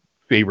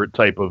favorite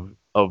type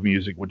of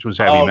music, which was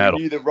heavy metal.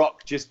 You knew the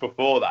rock just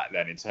before that,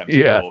 then, in terms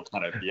of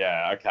kind of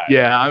okay.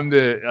 Yeah, I'm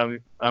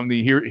the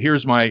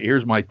here's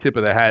my tip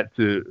of the hat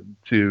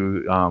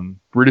to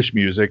British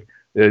music.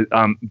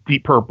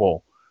 Deep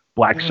Purple,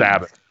 Black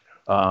Sabbath.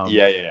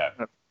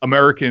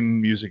 American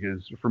music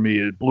is, for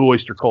me, Blue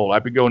Oyster Cult.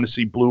 I've been going to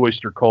see Blue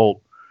Oyster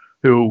Cult,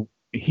 who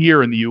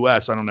here in the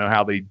U.S., I don't know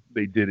how they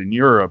did in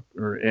Europe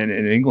or in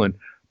England,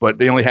 but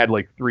they only had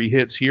like 3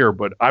 hits here.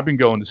 But I've been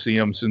going to see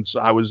them since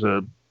I was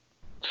a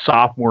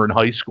sophomore in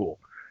high school.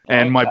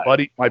 And my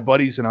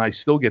buddies and I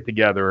still get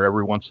together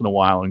every once in a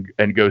while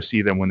and go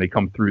see them when they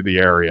come through the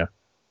area.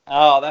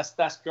 Oh, that's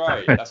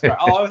great. That's great.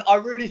 I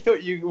really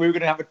thought we were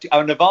going to have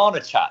a Nirvana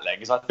chat then,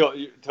 because I thought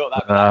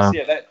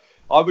that.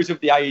 I was of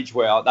the age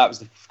where that was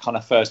the kind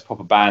of first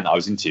proper band that I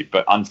was into,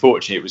 but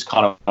unfortunately, it was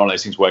kind of one of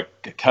those things where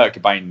Kurt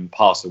Cobain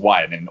passed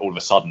away, and then all of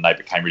a sudden they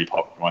became really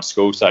popular in my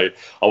school. So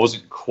I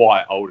wasn't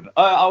quite old enough.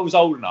 I was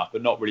old enough,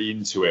 but not really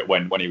into it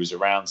when he was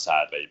around,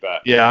 sadly.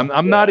 But yeah,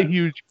 I'm not a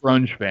huge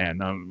grunge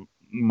fan.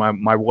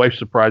 My wife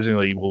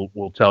surprisingly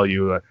will tell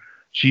you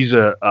she's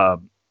a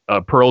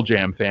Pearl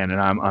Jam fan,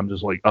 and I'm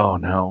just like, oh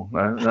no,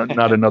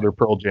 not another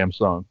Pearl Jam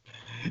song.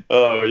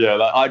 Oh yeah,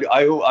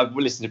 I've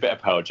listened to a bit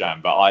of Pearl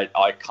Jam, but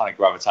I kind of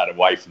gravitated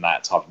away from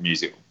that type of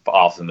music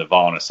after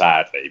Nirvana,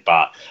 sadly.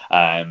 But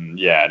I'm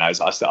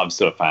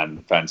still a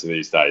fan to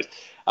these days.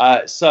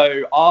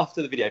 So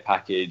after the video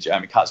package,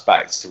 it cuts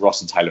back to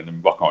Ross and Taylor and the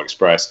Rock and Roll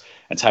Express,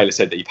 and Taylor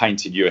said that he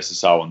painted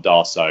USSR on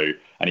Darso,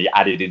 and he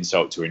added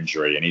insult to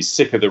injury, and he's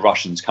sick of the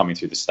Russians coming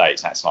through the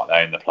States, and that's like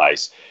they own the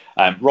place.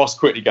 Ross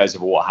quickly goes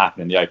over what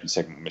happened in the open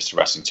segment with Mr.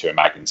 Wrestling 2 and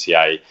Magnum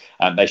TA.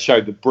 They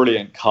showed the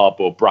brilliant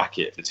cardboard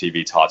bracket for the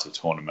TV title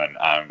tournament,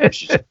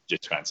 which is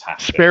just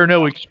fantastic. Spare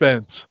no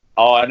expense.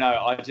 Oh, I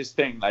know. I just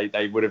think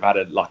they would have had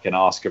an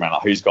ask around,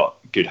 like, who's got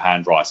good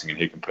handwriting and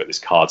who can put this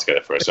card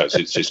together for us. So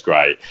it's just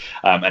great.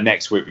 And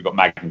next week we've got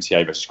Magnum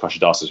TA versus Kosher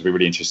Darso. So it'll be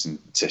really interesting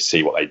to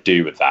see what they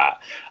do with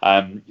that.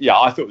 I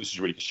thought this was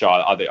a really good show.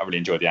 I really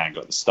enjoyed the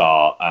angle at the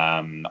start.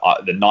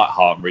 The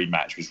Neidhart and Reed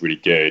match was really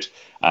good.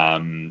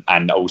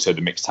 And also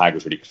the mixed tag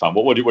was really fun.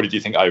 What did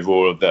you think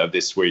overall of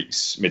this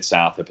week's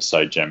Mid-South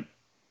episode, Jim?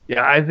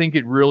 Yeah, I think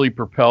it really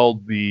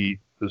propelled the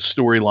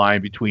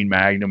storyline between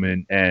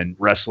Magnum and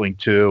Wrestling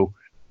 2.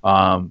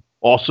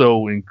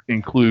 Also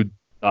include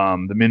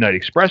the Midnight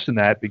Express in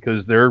that,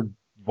 because they're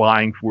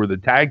vying for the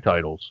tag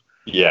titles.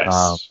 Yes.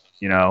 I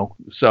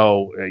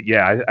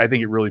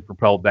think it really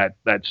propelled that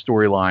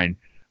storyline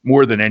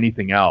more than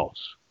anything else.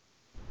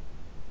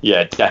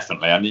 Yeah,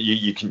 definitely. I mean,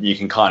 you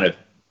can kind of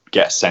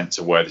get a sense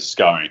of where this is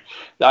going.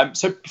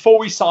 So before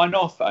we sign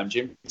off,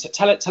 Jim,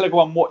 tell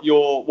everyone what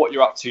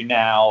you're up to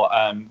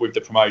now with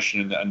the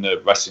promotion and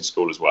the wrestling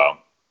school as well.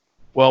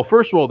 Well,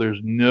 first of all, there's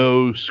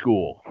no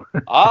school.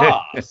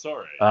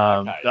 Sorry.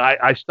 Okay.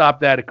 I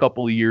stopped that a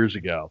couple of years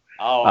ago.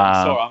 Oh,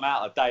 I'm sorry, I'm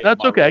out of date.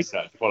 That's okay.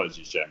 Research.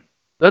 Apologies, Jim.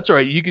 That's all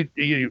right.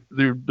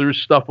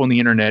 There's stuff on the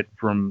internet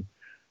from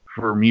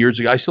years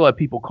ago. I still have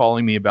people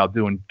calling me about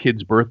doing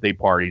kids' birthday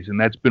parties, and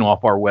that's been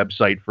off our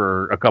website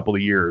for a couple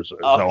of years.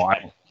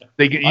 Okay.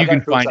 So you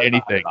can find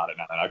anything. About it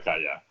now.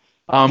 Okay, yeah.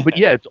 But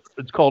yeah,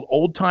 it's called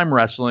Old Time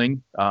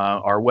Wrestling.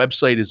 Our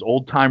website is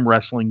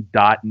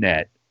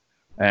oldtimewrestling.net,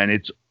 and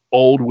it's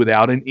old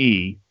without an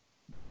E,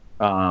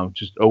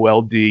 just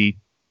OLD.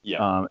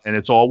 Yeah. And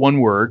it's all one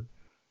word,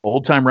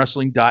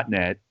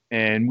 oldtimewrestling.net.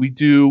 And we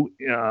do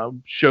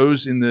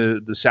shows in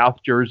the South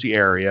Jersey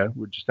area.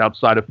 We're just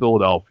outside of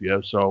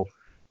Philadelphia, so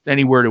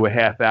anywhere to a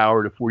half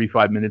hour to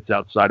 45 minutes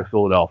outside of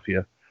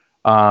Philadelphia.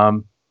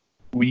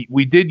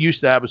 We did used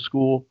to have a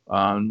school.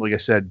 Like I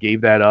said,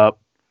 gave that up.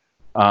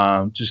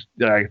 Just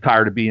I got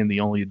tired of being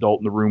the only adult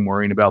in the room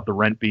worrying about the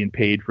rent being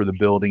paid for the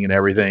building and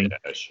everything.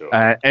 Yeah, sure.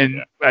 At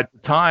the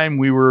time,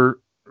 we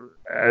were,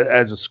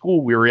 as a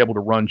school, we were able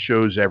to run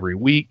shows every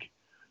week.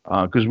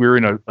 Because we were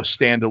in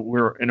we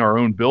were in our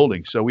own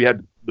building, so we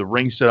had the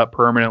ring set up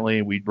permanently,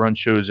 and we'd run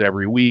shows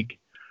every week.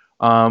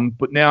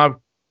 But now I've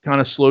kind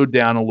of slowed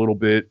down a little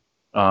bit.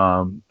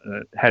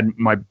 Had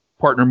my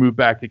partner move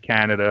back to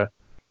Canada.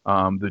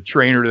 The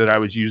trainer that I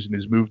was using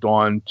has moved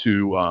on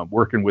to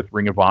working with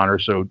Ring of Honor.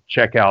 So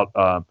check out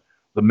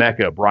the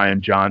Mecca, Brian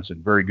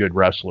Johnson, very good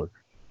wrestler.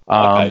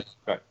 Okay.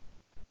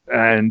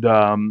 And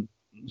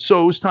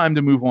so it was time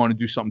to move on and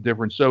do something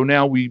different. So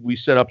now we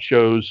set up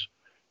shows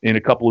in a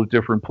couple of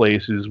different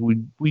places.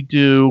 We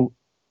do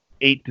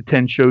 8 to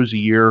 10 shows a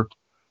year.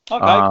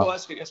 Okay, cool.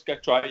 Let's go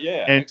try it.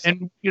 Yeah.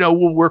 And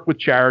we'll work with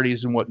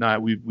charities and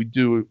whatnot. We've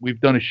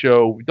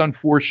done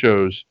 4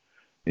 shows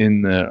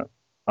in the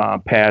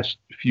past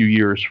few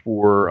years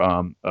for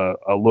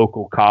a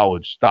local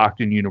college,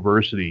 Stockton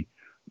University,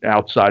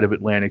 outside of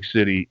Atlantic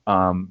City,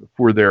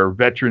 for their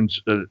veterans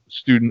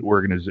student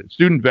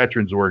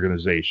veterans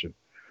organization,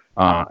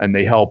 and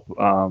they help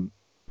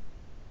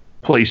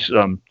place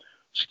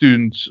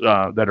students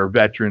that are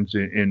veterans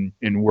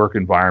in work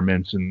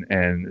environments, and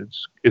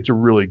it's a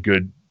really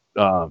good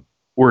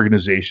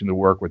organization to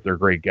work with. They're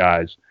great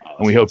guys,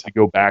 and we hope to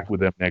go back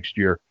with them next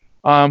year.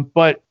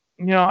 But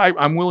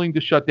I'm willing to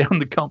shut down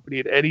the company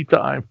at any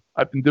time.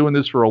 I've been doing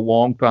this for a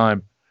long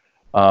time.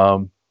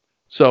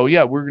 So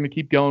yeah, we're going to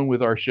keep going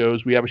with our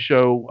shows. We have a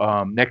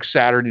show next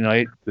Saturday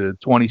night, the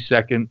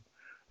 22nd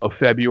of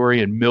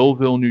February, in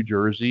Millville, New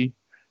Jersey,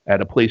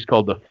 at a place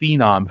called the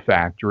Phenom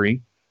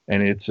Factory.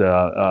 And it's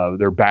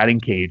they're batting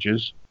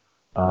cages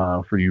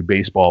for you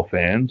baseball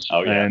fans.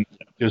 Oh, yeah. And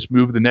just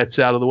move the nets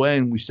out of the way,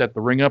 and we set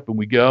the ring up, and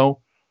we go.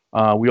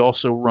 We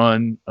also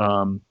run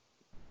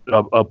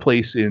a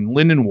place in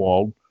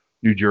Lindenwold,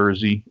 New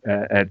Jersey,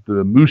 at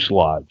the Moose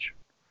Lodge,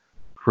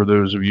 for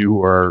those of you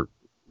who are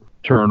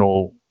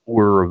eternal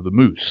order of the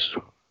moose.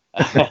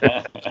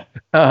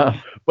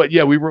 But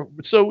yeah, we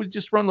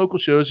just run local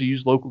shows. We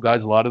use local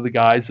guys. A lot of the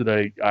guys that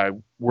I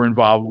were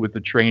involved with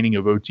the training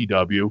of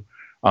OTW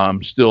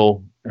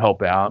still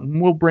help out, and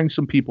we'll bring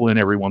some people in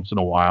every once in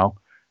a while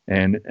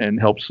and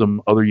help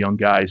some other young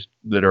guys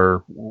that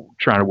are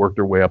trying to work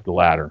their way up the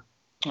ladder.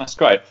 That's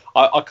great.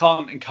 I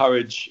can't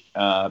encourage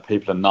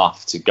people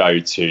enough to go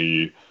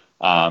to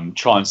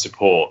try and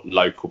support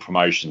local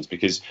promotions,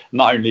 because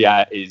not only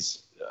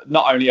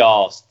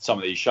are some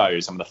of these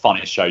shows some of the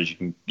funniest shows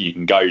you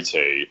can go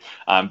to,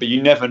 but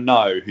you never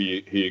know who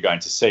you're going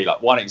to see.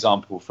 Like, one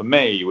example for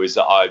me was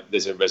that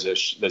there's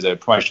a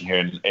promotion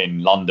here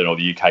in London or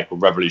the UK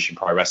called Revolution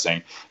Pro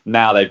Wrestling.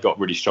 Now they've got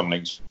really strong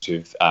links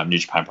to New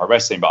Japan Pro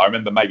Wrestling, but I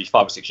remember maybe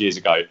 5 or 6 years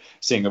ago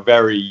seeing a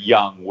very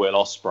young Will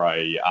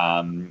Ospreay,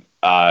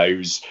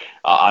 who's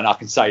and I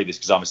can say this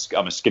because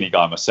I'm a skinny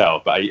guy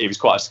myself, but he was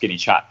quite a skinny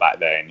chap back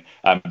then.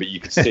 But you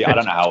could see, I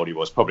don't know how old he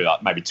was, probably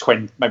like maybe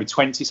 20,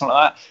 something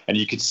like that. And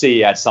you could see he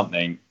had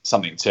something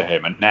to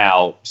him. And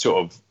now,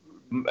 sort of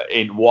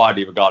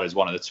widely regarded as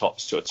one of the top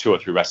sort of 2 or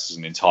 3 wrestlers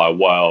in the entire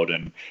world.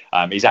 And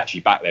he's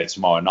actually back there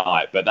tomorrow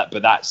night. But that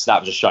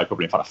was a show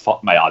probably in front of,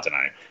 I don't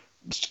know,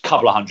 a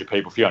couple of hundred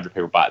people, a few hundred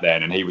people back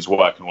then, and he was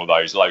working all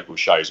those local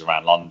shows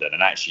around London.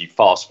 And actually,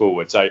 fast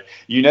forward, so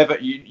you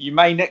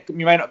may not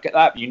get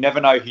that, but you never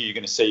know who you're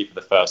going to see for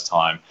the first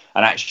time.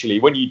 And actually,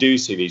 when you do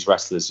see these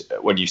wrestlers,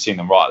 when you've seen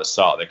them right at the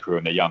start of their career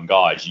and they're young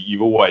guys,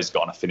 you've always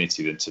got an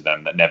affinity to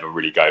them that never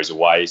really goes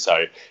away.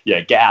 So yeah,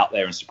 get out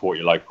there and support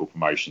your local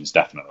promotions,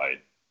 definitely.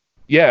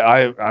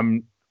 Yeah,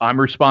 I'm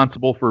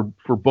responsible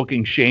for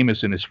booking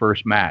Sheamus in his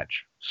first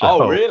match. So,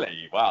 oh,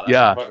 really? Wow.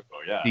 That's incredible.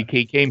 Yeah.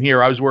 He came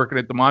here. I was working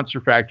at the Monster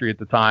Factory at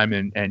the time,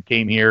 and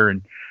came here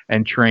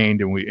and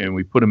trained, and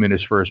we put him in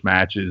his first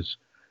matches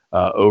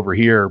over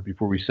here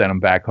before we sent him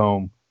back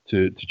home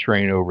to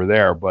train over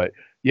there. But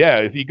Yeah,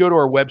 if you go to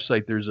our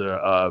website, there's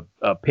a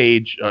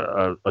page,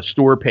 a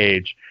store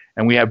page,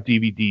 and we have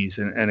DVDs.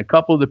 And a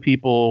couple of the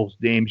people's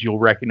names you'll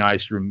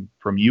recognize from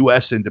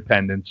U.S.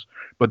 independents,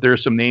 but there are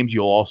some names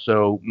you'll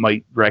also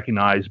might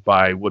recognize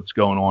by what's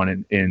going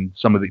on in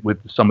some of the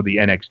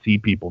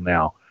NXT people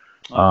now.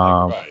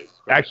 Right.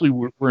 Actually,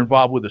 we're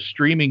involved with a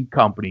streaming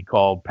company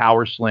called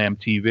Power Slam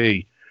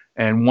TV,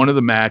 and one of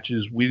the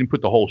matches, we didn't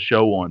put the whole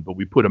show on, but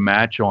we put a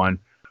match on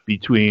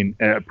between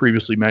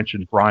previously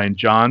mentioned Brian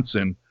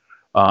Johnson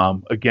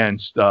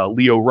against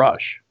Leo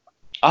Rush.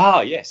 Ah,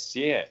 yes,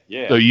 yeah.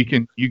 So you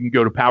can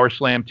go to Power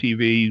Slam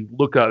TV,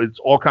 look up, it's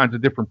all kinds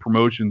of different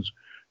promotions.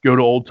 Go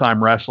to Old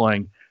Time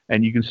Wrestling,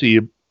 and you can see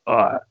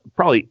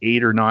probably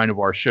 8 or 9 of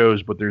our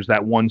shows, but there's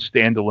that one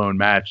standalone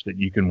match that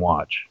you can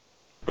watch.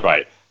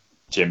 Right.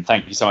 Jim,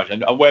 thank you so much.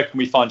 And where can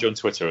we find you on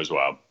Twitter as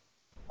well?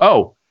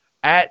 Oh,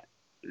 at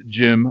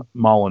Jim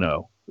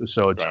Molineaux.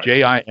 So it's Right.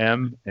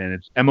 JIM and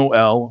it's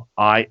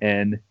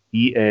MOLINEAUX,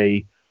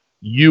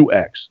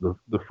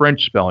 the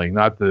French spelling,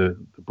 not the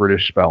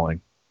British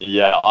spelling.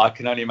 Yeah, I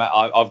can only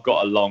imagine. I've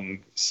got a long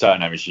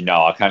surname, as you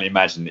know. I can only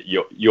imagine that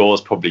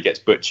yours probably gets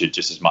butchered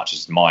just as much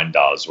as mine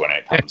does when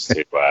it comes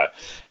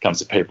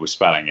to people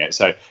spelling it.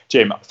 So,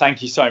 Jim,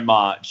 thank you so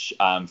much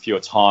for your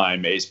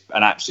time. It's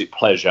an absolute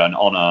pleasure and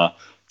honour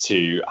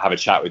to have a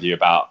chat with you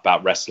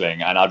about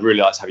wrestling, and I'd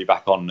really like to have you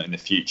back on in the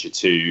future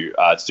to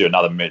do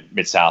another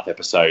Mid-South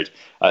episode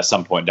at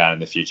some point down in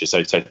the future.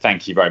 So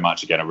thank you very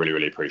much again. I really,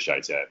 really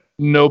appreciate it.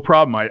 No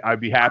problem. I'd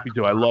be happy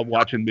to. I love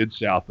watching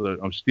Mid-South.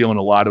 I'm stealing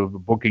a lot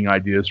of booking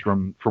ideas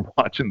from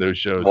watching those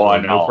shows.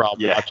 Why so not? No problem.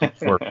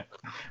 Yeah.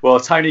 Well,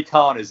 Tony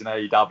Khan is an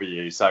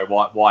AEW, so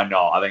why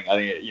not? I think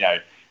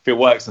if it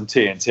works on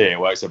TNT, it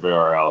works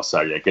everywhere else.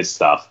 So yeah, good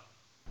stuff.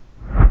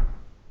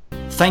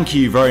 Thank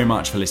you very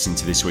much for listening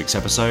to this week's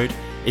episode.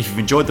 If you've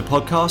enjoyed the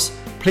podcast,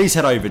 please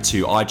head over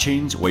to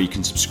iTunes where you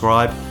can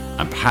subscribe,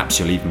 and perhaps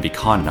you'll even be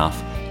kind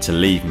enough to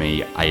leave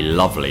me a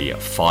lovely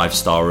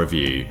 5-star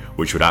review,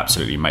 which would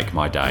absolutely make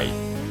my day.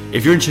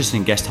 If you're interested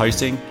in guest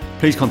hosting,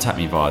 please contact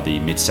me via the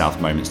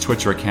Mid-South Moments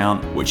Twitter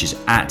account, which is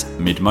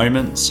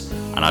 @MidMoments,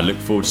 and I look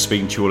forward to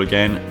speaking to you all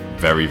again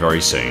very,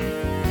 very soon.